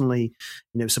personally,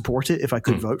 support it if I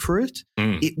could vote for it.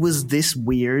 It was this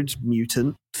weird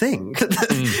mutant thing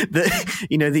that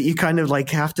you kind of like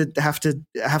have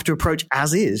to approach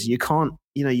as is. You can't.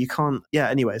 Yeah.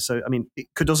 Anyway, so I mean, it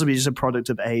could also be just a product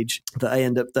of age that I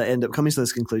end up coming to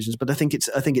those conclusions. But I think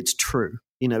it's true.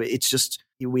 It's just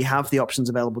we have the options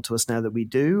available to us now that we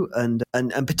do, and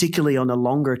particularly on a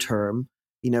longer term.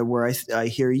 Where I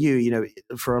hear you,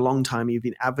 for a long time you've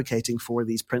been advocating for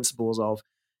these principles of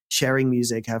sharing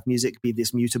music, have music be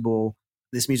this mutable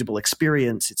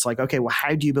experience. It's like, okay, well,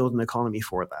 how do you build an economy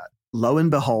for that? Lo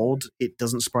and behold, it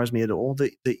doesn't surprise me at all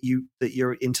that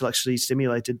you're intellectually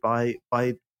stimulated by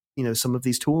some of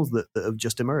these tools that have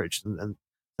just emerged, and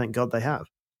thank God they have.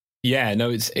 Yeah,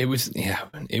 no, it was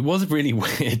really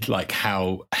weird, like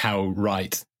how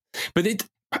right, but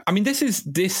I mean, this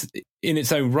in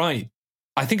its own right.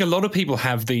 I think a lot of people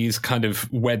have these kind of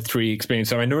Web3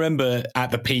 experiences. I remember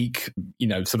at the peak,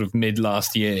 sort of mid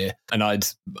last year, and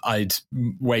I'd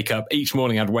wake up each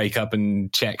morning. I'd wake up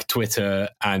and check Twitter,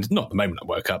 and not the moment I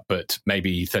woke up, but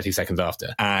maybe 30 seconds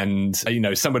after. And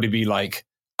somebody be like,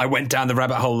 "I went down the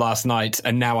rabbit hole last night,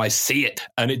 and now I see it."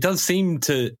 And it does seem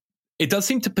to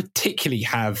particularly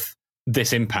have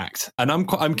this impact. And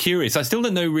I'm curious. I still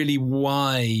don't know really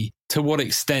why, to what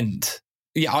extent.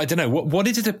 Yeah, I don't know. What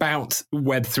is it about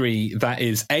Web3 that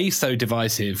is A, so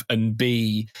divisive, and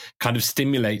B, kind of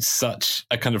stimulates such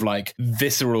a kind of like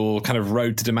visceral kind of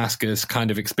road to Damascus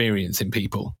kind of experience in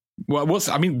people? What's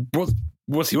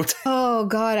your take? Oh,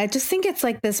 God. I just think it's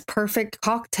like this perfect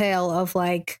cocktail of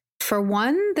like, for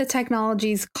one, the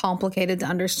technology is complicated to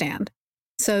understand.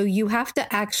 So you have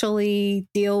to actually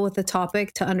deal with the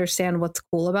topic to understand what's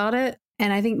cool about it.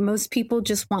 And I think most people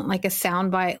just want like a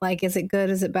soundbite, like, is it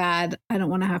good? Is it bad? I don't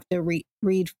want to have to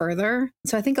read further.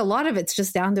 So I think a lot of it's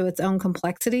just down to its own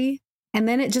complexity. And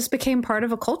then it just became part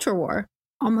of a culture war.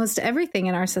 Almost everything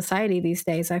in our society these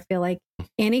days, I feel like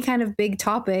any kind of big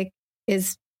topic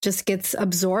just gets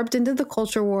absorbed into the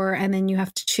culture war. And then you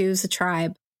have to choose a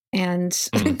tribe and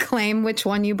claim which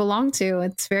one you belong to.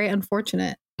 It's very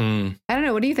unfortunate. I don't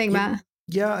know. What do you think, Matt?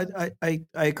 Yeah, I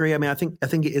agree. I mean, I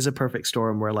think it is a perfect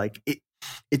storm where like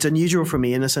it's unusual for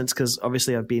me in a sense, because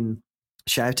obviously I've been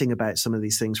shouting about some of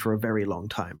these things for a very long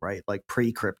time, right? Like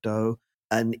pre-crypto.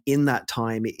 And in that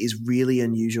time, it is really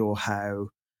unusual how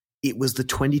it was the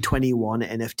 2021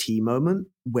 NFT moment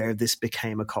where this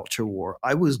became a culture war.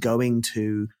 I was going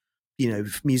to,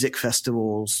 music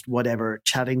festivals, whatever,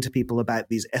 chatting to people about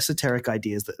these esoteric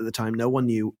ideas that at the time no one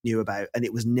knew about, and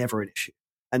it was never an issue.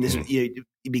 And this, you'd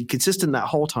be consistent that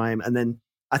whole time. And then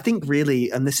I think really,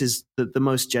 and this is the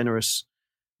most generous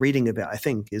reading of it, I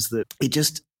think, is that it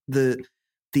just, the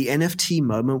NFT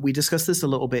moment, we discussed this a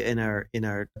little bit in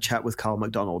our chat with Carl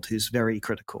McDonald, who's very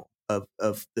critical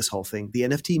of this whole thing. The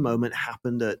NFT moment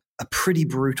happened at a pretty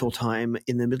brutal time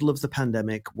in the middle of the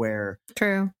pandemic where,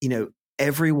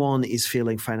 everyone is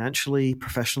feeling financially,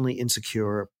 professionally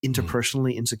insecure,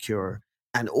 interpersonally insecure.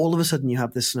 And all of a sudden you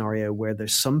have this scenario where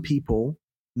there's some people,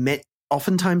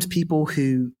 oftentimes people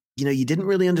who, you didn't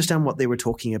really understand what they were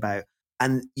talking about.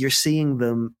 And you're seeing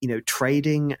them,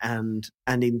 trading and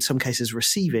in some cases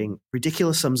receiving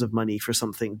ridiculous sums of money for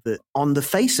something that on the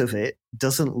face of it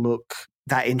doesn't look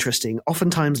that interesting.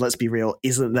 Oftentimes, let's be real,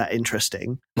 isn't that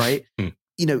interesting, right?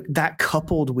 That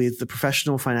coupled with the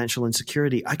professional financial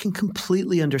insecurity, I can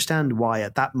completely understand why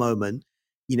at that moment,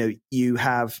 you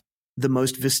have the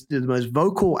most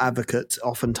vocal advocates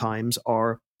oftentimes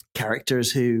are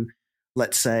characters who,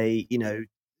 let's say,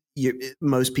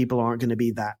 most people aren't going to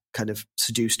be that kind of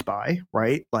seduced by,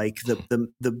 right? Like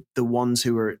the ones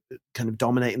who are kind of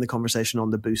dominating the conversation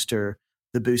on the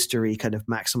boostery kind of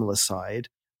maximalist side.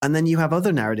 And then you have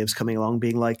other narratives coming along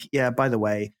being like, yeah, by the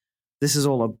way, this is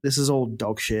all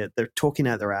dog shit. They're talking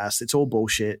out their ass. It's all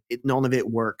bullshit. None of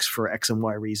it works for X and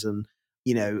Y reason.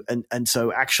 And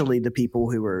so actually the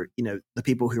people who are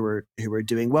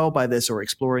doing well by this or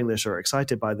exploring this or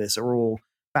excited by this are all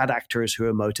bad actors who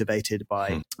are motivated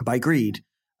by greed.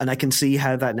 And I can see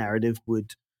how that narrative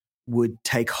would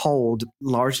take hold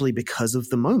largely because of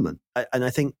the moment. And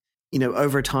I think,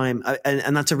 over time,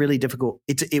 and that's a really difficult,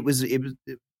 it was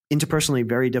interpersonally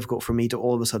very difficult for me to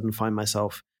all of a sudden find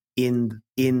myself in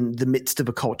the midst of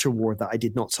a culture war that I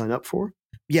did not sign up for.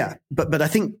 Yeah, but I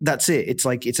think that's it. It's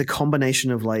like it's a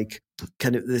combination of like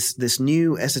kind of this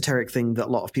new esoteric thing that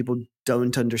a lot of people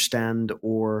don't understand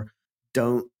or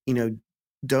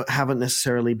haven't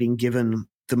necessarily been given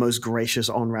the most gracious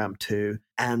on-ramp to,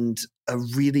 and a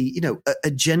really a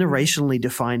generationally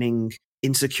defining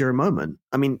insecure moment.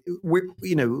 I mean,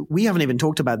 we haven't even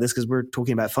talked about this because we're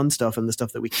talking about fun stuff and the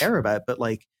stuff that we care about, but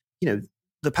like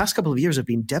the past couple of years have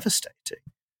been devastating.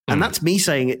 And that's me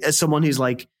saying it as someone who's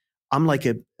like, I'm like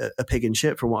a pig in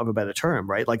shit, for want of a better term,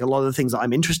 right? Like a lot of the things that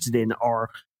I'm interested in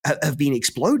have been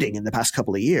exploding in the past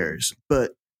couple of years.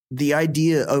 But the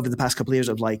idea over the past couple of years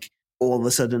of like, all of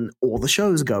a sudden, all the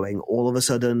shows going, all of a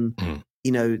sudden,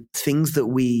 things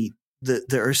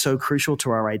that are so crucial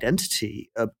to our identity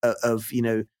of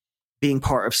being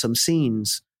part of some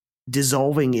scenes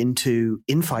dissolving into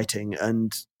infighting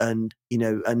and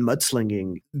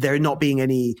mudslinging, there not being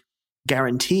any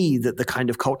guarantee that the kind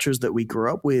of cultures that we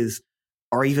grew up with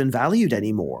are even valued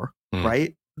anymore,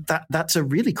 right? That's a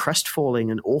really crestfalling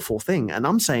and awful thing. And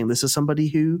I'm saying this as somebody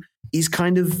who is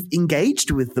kind of engaged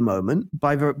with the moment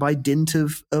by dint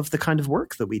of the kind of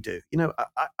work that we do.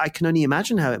 I can only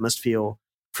imagine how it must feel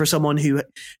for someone who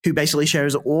basically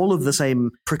shares all of the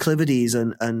same proclivities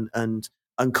and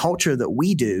and culture that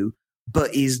we do,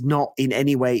 but is not in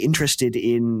any way interested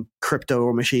in crypto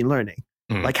or machine learning.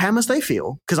 Like, how must they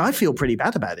feel? Because I feel pretty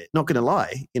bad about it, not going to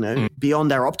lie,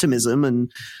 beyond our optimism and,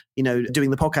 doing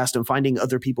the podcast and finding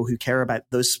other people who care about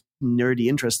those nerdy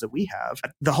interests that we have.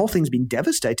 The whole thing's been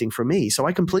devastating for me. So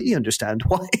I completely understand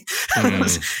why.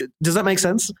 Does that make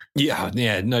sense?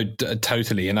 Yeah, no,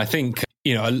 totally. And I think,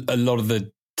 a lot of the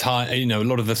time, a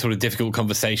lot of the sort of difficult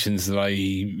conversations that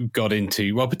I got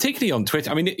into, well, particularly on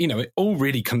Twitter, I mean, it all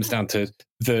really comes down to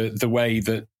the way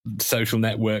that social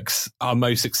networks are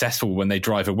most successful when they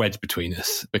drive a wedge between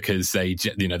us, because they,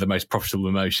 the most profitable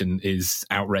emotion is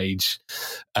outrage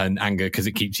and anger, because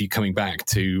it keeps you coming back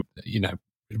to,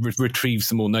 retrieve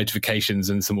some more notifications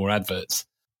and some more adverts.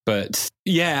 But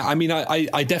yeah, I mean,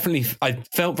 I definitely, I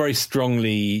felt very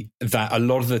strongly that a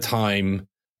lot of the time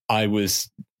I was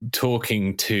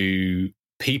talking to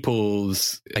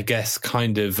people's, I guess,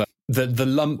 kind of the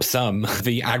lump sum,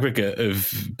 the aggregate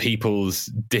of people's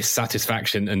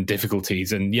dissatisfaction and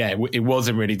difficulties. And yeah, it was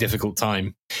a really difficult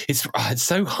time. It's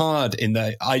so hard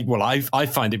I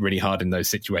find it really hard in those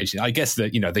situations. I guess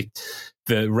that,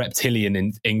 the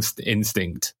reptilian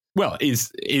instinct, well,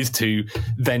 is to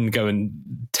then go and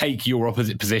take your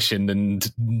opposite position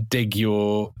and dig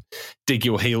your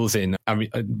heels in. I mean,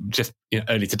 just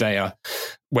early today, I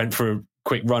went for a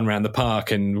quick run around the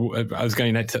park, and I was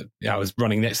running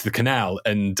next to the canal,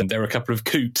 and there were a couple of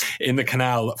coots in the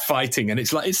canal fighting, and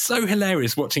it's so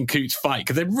hilarious watching coots fight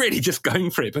because they're really just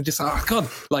going for it. But I'm just like, oh god,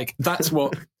 like that's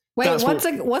what. Wait,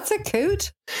 what's a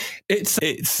coot? It's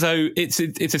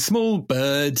a small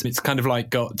bird. It's kind of like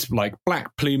got like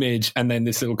black plumage and then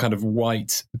this little kind of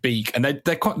white beak, and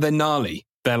they're gnarly.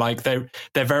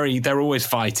 They're always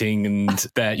fighting, and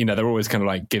they're always kind of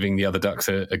like giving the other ducks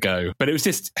a go. But it was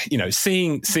just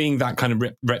seeing that kind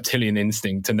of reptilian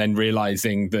instinct, and then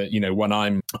realizing that when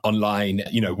I'm online,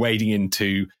 wading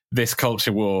into this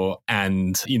culture war,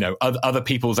 and other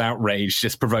people's outrage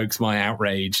just provokes my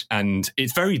outrage, and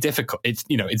it's very difficult. It's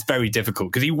very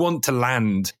difficult because you want to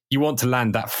land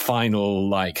that final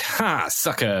like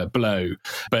sucker blow,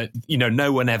 but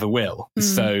no one ever will.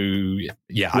 So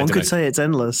yeah, one could say it's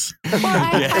endless. Well,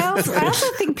 I also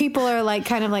think people are like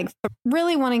kind of like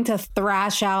really wanting to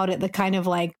thrash out at the kind of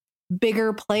like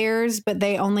bigger players, but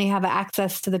they only have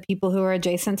access to the people who are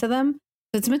adjacent to them.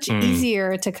 So it's much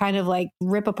easier to kind of like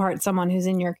rip apart someone who's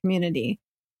in your community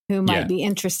who might be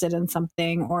interested in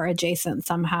something or adjacent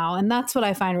somehow. And that's what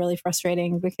I find really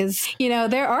frustrating, because,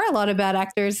 there are a lot of bad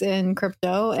actors in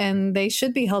crypto and they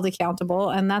should be held accountable.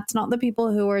 And that's not the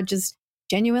people who are just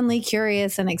genuinely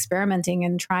curious and experimenting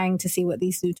and trying to see what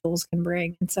these new tools can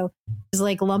bring. And so just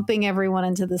like lumping everyone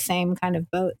into the same kind of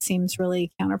boat seems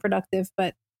really counterproductive.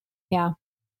 But yeah,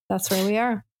 that's where we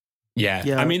are.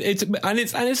 Yeah. I mean,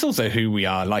 it's also who we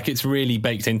are. Like, it's really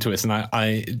baked into us. And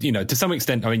I to some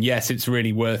extent, I mean, yes, it's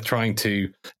really worth trying to,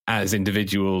 as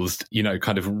individuals,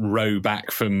 kind of row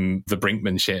back from the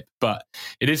brinkmanship, but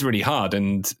it is really hard.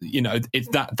 And, it's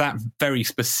that very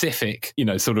specific,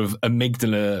 sort of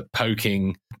amygdala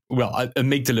poking,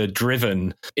 amygdala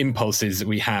driven impulses that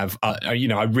we have, I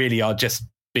really are just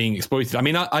being exploited. I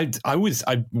mean,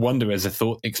 I wonder, as a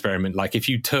thought experiment, like if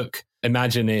you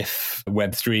imagine if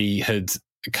Web3 had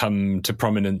come to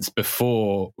prominence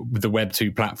before the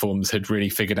Web2 platforms had really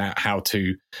figured out how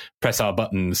to press our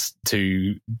buttons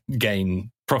to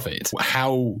gain profit.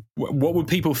 What would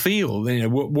people feel?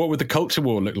 What would the culture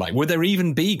war look like? Would there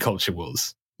even be culture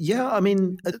wars? Yeah, I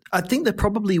mean, I think there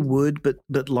probably would, but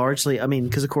largely, I mean,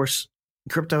 because of course,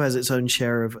 crypto has its own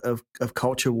share of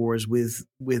culture wars with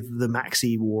the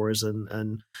maxi wars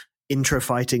and intra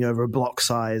fighting over block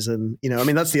size, and I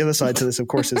mean that's the other side to this, of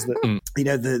course, is that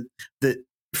the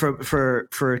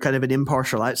for kind of an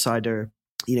impartial outsider,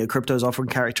 crypto is often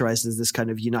characterized as this kind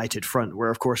of united front, where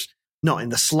of course not in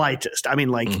the slightest. I mean,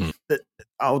 like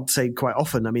I would say quite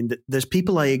often, I mean, there's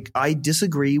people I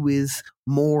disagree with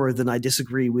more than I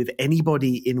disagree with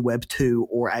anybody in Web 2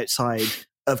 or outside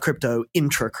of crypto,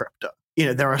 intra crypto.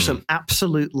 There are some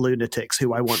absolute lunatics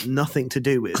who I want nothing to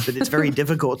do with, but it's very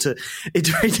difficult to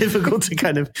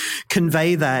kind of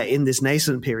convey that in this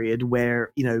nascent period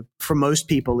where, for most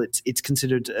people it's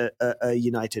considered a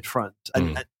united front.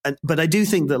 But I do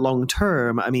think that long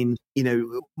term, I mean,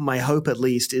 my hope at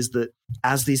least is that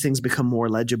as these things become more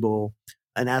legible,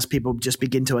 and as people just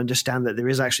begin to understand that there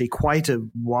is actually quite a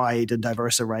wide and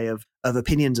diverse array of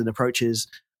opinions and approaches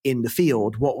in the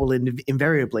field, what will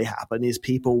invariably happen is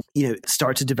people,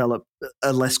 start to develop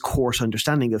a less coarse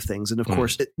understanding of things. And of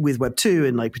course, with Web 2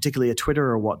 and like particularly a Twitter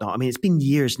or whatnot, I mean, it's been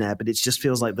years now, but it just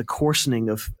feels like the coarsening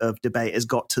of debate has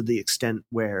got to the extent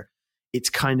where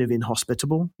it's kind of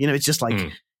inhospitable. It's just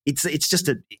like, It's just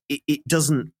it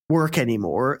doesn't work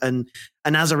anymore. And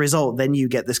as a result, then you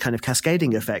get this kind of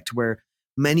cascading effect where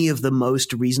many of the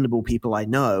most reasonable people I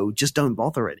know just don't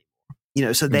bother anymore. You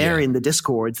know, so they're in the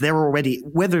Discords. They're already,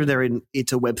 whether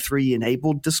it's a Web3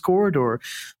 enabled Discord or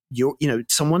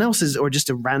someone else's or just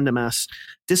a random ass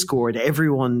Discord,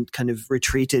 everyone kind of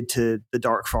retreated to the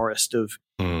dark forest of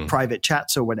private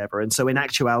chats or whatever. And so in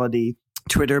actuality,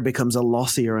 Twitter becomes a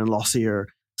lossier and lossier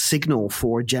signal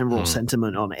for general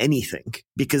sentiment on anything,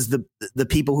 because the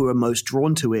people who are most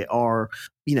drawn to it are,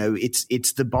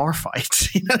 it's the bar fight.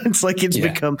 It's like it's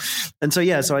become, and so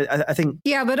I think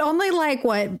but only like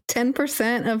what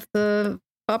 10% of the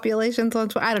population's on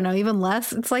Twitter. I don't know, even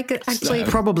less. It's like actually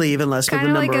probably even less with the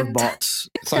number of bots.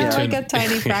 It's like a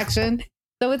tiny fraction.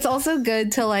 So it's also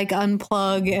good to like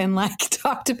unplug and like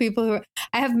talk to people who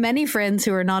I have many friends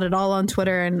who are not at all on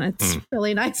Twitter, and it's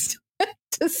really nice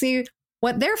to see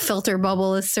what their filter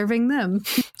bubble is serving them.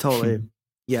 Totally.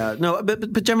 Yeah. No,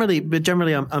 but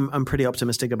generally I'm pretty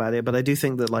optimistic about it. But I do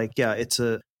think that it's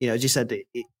as you said,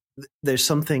 there's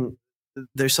something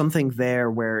there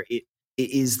where it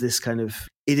is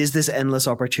this endless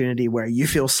opportunity where you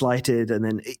feel slighted, and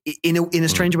then in a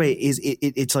strange way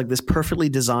it's like this perfectly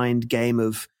designed game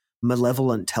of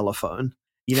malevolent telephone,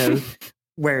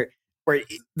 where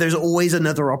there's always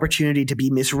another opportunity to be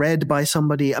misread by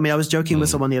somebody. I mean, I was joking with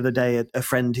someone the other day, a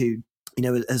friend who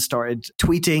has started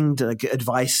tweeting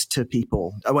advice to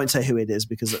people. I won't say who it is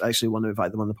because I actually want to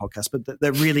invite them on the podcast, but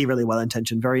they're really, really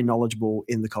well-intentioned, very knowledgeable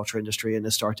in the culture industry, and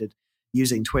has started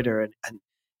using Twitter. And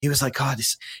he was like, God,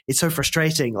 it's so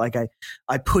frustrating. Like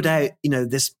I put out,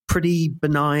 this pretty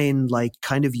benign, like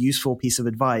kind of useful piece of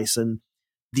advice, and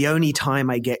the only time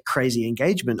I get crazy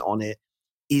engagement on it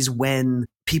is when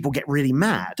people get really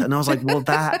mad. And I was like, well,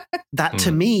 that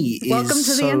to me is welcome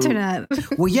to the internet.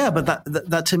 Well, yeah, but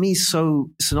that to me is so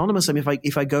synonymous. I mean,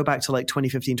 if I go back to like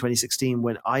 2015, 2016,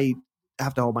 when I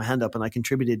have to hold my hand up and I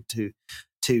contributed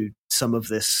to some of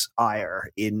this ire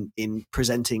in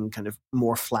presenting kind of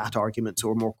more flat arguments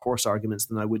or more coarse arguments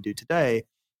than I would do today,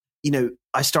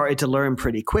 I started to learn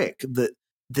pretty quick that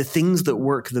the things that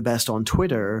work the best on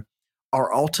Twitter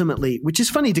are ultimately, which is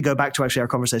funny to go back to actually our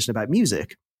conversation about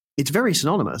music, it's very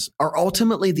synonymous, are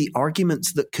ultimately the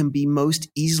arguments that can be most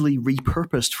easily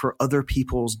repurposed for other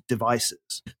people's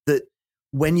devices. That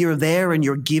when you're there and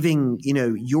you're giving,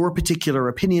 your particular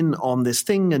opinion on this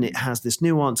thing, and it has this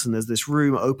nuance and there's this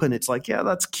room open, it's like, yeah,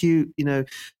 that's cute,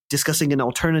 discussing an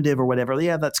alternative or whatever.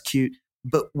 Yeah, that's cute.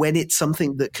 But when it's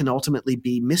something that can ultimately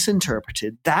be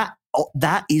misinterpreted, that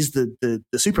is the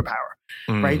superpower,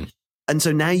 right? And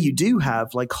so now you do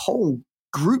have like whole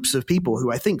groups of people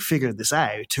who I think figured this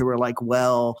out, who are like,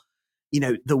 well,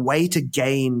 the way to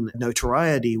gain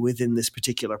notoriety within this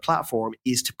particular platform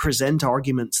is to present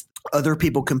arguments other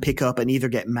people can pick up and either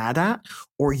get mad at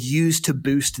or use to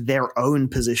boost their own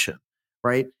position,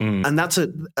 right? And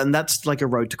that's like a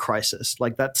road to crisis.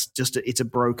 Like that's just it's a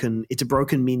broken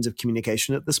means of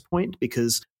communication at this point,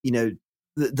 because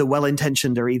the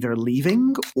well-intentioned are either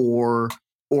leaving or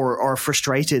are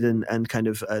frustrated and kind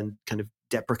of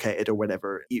deprecated or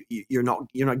whatever. You're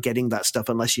not getting that stuff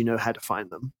unless you know how to find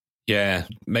them. Yeah,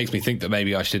 makes me think that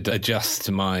maybe I should adjust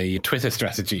my Twitter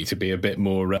strategy to be a bit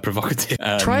more provocative.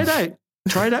 Try it out.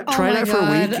 Try it out for a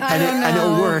week, and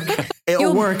it'll work.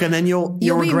 It'll work, and then you'll be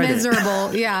regret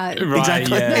miserable. Yeah, right.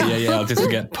 Exactly. Yeah. I'll just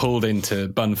get pulled into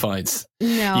bun fights. No,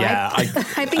 yeah, I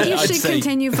think you should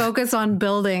continue focus on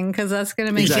building, because that's going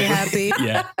to make you happy.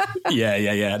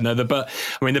 Yeah. No,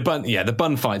 the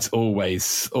bun fights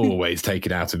always take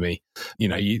it out of me.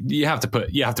 You have to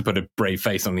put a brave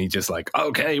face on. And you're just like,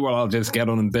 okay, well, I'll just get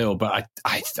on and build. But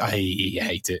I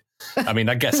hate it. I mean,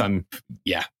 I guess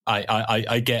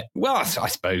I get, well, I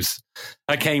suppose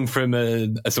I came from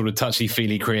a sort of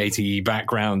touchy-feely, creative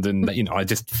background, and, I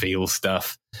just feel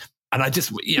stuff. And I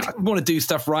just, I want to do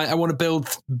stuff right. I want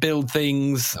to build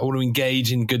things. I want to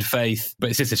engage in good faith.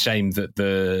 But it's just a shame that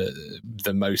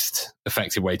the most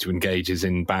effective way to engage is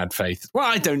in bad faith. Well,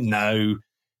 I don't know.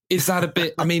 Is that a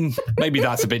bit? I mean, maybe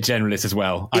that's a bit generalist as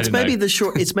well. It's maybe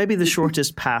the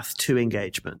shortest path to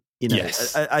engagement.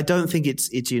 Yes. I don't think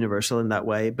it's universal in that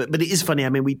way, but it is funny. I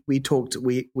mean, we talked.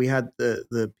 We had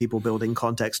the people building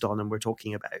context on, and we're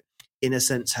talking about, in a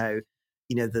sense, how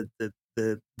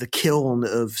the kiln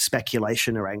of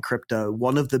speculation around crypto.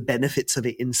 One of the benefits of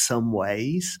it, in some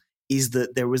ways, is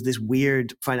that there was this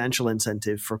weird financial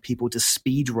incentive for people to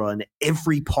speed run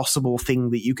every possible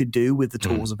thing that you could do with the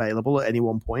tools available at any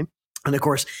one point. And of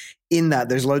course, in that,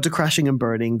 there's loads of crashing and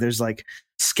burning. There's like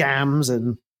scams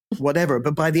and whatever.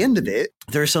 But by the end of it,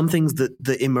 there are some things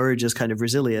that emerge as kind of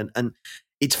resilient. And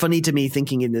it's funny to me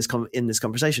thinking in this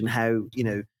conversation how, you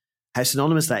know, how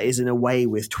synonymous that is in a way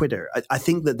with Twitter. I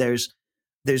think that there's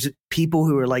people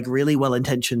who are like really well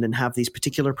intentioned and have these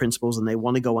particular principles, and they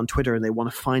want to go on Twitter and they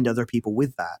want to find other people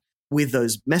with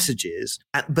those messages.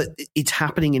 But it's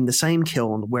happening in the same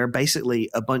kiln where basically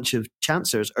a bunch of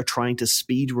chancers are trying to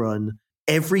speed run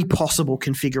every possible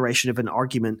configuration of an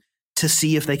argument to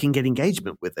see if they can get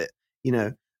engagement with it, you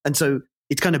know? And so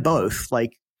it's kind of both.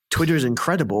 Like, Twitter is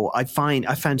incredible. I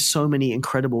found so many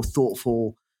incredible,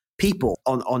 thoughtful people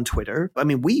on Twitter. I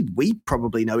mean, we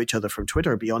probably know each other from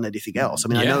Twitter beyond anything else. I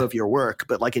mean, I know of your work,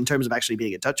 but like in terms of actually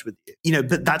being in touch with you, you know,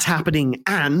 but that's happening,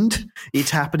 and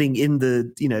it's happening in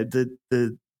the, you know,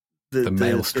 the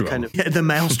maelstrom, kind of the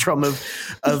maelstrom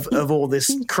of all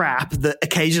this crap that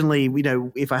occasionally, you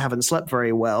know, if I haven't slept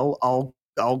very well, I'll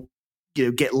you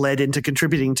know, get led into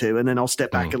contributing to, and then I'll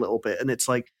step back a little bit, and it's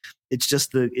like it's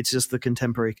just the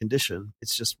contemporary condition.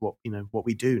 It's just what, you know, what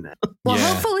we do now. Well,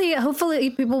 hopefully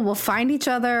people will find each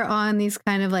other on these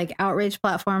kind of like outrage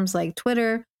platforms like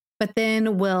Twitter, but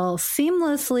then will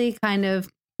seamlessly kind of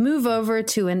move over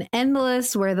to an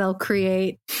endless where they'll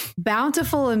create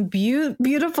bountiful and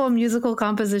beautiful musical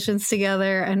compositions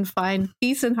together and find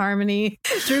peace and harmony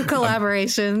through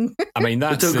collaboration. I mean,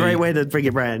 that's a great way to bring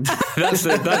it brand. That's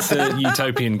a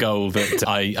utopian goal that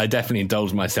I definitely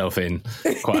indulge myself in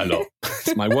quite a lot.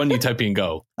 It's my one utopian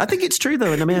goal. I think it's true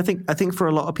though, and I mean, I think for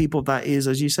a lot of people that is,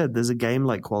 as you said, there's a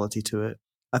game-like quality to it.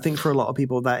 I think for a lot of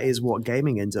people that is what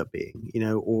gaming ends up being, you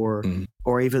know, or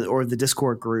the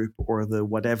Discord group or the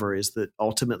whatever, is that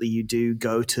ultimately you do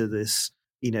go to this,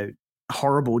 you know,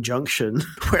 horrible junction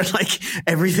where like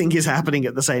everything is happening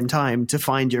at the same time to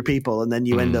find your people, and then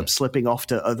you end up slipping off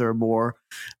to other more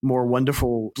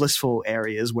wonderful, blissful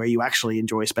areas where you actually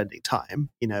enjoy spending time,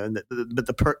 you know. And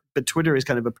but Twitter is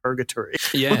kind of a purgatory.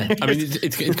 Yeah, I mean,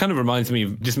 it kind of reminds me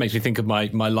of, just makes me think of my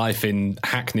life in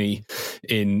Hackney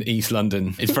in East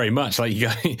London. It's very much like you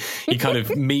kind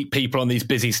of meet people on these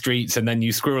busy streets, and then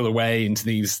you squirrel away into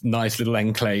these nice little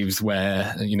enclaves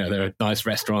where, you know, there are nice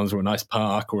restaurants or a nice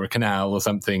park or a canal or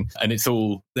something, and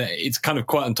it's kind of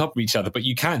quite on top of each other. But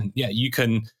you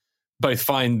can both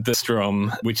find the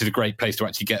Strom, which is a great place to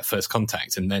actually get first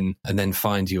contact, and then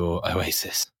find your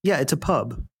oasis. Yeah, it's a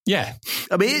pub. Yeah,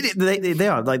 I mean, they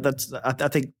are like, that's, I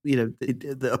think, you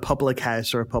know, a public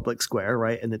house or a public square,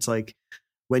 right? And it's like,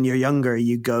 when you're younger,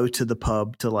 you go to the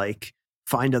pub to like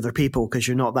find other people because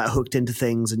you're not that hooked into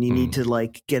things, and you need to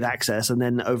like get access. And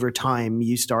then over time,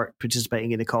 you start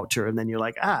participating in a culture, and then you're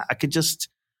like,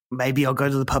 maybe I'll go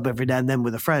to the pub every now and then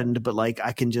with a friend, but like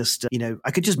I can just, you know,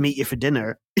 I could just meet you for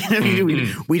dinner. You know,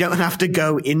 we don't have to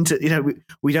go into, you know,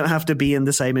 we don't have to be in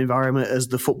the same environment as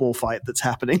the football fight that's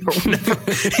happening or whatever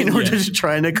in order to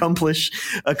try and accomplish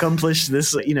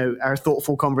this, you know, our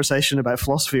thoughtful conversation about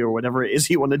philosophy or whatever it is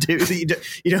you want to do.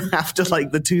 You don't have to,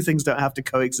 like, the two things don't have to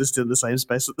coexist in the same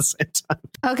space at the same time.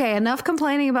 Okay, enough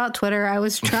complaining about Twitter. I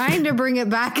was trying to bring it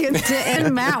back into,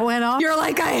 and Matt went off. You're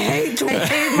like, I hate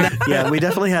Twitter. Yeah, we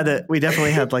definitely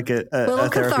had like a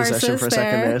therapy session for a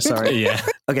second there. Sorry. Yeah.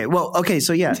 Okay.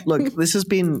 So yeah, look,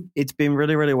 it's been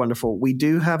really, really wonderful. We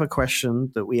do have a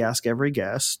question that we ask every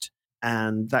guest,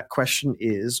 and that question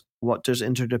is, what does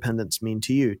interdependence mean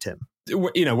to you, Tim?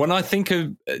 You know, when I think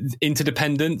of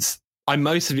interdependence, I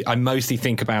mostly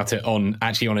think about it on an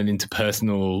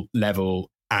interpersonal level.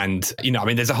 And, you know, I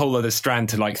mean, there's a whole other strand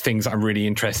to like things I'm really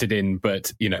interested in,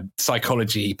 but, you know,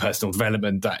 psychology, personal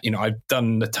development, that, you know, I've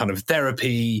done a ton of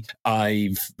therapy.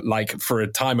 I've, like, for a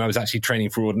time I was actually training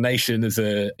for ordination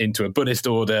into a Buddhist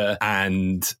order.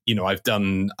 And, you know, I've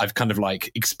kind of like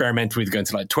experimented with going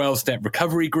to like 12-step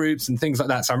recovery groups and things like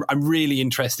that. So I'm really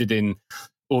interested in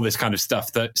all this kind of stuff.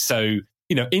 So,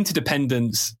 you know,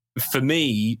 interdependence for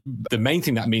me, the main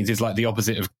thing that means is like the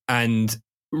opposite of, and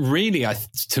really,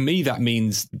 to me, that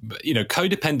means, you know,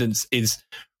 codependence is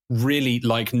really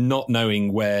like not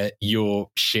knowing where your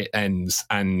shit ends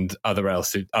and other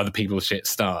people's shit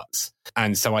starts.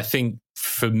 And so I think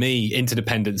for me,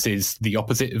 interdependence is the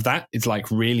opposite of that. It's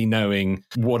like really knowing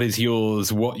what is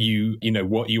yours, what you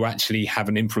actually have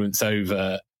an influence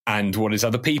over, and what is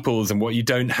other people's and what you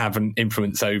don't have an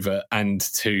influence over, and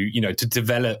to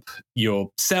develop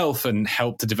yourself and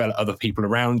help to develop other people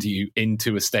around you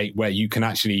into a state where you can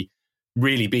actually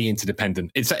really be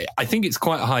interdependent. I think it's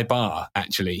quite a high bar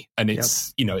actually. And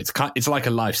it's, you know, it's like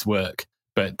a life's work,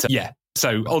 but yeah.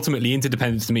 So ultimately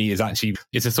interdependence to me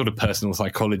it's a sort of personal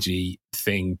psychology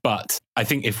thing. But I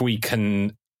think if we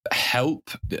can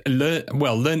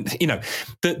learn, you know,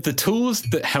 the tools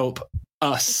that help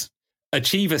us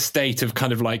achieve a state of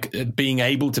kind of like being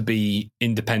able to be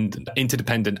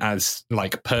interdependent as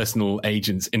like personal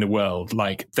agents in a world,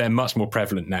 like they're much more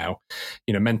prevalent now.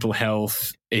 You know, mental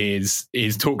health is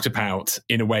talked about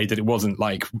in a way that it wasn't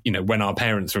like, you know, when our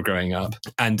parents were growing up.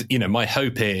 And, you know, my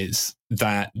hope is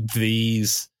that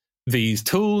these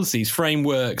tools, these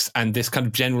frameworks, and this kind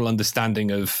of general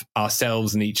understanding of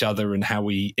ourselves and each other and how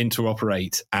we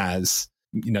interoperate as,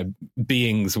 you know,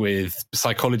 beings with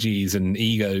psychologies and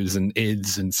egos and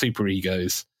ids and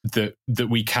superegos, that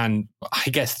we can, I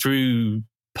guess, through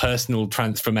personal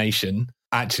transformation,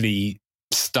 actually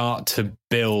start to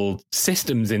build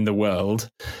systems in the world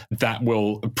that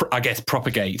will, I guess,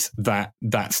 propagate that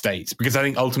state. Because I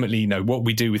think ultimately, you know, what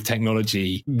we do with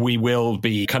technology, we will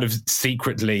be kind of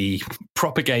secretly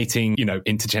propagating, you know,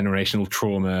 intergenerational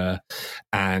trauma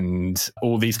and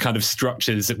all these kind of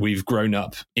structures that we've grown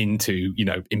up into, you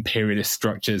know, imperialist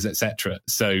structures, etc.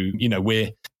 So, you know,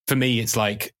 for me, it's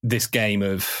like this game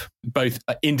of both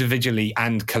individually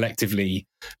and collectively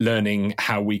learning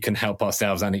how we can help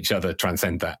ourselves and each other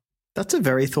transcend that. That's a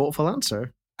very thoughtful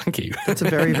answer. Thank you. That's a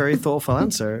very, very thoughtful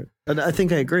answer. And I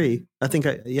think I agree. I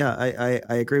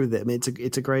agree with it. I mean,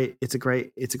 it's a great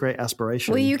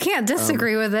aspiration. Well, you can't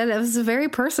disagree with it. It was a very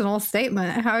personal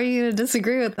statement. How are you going to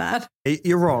disagree with that?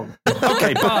 You're wrong.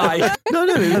 Okay, bye. No.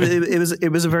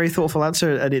 It was a very thoughtful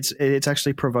answer, and it's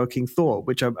actually provoking thought,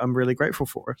 which I'm really grateful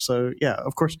for. So yeah,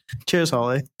 of course. Cheers,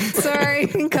 Holly. Sorry,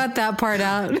 cut that part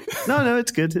out. No,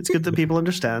 it's good. It's good that people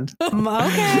understand.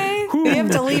 Okay, you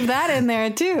have to leave that in there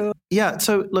too. Yeah.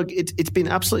 So look, it's been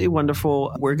absolutely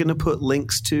wonderful. We're going to put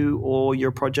links to all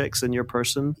your projects and your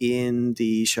person in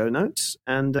the show notes.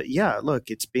 And look,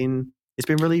 it's been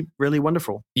really, really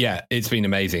wonderful. Yeah, it's been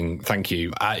amazing. Thank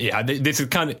you. This has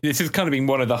kind of been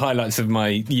one of the highlights of my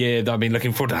year that I've been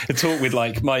looking forward to talk with.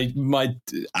 Like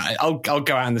I'll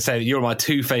go out and say that you're my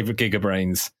two favorite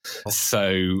GigaBrains.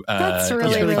 So that's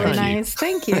really nice.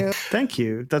 Thank you. Thank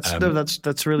you. That's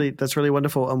really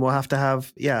wonderful. And we'll have to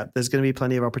have there's going to be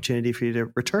plenty of opportunity for you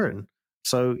to return.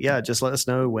 So just let us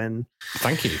know when.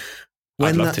 Thank you.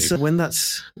 When that's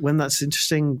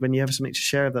interesting, when you have something to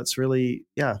share, that's really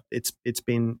it's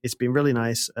been really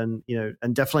nice. And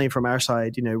and definitely from our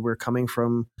side, we're coming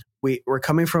from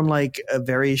like a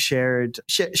very shared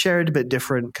but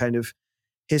different kind of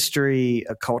history,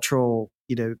 a cultural,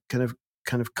 kind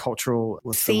of cultural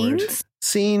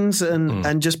scenes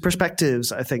and just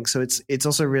perspectives, I think. So it's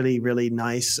also really, really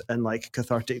nice and like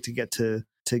cathartic to get to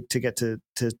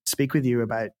speak with you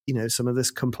about some of this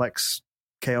complex,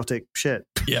 chaotic shit.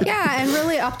 Yeah, and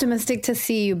really optimistic to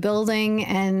see you building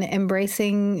and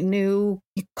embracing new,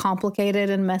 complicated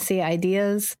and messy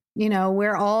ideas.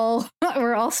 We're all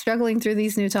struggling through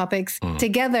these new topics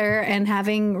together, and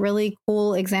having really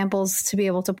cool examples to be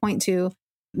able to point to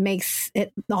makes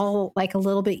it all like a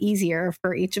little bit easier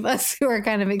for each of us who are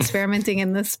kind of experimenting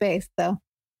in this space. So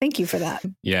thank you for that.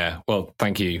 Yeah, well,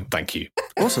 thank you.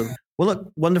 Awesome. Well,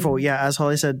 look, wonderful. Yeah, as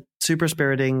Holly said, super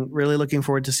spiriting. Really looking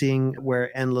forward to seeing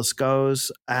where Endless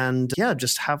goes. And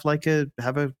just have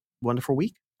a wonderful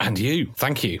week. And you.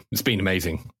 Thank you. It's been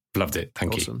amazing. Loved it.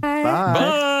 Thank you.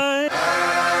 Bye.